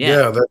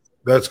 Yeah,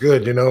 that's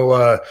good.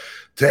 To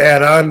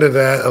add on to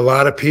that, a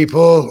lot of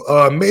people,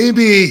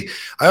 maybe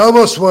I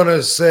almost want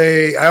to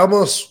say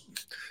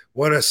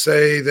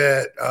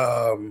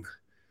that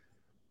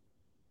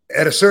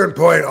at a certain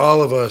point,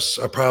 all of us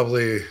are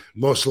probably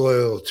most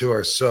loyal to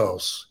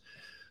ourselves.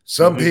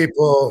 Some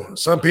people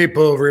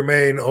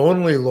remain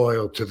only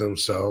loyal to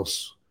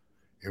themselves.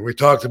 And we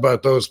talked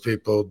about those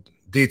people,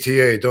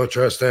 DTA, don't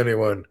trust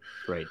anyone.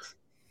 Right.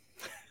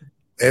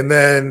 And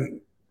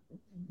then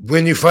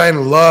when you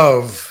find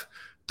love,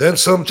 then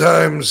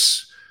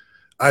sometimes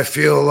I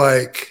feel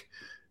like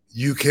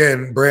you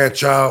can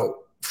branch out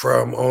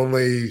from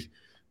only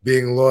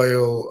being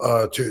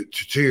loyal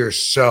to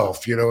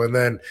yourself, and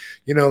then,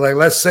 like,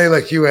 let's say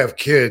like you have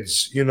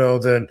kids,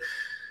 then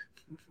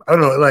I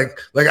don't know, like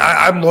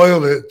I'm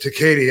loyal to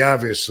Katie,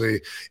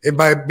 obviously. And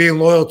by being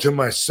loyal to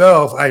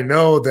myself, I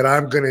know that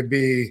I'm going to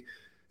be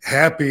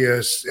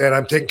happiest and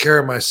I'm taking care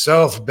of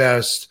myself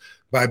best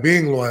by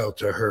being loyal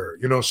to her,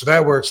 so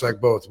that works like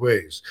both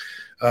ways.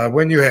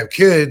 When you have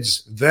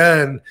kids,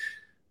 then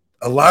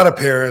a lot of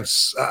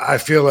parents, I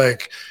feel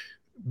like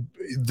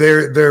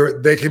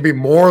they can be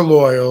more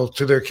loyal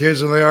to their kids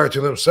than they are to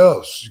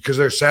themselves because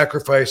they're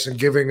sacrificing,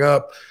 giving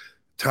up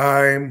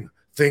time,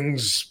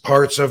 things,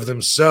 parts of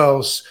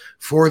themselves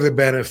for the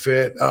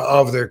benefit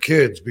of their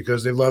kids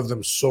because they love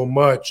them so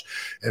much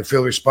and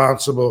feel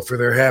responsible for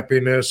their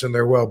happiness and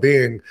their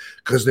well-being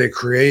because they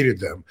created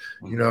them,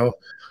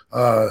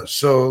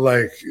 So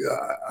like,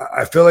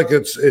 I feel like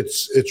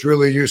it's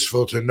really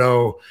useful to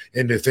know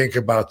and to think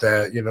about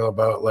that,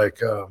 about like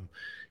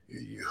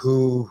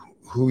who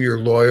you're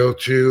loyal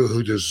to,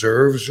 who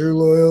deserves your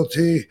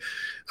loyalty.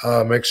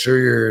 Make sure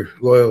you're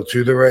loyal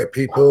to the right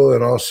people,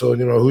 and also,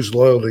 who's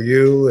loyal to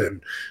you,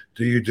 and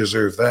do you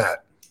deserve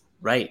that?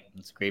 Right.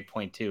 That's a great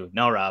point too.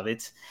 No, Rob,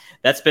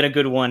 that's been a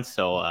good one.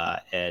 So,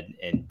 and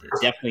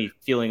definitely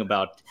feeling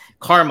about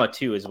karma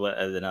too is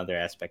another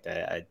aspect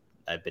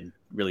I've been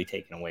really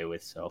taken away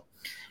with. So,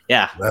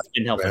 yeah, it's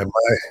been helpful. Man,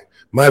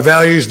 my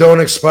values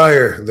don't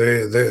expire;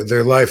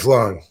 they're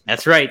lifelong.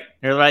 That's right.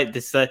 They're right.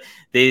 This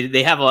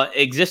they have a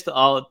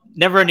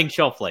never-ending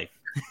shelf life.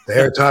 They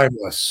are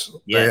timeless.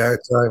 Yes. They are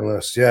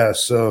timeless. Yeah.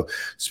 So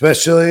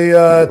especially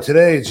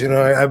today,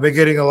 I've been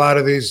getting a lot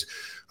of these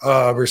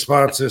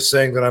responses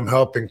saying that I'm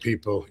helping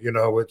people,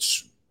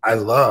 which I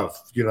love.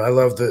 I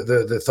love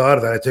the thought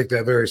of that. I take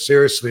that very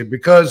seriously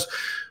because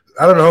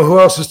I don't know who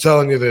else is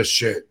telling you this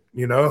shit,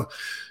 and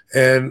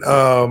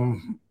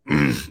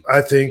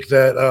I think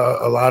that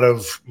a lot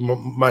of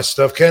my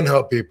stuff can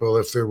help people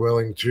if they're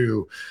willing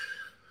to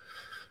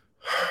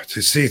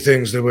see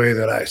things the way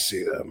that I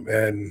see them.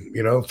 And,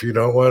 if you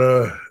don't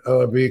want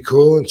to be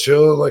cool and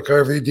chill like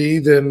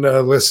RVD, then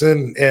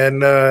listen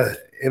and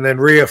then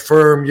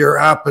reaffirm your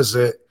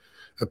opposite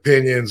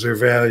opinions or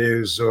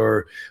values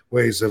or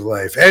ways of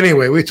life.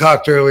 Anyway, we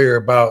talked earlier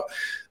about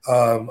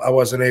I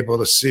wasn't able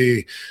to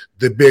see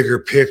the bigger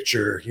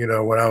picture,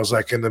 when I was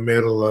like in the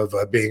middle of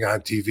being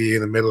on TV,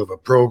 in the middle of a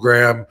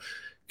program,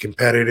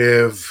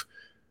 competitive,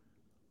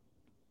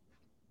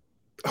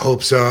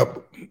 hopes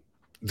up,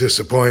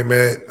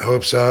 disappointment,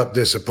 hopes up,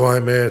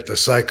 disappointment, the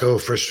psycho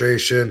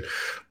frustration,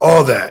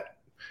 all that.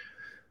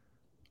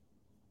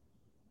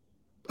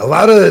 A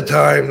lot of the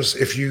times,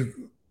 if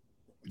you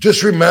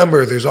just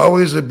remember, there's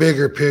always a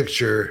bigger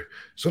picture.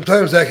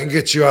 Sometimes that can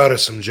get you out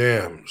of some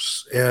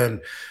jams.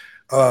 And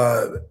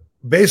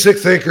basic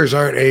thinkers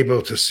aren't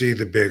able to see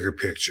the bigger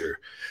picture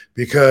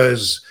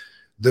because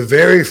the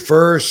very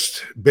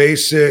first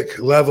basic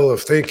level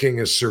of thinking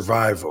is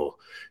survival.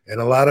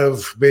 And a lot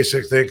of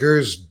basic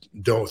thinkers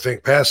don't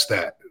think past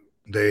that.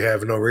 They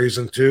have no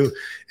reason to.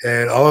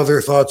 And all of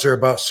their thoughts are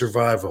about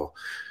survival.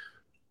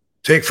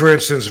 Take, for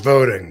instance,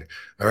 voting.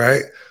 All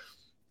right.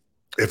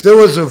 If there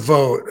was a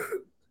vote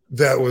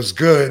that was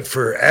good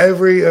for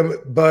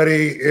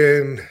everybody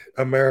in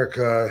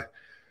America,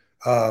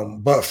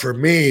 but for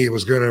me, it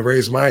was going to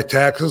raise my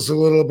taxes a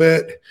little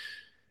bit,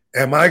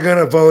 am I going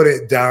to vote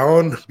it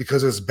down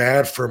because it's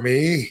bad for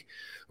me?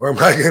 Or am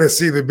I going to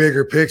see the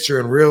bigger picture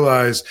and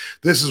realize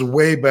this is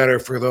way better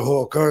for the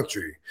whole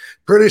country?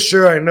 Pretty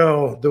sure I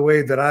know the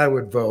way that I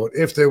would vote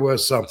if there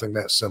was something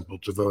that simple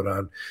to vote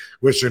on,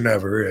 which there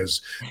never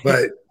is.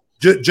 But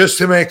just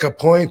to make a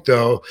point,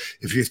 though,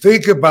 if you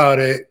think about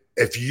it,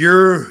 if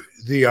you're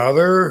the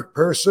other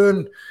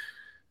person,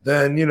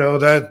 then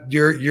that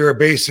you're a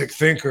basic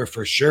thinker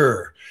for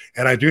sure.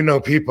 And I do know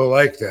people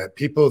like that,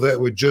 people that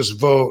would just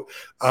vote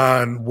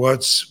on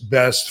what's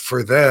best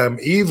for them,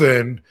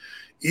 even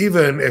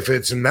if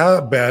it's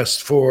not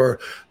best for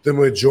the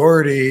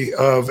majority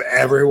of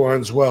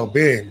everyone's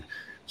well-being.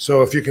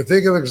 So if you can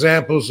think of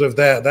examples of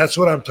that, that's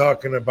what I'm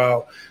talking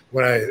about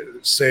when I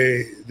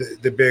say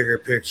the bigger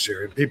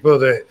picture. And people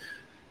that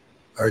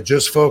are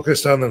just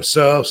focused on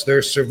themselves,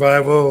 their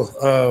survival,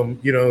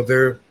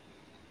 they're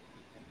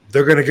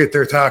going to get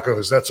their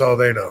tacos. That's all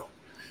they know.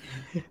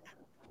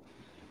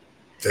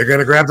 They're going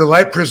to grab the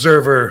life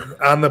preserver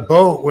on the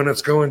boat when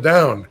it's going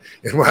down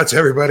and watch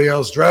everybody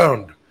else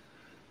drown.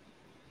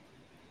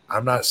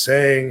 I'm not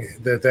saying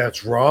that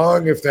that's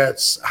wrong if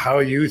that's how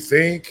you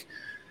think,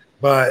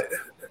 but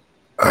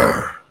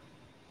I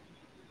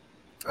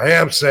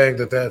am saying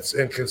that that's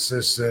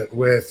inconsistent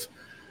with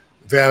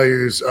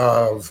values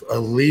of a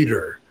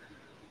leader.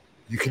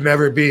 You can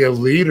never be a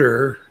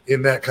leader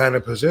in that kind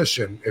of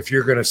position if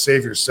you're going to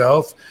save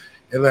yourself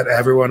and let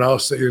everyone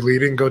else that you're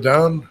leading go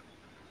down.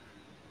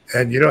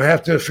 And you don't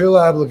have to feel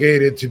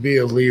obligated to be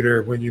a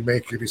leader when you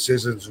make your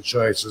decisions and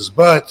choices,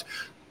 but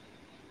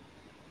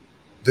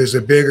there's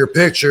a bigger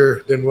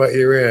picture than what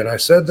you're in. I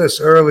said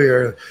this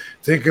earlier.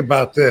 Think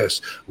about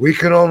this. We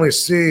can only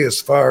see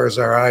as far as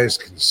our eyes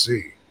can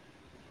see.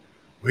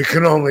 We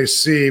can only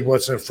see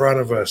what's in front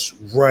of us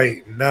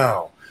right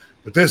now.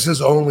 But this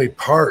is only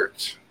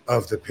part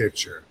of the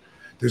picture.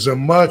 There's a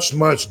much,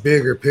 much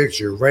bigger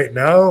picture. Right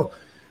now,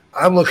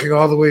 I'm looking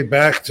all the way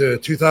back to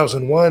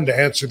 2001 to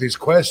answer these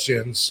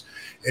questions.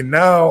 And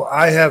now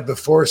I have the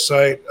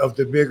foresight of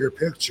the bigger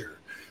picture.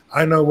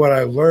 I know what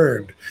I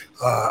learned.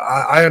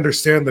 I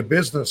understand the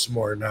business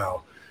more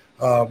now.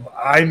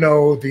 I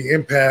know the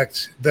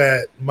impact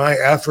that my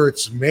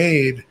efforts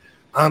made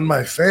on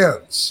my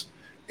fans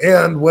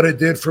and what it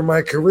did for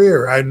my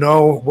career. I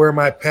know where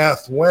my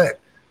path went.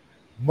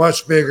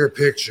 Much bigger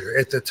picture.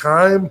 At the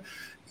time,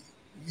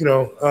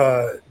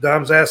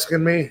 Dom's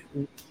asking me,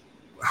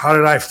 how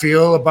did I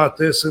feel about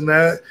this and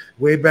that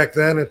way back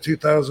then in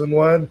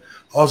 2001?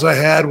 All I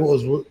had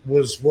was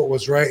what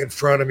was right in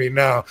front of me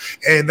now.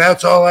 And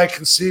that's all I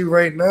can see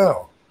right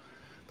now.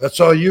 That's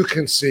all you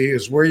can see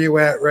is where you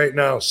at right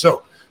now.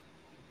 So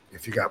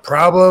if you got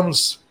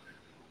problems,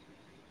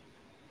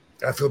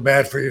 I feel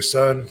bad for your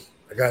son.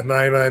 I got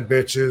 99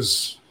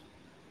 bitches.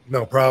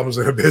 No problems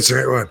in a bitch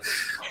ain't one.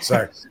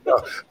 Sorry.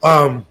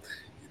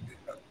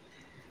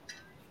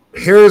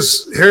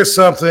 Here's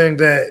something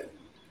that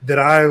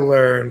I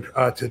learned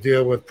to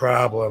deal with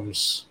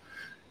problems.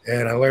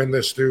 And I learned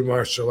this through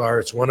martial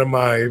arts. One of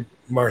my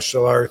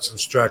martial arts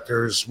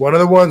instructors, one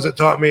of the ones that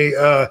taught me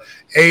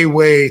a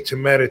way to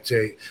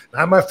meditate.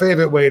 Not my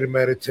favorite way to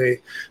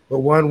meditate, but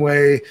one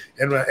way,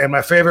 and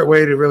my favorite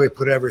way to really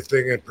put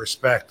everything in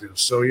perspective.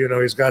 So,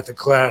 he's got the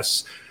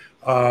class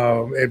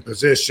in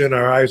position.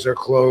 Our eyes are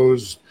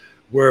closed.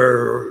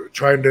 We're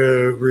trying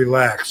to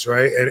relax,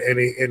 right?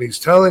 And he's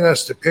telling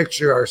us to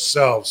picture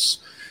ourselves,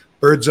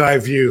 bird's eye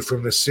view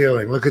from the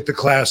ceiling. Look at the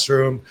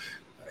classroom.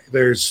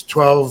 There's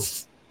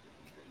 12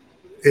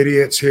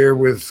 idiots here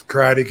with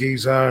karate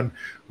gis on.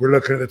 We're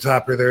looking at the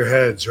top of their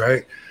heads,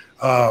 right?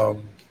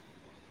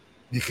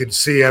 You can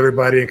see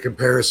everybody in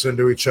comparison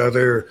to each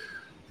other,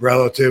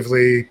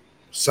 relatively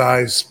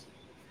size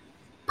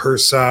per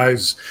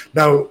size.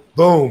 Now,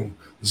 boom,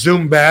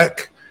 zoom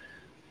back.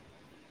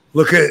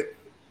 Look at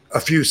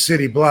a few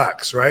city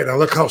blocks, right? Now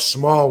look how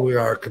small we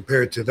are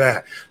compared to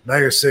that. Now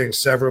you're seeing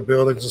several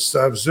buildings and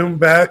stuff. Zoom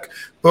back,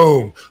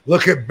 boom.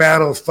 Look at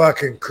Battle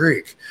fucking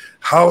Creek.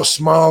 How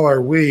small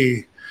are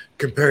we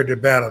compared to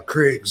Battle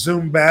Creek.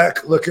 Zoom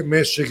back, look at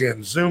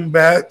Michigan. Zoom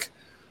back,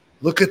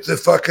 look at the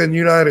fucking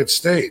United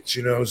States,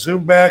 you know.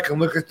 Zoom back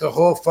and look at the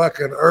whole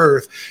fucking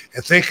earth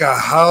and think of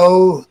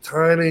how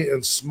tiny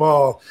and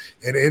small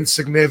and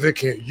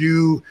insignificant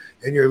you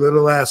and your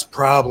little ass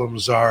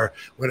problems are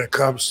when it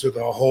comes to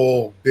the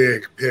whole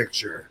big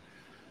picture.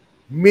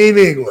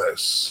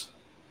 Meaningless.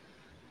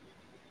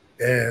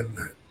 And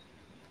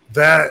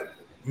that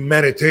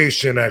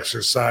meditation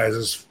exercise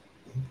is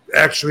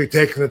actually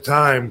taking the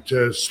time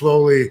to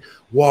slowly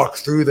walk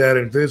through that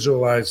and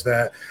visualize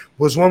that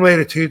was one way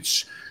to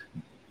teach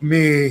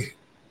me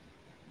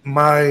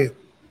my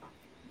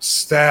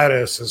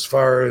status as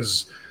far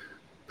as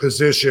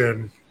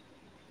position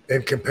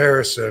in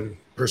comparison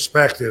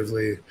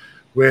prospectively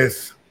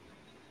with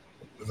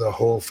the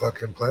whole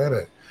fucking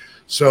planet.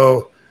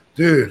 So,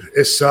 dude,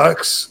 it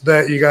sucks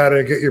that you got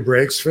to get your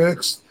brakes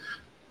fixed.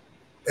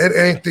 It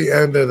ain't the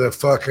end of the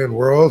fucking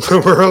world.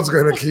 The world's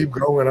going to keep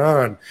going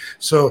on.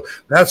 So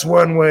that's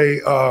one way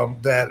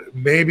that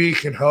maybe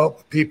can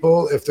help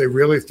people if they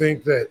really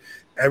think that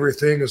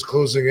everything is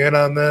closing in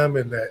on them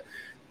and that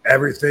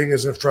everything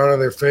is in front of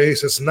their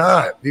face. It's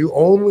not. You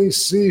only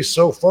see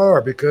so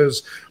far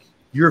because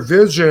your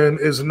vision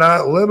is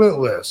not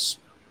limitless.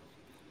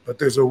 But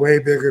there's a way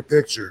bigger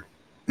picture.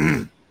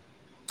 The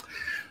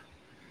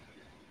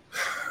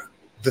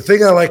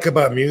thing I like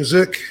about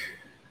music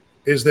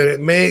is that it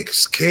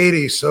makes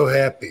Katie so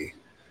happy.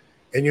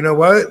 And you know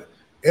what?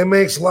 It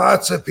makes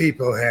lots of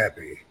people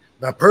happy.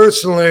 Now,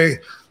 personally,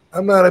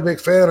 I'm not a big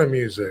fan of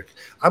music.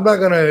 I'm not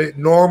going to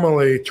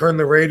normally turn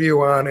the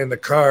radio on in the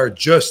car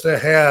just to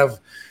have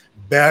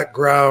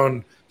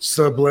background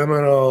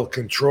subliminal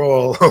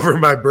control over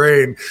my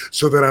brain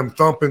so that I'm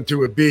thumping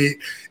to a beat.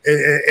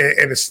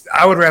 And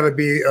I would rather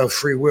be of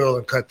free will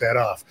and cut that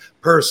off.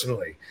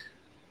 Personally,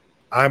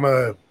 I'm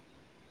a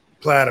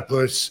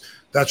platypus.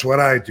 That's what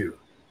I do.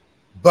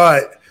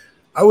 But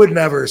I would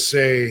never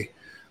say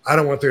I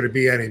don't want there to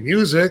be any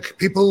music.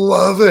 People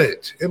love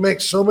it. It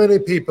makes so many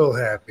people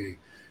happy.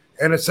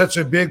 And it's such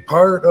a big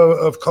part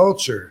of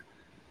culture.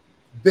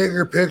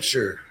 Bigger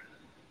picture,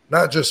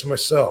 not just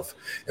myself.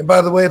 And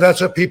by the way,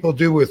 that's what people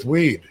do with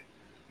weed.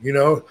 You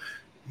know,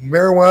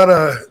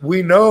 marijuana,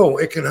 we know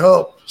it can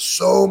help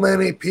so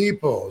many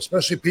people,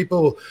 especially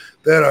people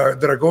that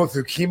are going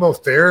through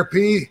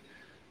chemotherapy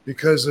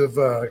because of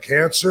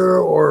cancer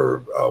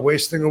or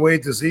wasting away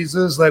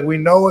diseases. Like, we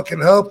know it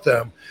can help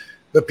them.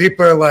 But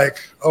people are like,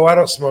 oh, I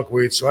don't smoke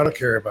weed, so I don't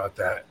care about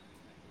that.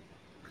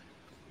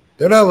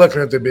 They're not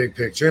looking at the big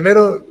picture, and they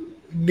don't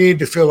need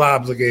to feel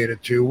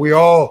obligated to. We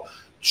all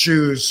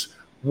choose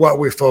what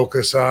we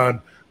focus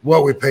on,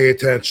 what we pay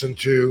attention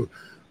to,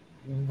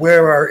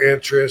 where our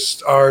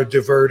interests are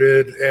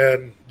diverted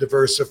and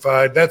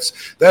diversified.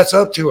 That's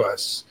up to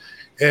us.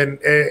 And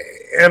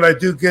I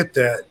do get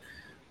that.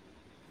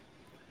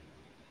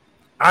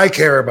 I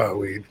care about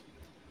weed.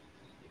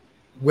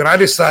 When I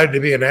decided to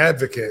be an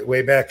advocate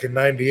way back in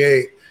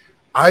 98,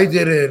 I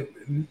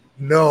didn't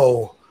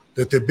know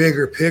that the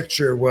bigger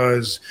picture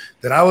was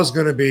that I was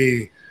going to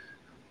be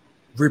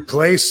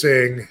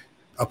replacing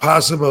a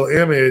possible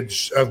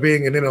image of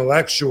being an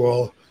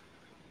intellectual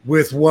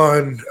with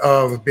one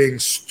of being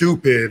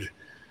stupid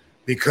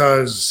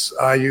because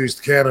I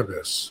used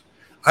cannabis.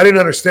 I didn't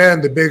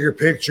understand the bigger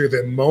picture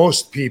that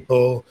most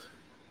people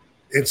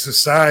in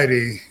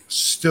society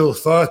still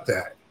thought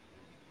that.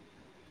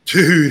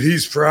 Dude,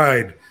 he's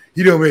fried.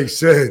 He don't make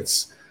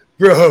sense.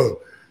 Bro,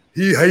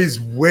 he's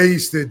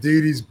wasted,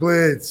 dude. He's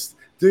blitzed.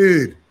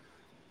 Dude,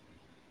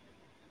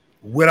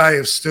 would I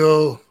have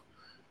still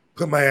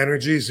put my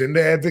energies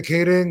into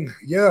advocating?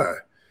 Yeah,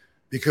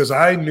 because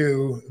I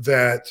knew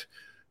that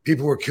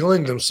people were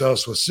killing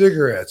themselves with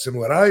cigarettes. And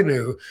what I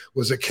knew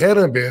was that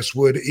cannabis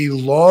would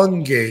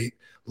elongate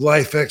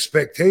life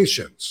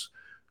expectations.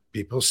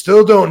 People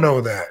still don't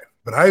know that,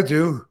 but I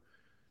do.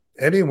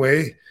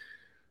 Anyway,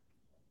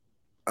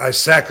 I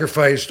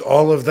sacrificed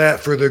all of that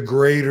for the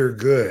greater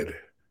good.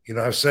 You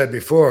know, I've said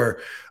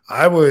before,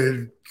 I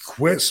would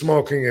quit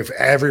smoking if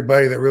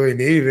everybody that really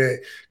needed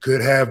it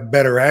could have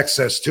better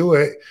access to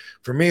it.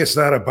 For me, it's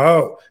not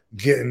about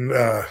getting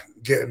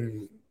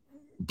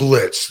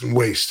blitzed and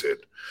wasted.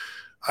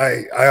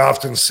 I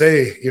often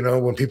say, you know,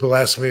 when people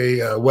ask me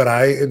what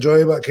I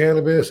enjoy about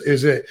cannabis,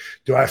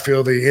 do I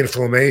feel the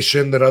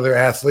inflammation that other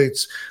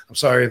athletes? I'm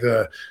sorry,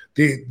 do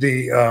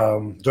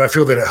I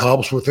feel that it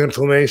helps with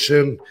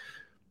inflammation?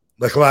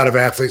 Like a lot of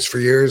athletes for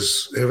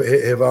years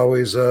have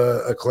always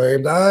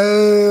acclaimed. I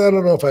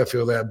don't know if I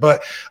feel that,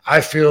 but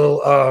I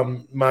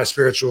feel my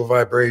spiritual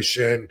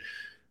vibration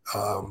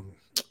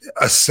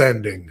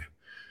ascending.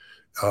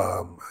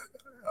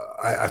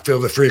 I feel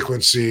the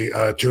frequency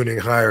tuning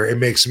higher. It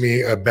makes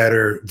me a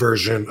better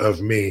version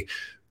of me.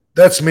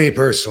 That's me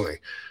personally.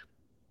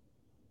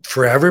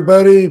 For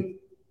everybody,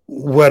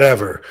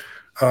 whatever.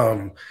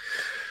 When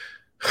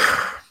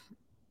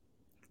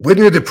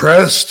you're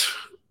depressed,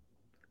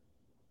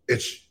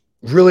 it's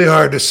really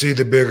hard to see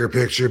the bigger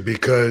picture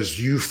because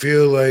you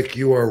feel like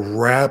you are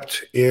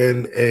wrapped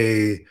in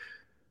a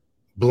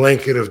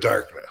blanket of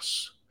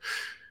darkness.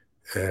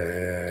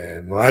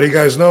 And a lot of you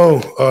guys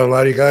know, a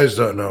lot of you guys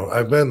don't know.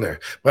 I've been there.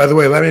 By the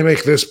way, let me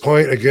make this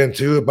point again,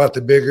 too, about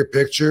the bigger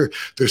picture.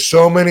 There's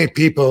so many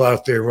people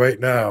out there right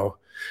now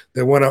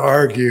that want to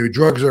argue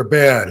drugs are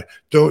bad.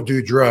 Don't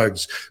do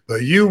drugs.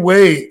 But you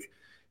wait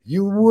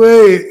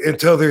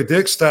until their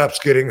dick stops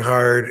getting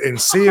hard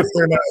and see if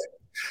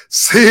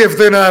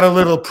they're not a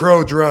little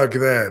pro-drug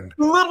then.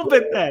 A little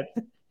bit then.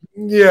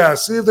 Yeah,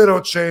 see if they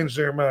don't change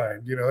their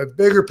mind. You know, a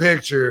bigger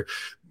picture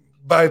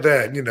by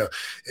then, you know.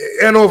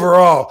 And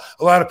overall,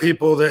 a lot of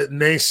people that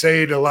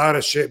naysayed a lot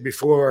of shit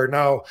before are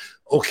now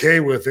okay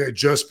with it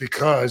just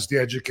because the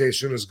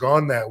education has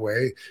gone that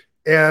way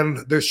and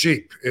they're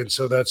sheep. And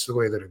so that's the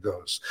way that it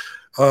goes.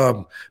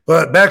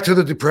 But back to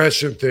the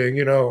depression thing,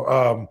 you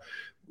know,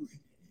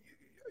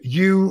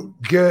 you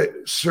get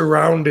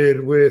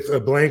surrounded with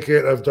a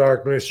blanket of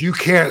darkness. You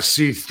can't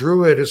see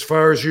through it as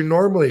far as you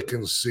normally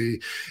can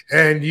see.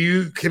 And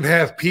you can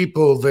have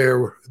people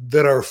there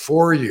that are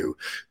for you,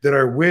 that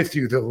are with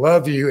you, that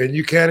love you, and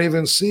you can't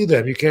even see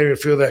them. You can't even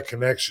feel that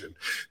connection.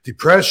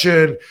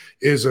 Depression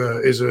is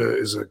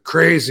a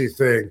crazy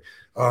thing.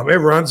 It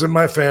runs in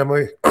my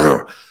family.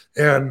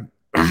 And,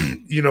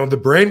 you know, the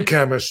brain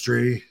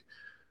chemistry,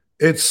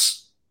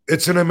 it's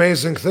an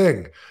amazing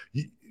thing.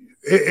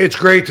 It's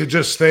great to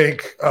just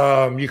think.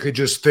 You could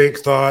just think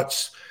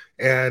thoughts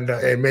and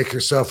make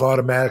yourself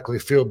automatically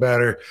feel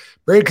better.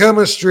 Brain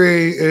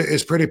chemistry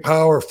is pretty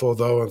powerful,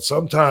 though, and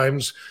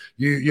sometimes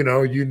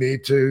you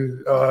need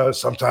to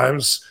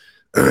sometimes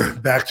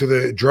back to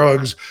the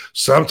drugs.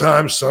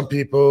 Sometimes some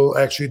people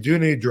actually do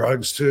need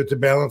drugs to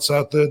balance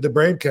out the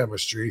brain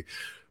chemistry,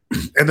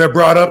 and they're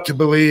brought up to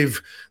believe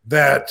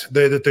that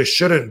they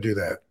shouldn't do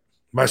that,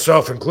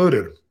 myself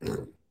included.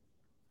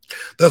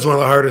 That's one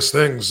of the hardest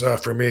things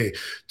for me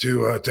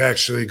to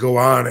actually go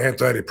on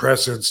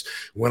antidepressants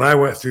when I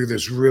went through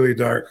this really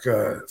dark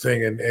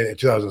thing in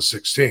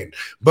 2016.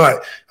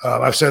 But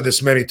I've said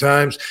this many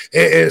times.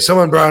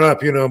 Someone brought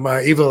up, you know,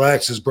 my evil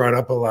ex is brought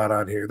up a lot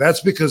on here.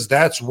 That's because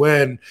that's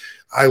when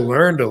I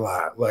learned a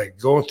lot, like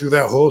going through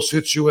that whole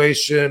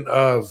situation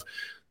of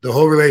the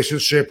whole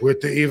relationship with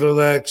the evil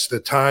ex,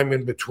 the time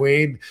in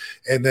between,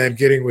 and then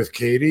getting with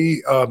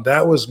Katie.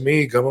 That was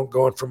me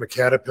going from a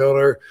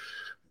caterpillar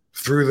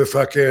through the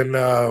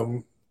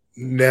fucking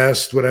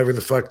nest, whatever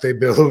the fuck they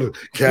build,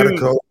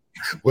 catacomb,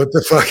 what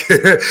the fuck,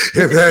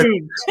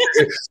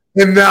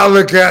 and now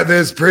look at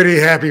this pretty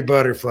happy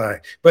butterfly.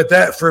 But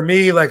that for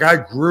me, like I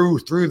grew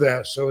through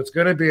that, so it's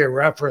going to be a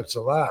reference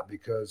a lot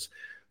because,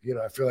 you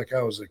know, I feel like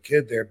I was a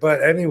kid there.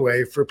 But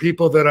anyway, for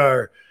people that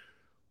are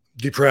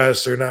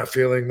depressed or not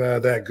feeling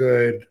that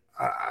good,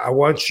 I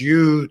want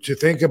you to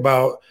think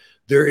about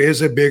there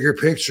is a bigger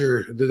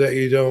picture that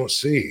you don't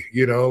see,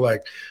 you know,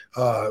 like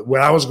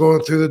when I was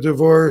going through the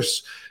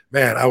divorce,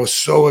 man, I was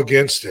so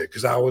against it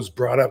because I was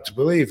brought up to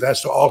believe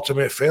that's the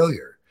ultimate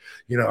failure.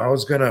 You know, I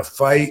was going to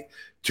fight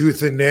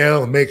tooth and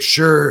nail and make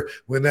sure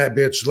when that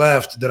bitch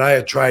left that I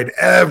had tried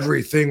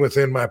everything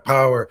within my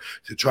power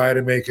to try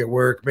to make it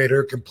work, made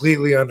her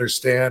completely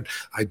understand.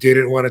 I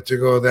didn't want it to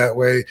go that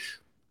way.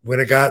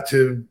 When it got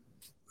to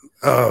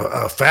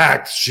a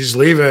fact, she's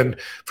leaving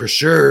for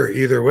sure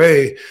either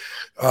way.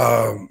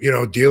 You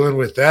know, dealing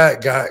with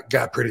that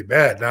got pretty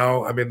bad.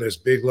 Now I'm in this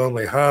big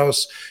lonely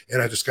house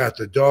and I just got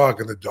the dog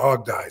and the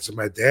dog dies and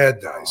my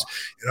dad dies.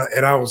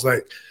 And I was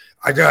like,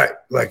 I got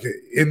like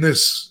in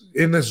this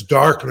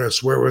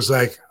darkness where it was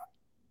like,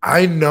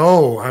 I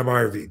know I'm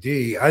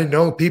RVD. I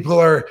know people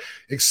are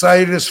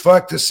excited as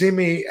fuck to see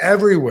me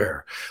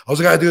everywhere. All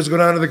I got to do is go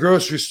down to the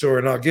grocery store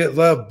and I'll get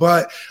love.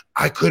 But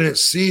I couldn't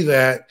see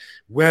that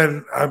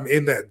when I'm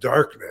in that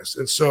darkness.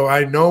 And so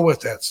I know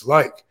what that's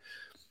like.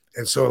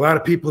 And so a lot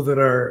of people that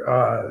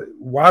are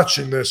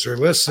watching this or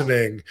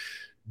listening,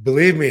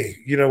 believe me,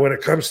 you know, when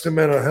it comes to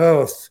mental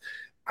health,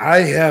 I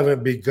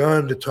haven't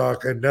begun to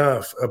talk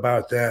enough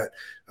about that,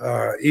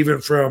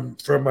 even from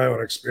my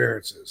own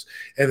experiences.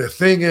 And the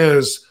thing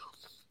is,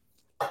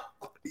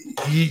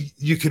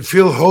 you can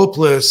feel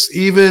hopeless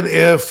even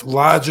if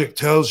logic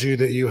tells you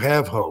that you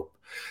have hope.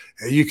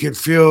 You can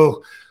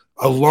feel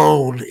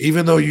alone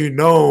even though you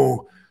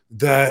know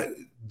that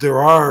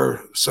there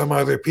are some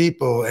other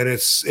people, and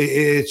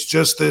it's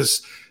just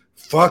this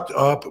fucked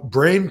up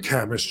brain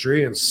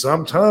chemistry. And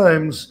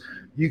sometimes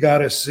you got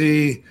to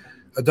see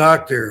a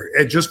doctor.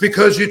 And just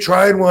because you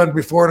tried one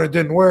before and it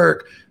didn't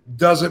work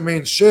doesn't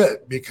mean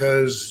shit,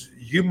 because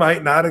you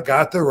might not have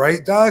got the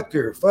right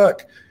doctor.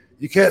 Fuck.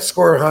 You can't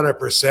score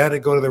 100%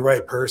 and go to the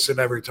right person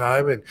every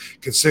time and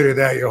consider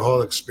that your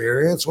whole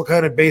experience. What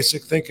kind of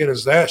basic thinking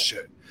is that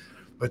shit?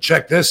 But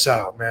check this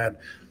out, man.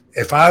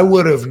 If I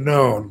would have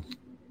known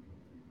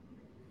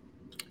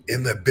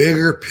in the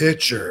bigger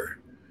picture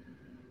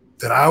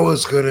that I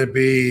was going to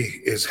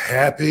be as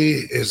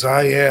happy as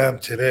I am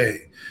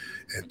today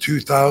in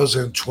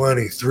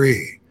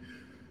 2023,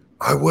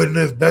 I wouldn't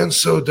have been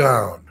so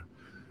down.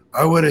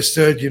 I would have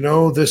said, you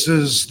know, this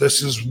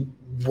is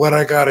what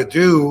I got to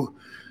do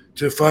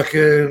to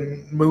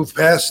fucking move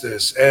past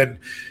this. And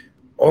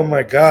oh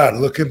my God,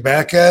 looking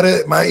back at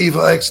it, my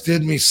evil ex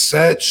did me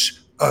such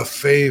a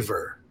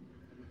favor.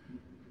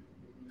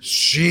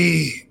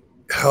 she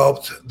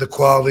helped the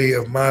quality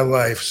of my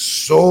life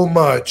so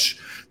much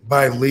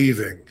by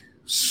leaving.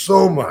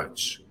 So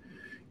much.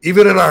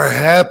 Even in our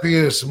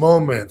happiest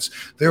moments,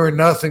 there were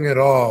nothing at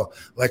all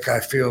like I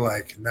feel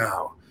like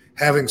now.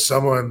 Having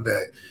someone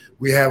that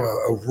we have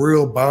a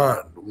real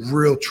bond,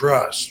 real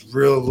trust,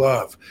 real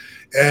love.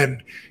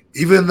 And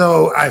even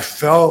though I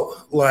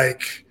felt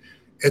like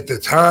at the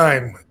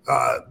time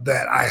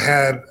that I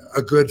had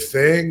a good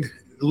thing,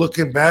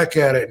 looking back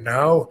at it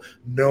now,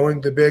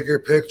 knowing the bigger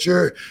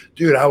picture,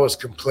 dude, I was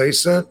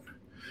complacent.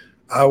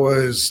 I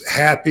was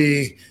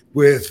happy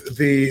with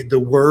the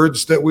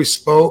words that we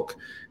spoke,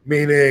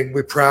 meaning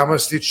we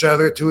promised each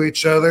other to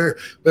each other,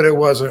 but it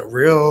wasn't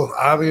real,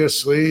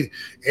 obviously.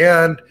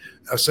 And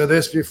I've said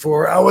this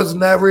before, I was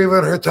never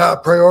even her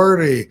top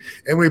priority,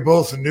 and we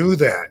both knew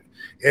that.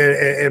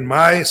 And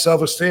my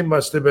self-esteem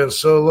must have been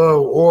so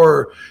low,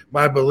 or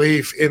my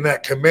belief in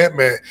that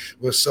commitment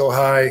was so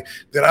high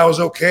that I was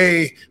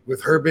okay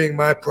with her being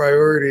my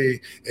priority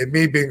and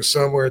me being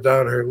somewhere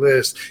down her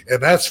list.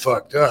 And that's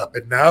fucked up.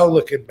 And now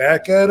looking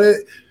back at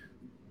it,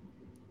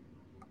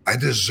 I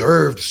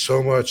deserved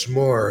so much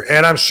more.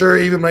 And I'm sure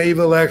even my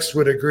evil ex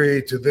would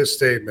agree to this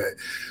statement.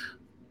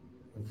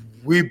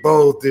 We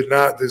both did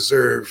not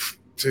deserve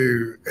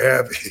to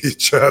have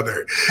each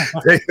other.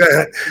 Take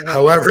that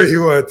however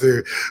you want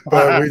to,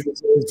 but we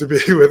deserve to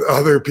be with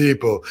other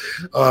people.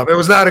 It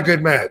was not a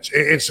good match.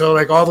 And so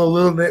like all the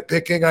little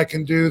nitpicking I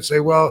can do and say,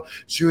 well,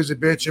 she was a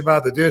bitch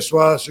about the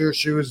dishwasher.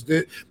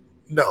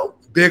 No,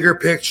 bigger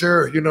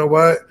picture, you know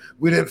what?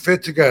 We didn't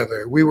fit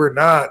together. We were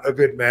not a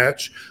good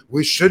match.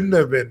 We shouldn't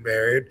have been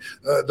married.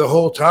 The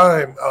whole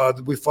time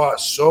we fought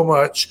so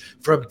much,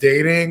 from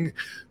dating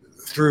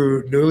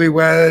through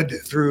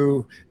newlywed,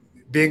 through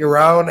being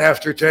around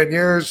after 10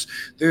 years.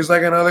 There's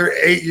like another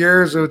 8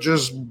 years of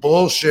just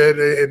bullshit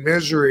and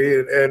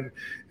misery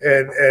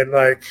and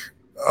like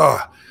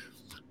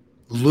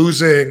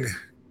losing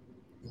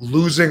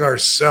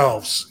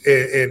ourselves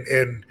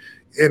in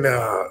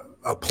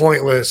a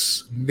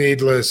pointless,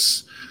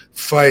 needless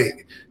fight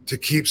to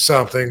keep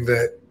something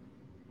that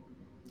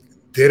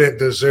didn't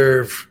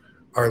deserve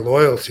our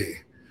loyalty.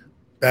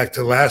 Back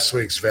to last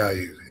week's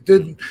value.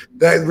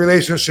 That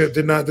relationship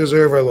did not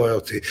deserve our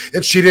loyalty,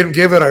 and she didn't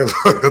give it our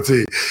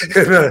loyalty.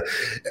 And,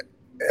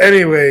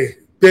 anyway,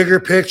 bigger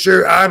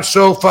picture, I'm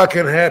so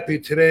fucking happy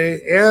today,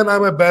 and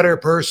I'm a better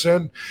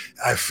person.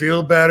 I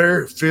feel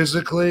better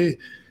physically,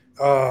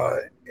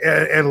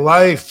 and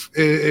life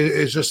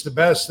is just the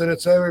best that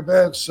it's ever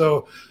been.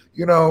 So,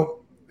 you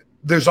know,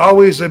 there's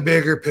always a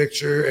bigger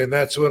picture, and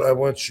that's what I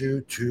want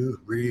you to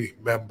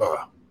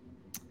remember.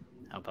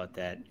 How about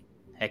that?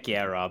 Heck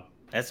yeah, Rob.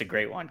 That's a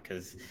great one,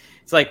 because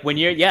it's like when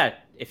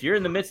if you're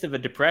in the midst of a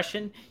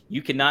depression,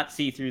 you cannot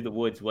see through the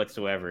woods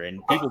whatsoever.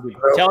 And people will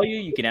tell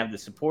you can have the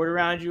support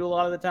around you a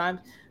lot of the time.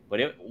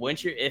 But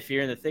if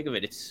you're in the thick of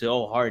it, it's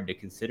so hard to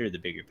consider the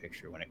bigger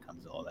picture when it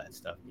comes to all that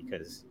stuff,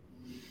 because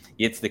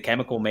it's the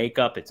chemical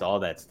makeup. It's all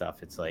that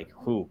stuff. It's like,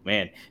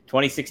 man,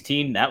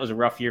 2016, that was a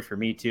rough year for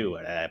me too.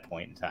 At that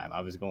point in time,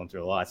 I was going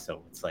through a lot.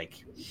 So it's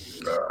like,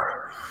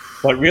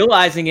 but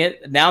realizing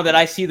it now that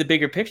I see the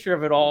bigger picture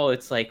of it all,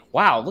 it's like,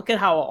 wow, look at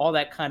how all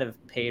that kind of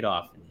paid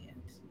off in the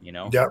end, you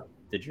know,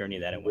 the journey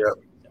that it went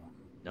through. So,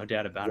 no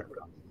doubt about it.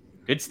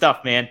 Good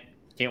stuff, man.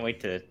 Can't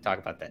wait to talk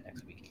about that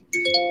next week.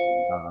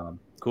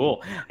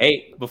 Cool.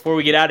 Hey, before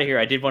we get out of here,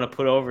 I did want to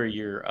put over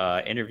your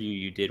interview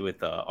you did with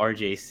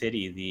RJ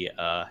City, the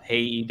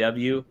Hey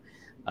EW.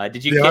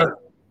 Did you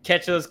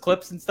catch those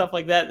clips and stuff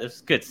like that?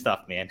 That's good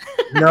stuff, man.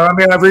 No, I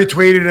mean, I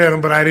retweeted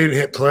them, but I didn't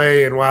hit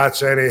play and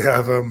watch any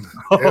of them.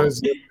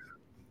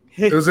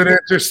 It was an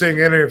interesting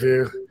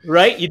interview.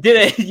 Right? You did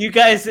it. You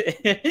guys,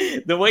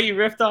 the way you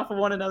riffed off of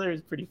one another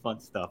is pretty fun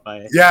stuff.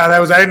 I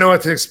didn't know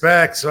what to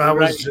expect, so I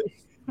was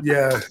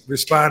just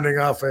responding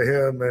off of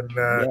him, and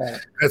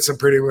had some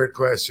pretty weird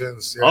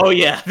questions. Yeah. Oh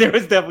yeah, there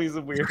was definitely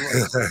some weird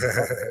ones,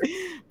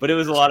 but it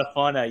was a lot of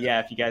fun.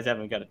 If you guys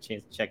haven't got a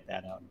chance to check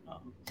that out,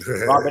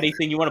 Rob,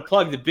 anything you want to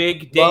plug? The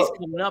big days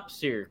coming up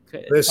here.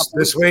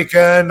 This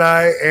weekend,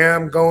 I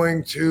am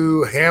going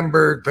to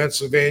Hamburg,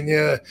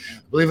 Pennsylvania.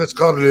 I believe it's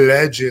called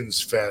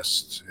Legends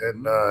Fest,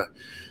 and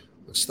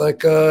looks like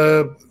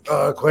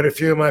quite a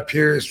few of my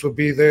peers will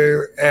be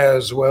there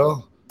as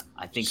well.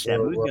 I think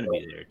Sabu's going to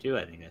be there too.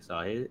 I think I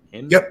saw him.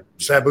 Yep,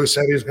 Sabu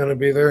said he's going to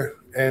be there,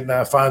 and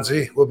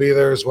Fonzie will be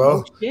there as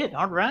well. Oh, shit,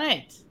 all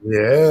right.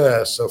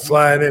 Yeah, so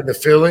flying into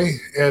Philly,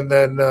 and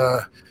then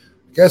I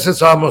guess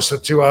it's almost a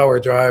 2-hour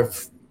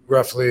drive,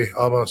 roughly,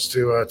 almost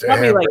to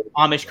probably Hamburg.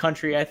 Like Amish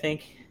country, I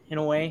think, in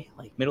a way,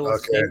 like middle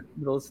of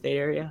the state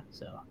area.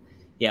 So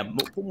yeah,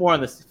 more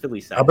on the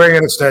Philly side. I'll bring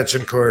an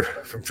extension cord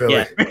from Philly.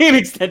 Yeah, bring an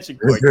extension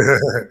cord.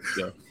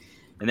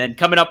 And then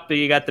coming up,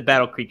 you got the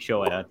Battle Creek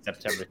show on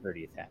September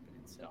 30th happening.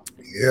 So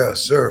yeah,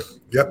 sir.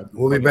 Yep,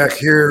 we'll be back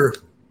here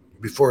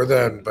before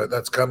then, but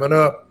that's coming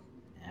up.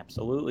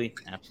 Absolutely.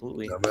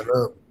 Coming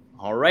up.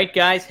 All right,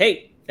 guys.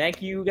 Hey,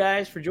 thank you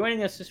guys for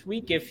joining us this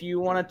week. If you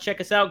want to check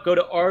us out, go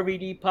to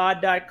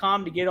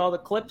rvdpod.com to get all the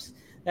clips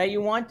that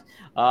you want.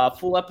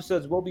 Full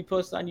episodes will be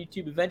posted on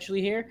YouTube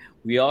eventually here.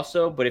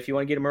 But if you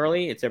want to get them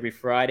early, it's every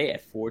Friday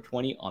at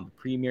 4:20 on the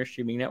Premier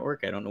Streaming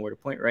Network. I don't know where to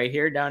point, right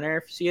here, down there,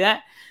 if you see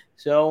that.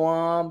 So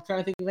I'm trying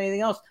to think of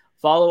anything else.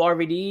 Follow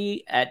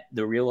RVD at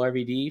The Real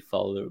RVD.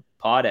 Follow the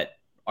pod at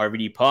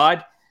RVD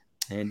Pod.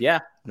 And yeah,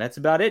 that's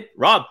about it.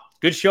 Rob,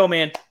 good show,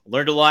 man.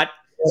 Learned a lot.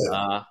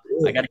 I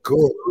got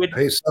cool.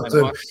 Hey,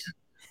 something.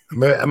 I'm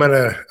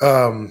gonna,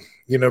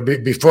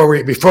 before we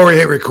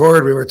hit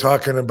record, we were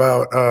talking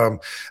about. I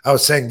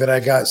was saying that I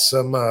got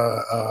some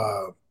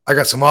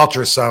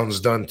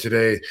ultrasounds done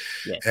today,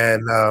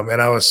 and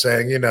I was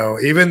saying,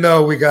 even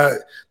though we got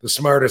the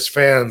smartest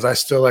fans, I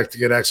still like to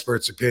get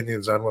experts'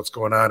 opinions on what's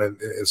going on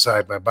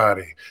inside my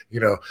body.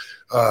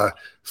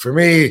 For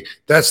me,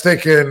 that's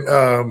thinking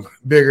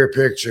bigger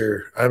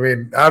picture. I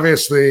mean,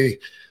 obviously,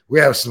 we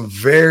have some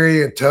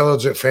very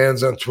intelligent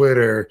fans on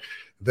Twitter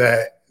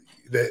that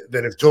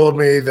have told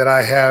me that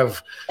I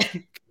have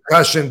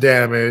concussion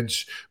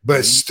damage,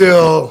 but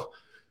still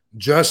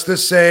just the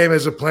same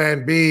as a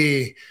plan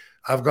B.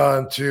 I've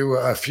gone to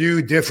a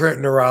few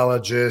different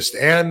neurologists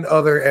and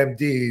other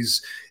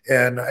MDs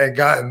and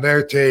gotten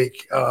their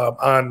take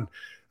on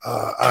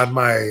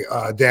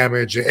my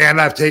damage, and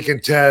I've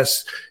taken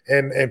tests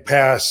and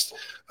passed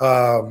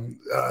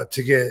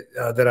to get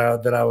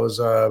that I was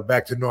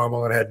back to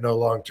normal and had no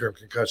long-term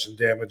concussion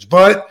damage.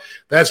 But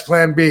that's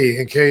plan B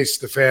in case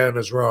the fan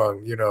is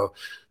wrong,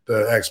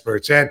 the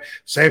experts. And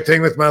same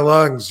thing with my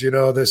lungs.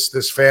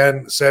 This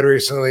fan said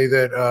recently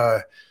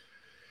that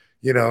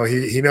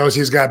he knows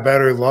he's got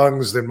better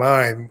lungs than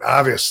mine,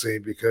 obviously,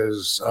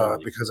 because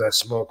I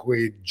smoke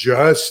weed.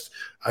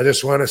 I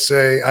just want to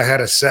say I had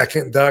a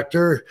second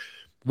doctor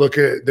look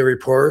at the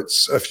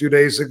reports a few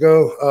days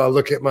ago,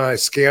 look at my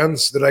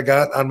scans that I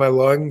got on my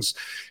lungs.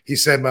 He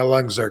said my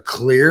lungs are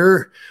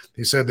clear.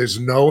 He said there's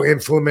no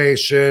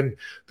inflammation,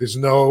 there's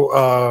no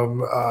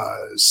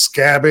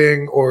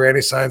scabbing or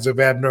any signs of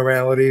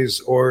abnormalities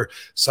or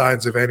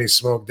signs of any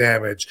smoke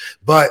damage.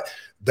 But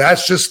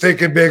that's just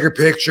thinking bigger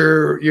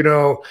picture,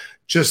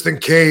 just in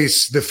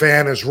case the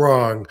fan is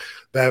wrong.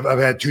 I've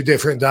had two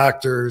different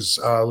doctors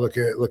look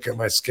at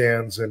my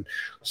scans, and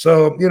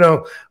so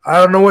I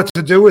don't know what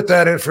to do with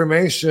that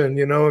information,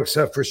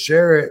 except for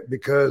share it,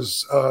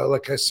 because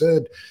like I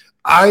said,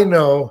 I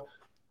know,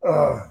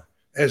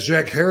 as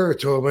Jack Harrer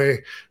told me,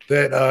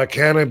 that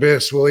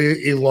cannabis will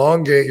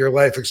elongate your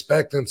life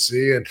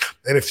expectancy, and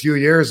in a few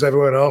years,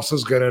 everyone else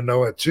is going to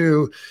know it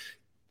too,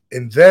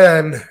 and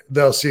then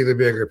they'll see the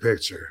bigger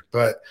picture.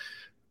 But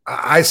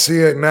I see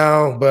it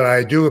now, but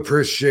I do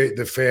appreciate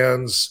the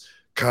fans'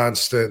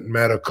 constant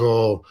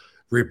medical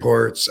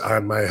reports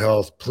on my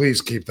health.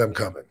 Please keep them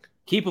coming.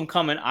 Keep them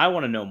coming. I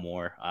want to know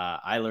more.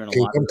 I learn a lot.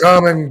 Keep them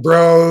coming,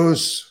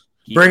 bros.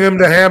 Bring them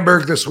to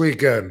Hamburg this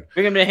weekend.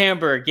 Bring them to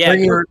Hamburg. Yeah.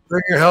 Bring your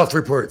health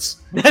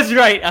reports. That's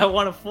right. I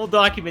want a full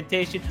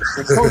documentation.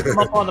 We'll post them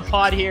up on the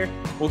pod here.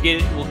 We'll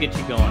get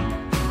you going.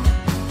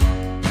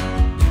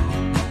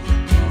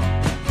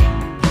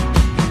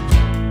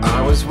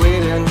 I was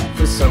waiting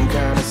for some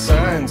kind of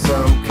sign,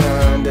 some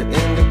kind of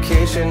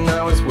indication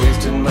I was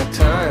wasting my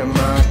time.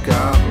 I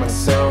got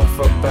myself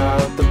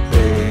about